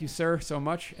 Thank you, sir, so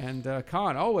much. And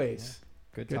Con, always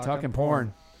good talking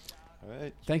porn. All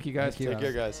right. Thank you, guys. Take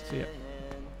care, guys. See ya.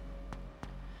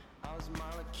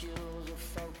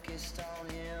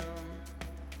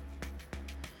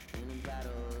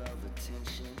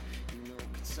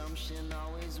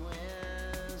 Always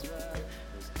wins, but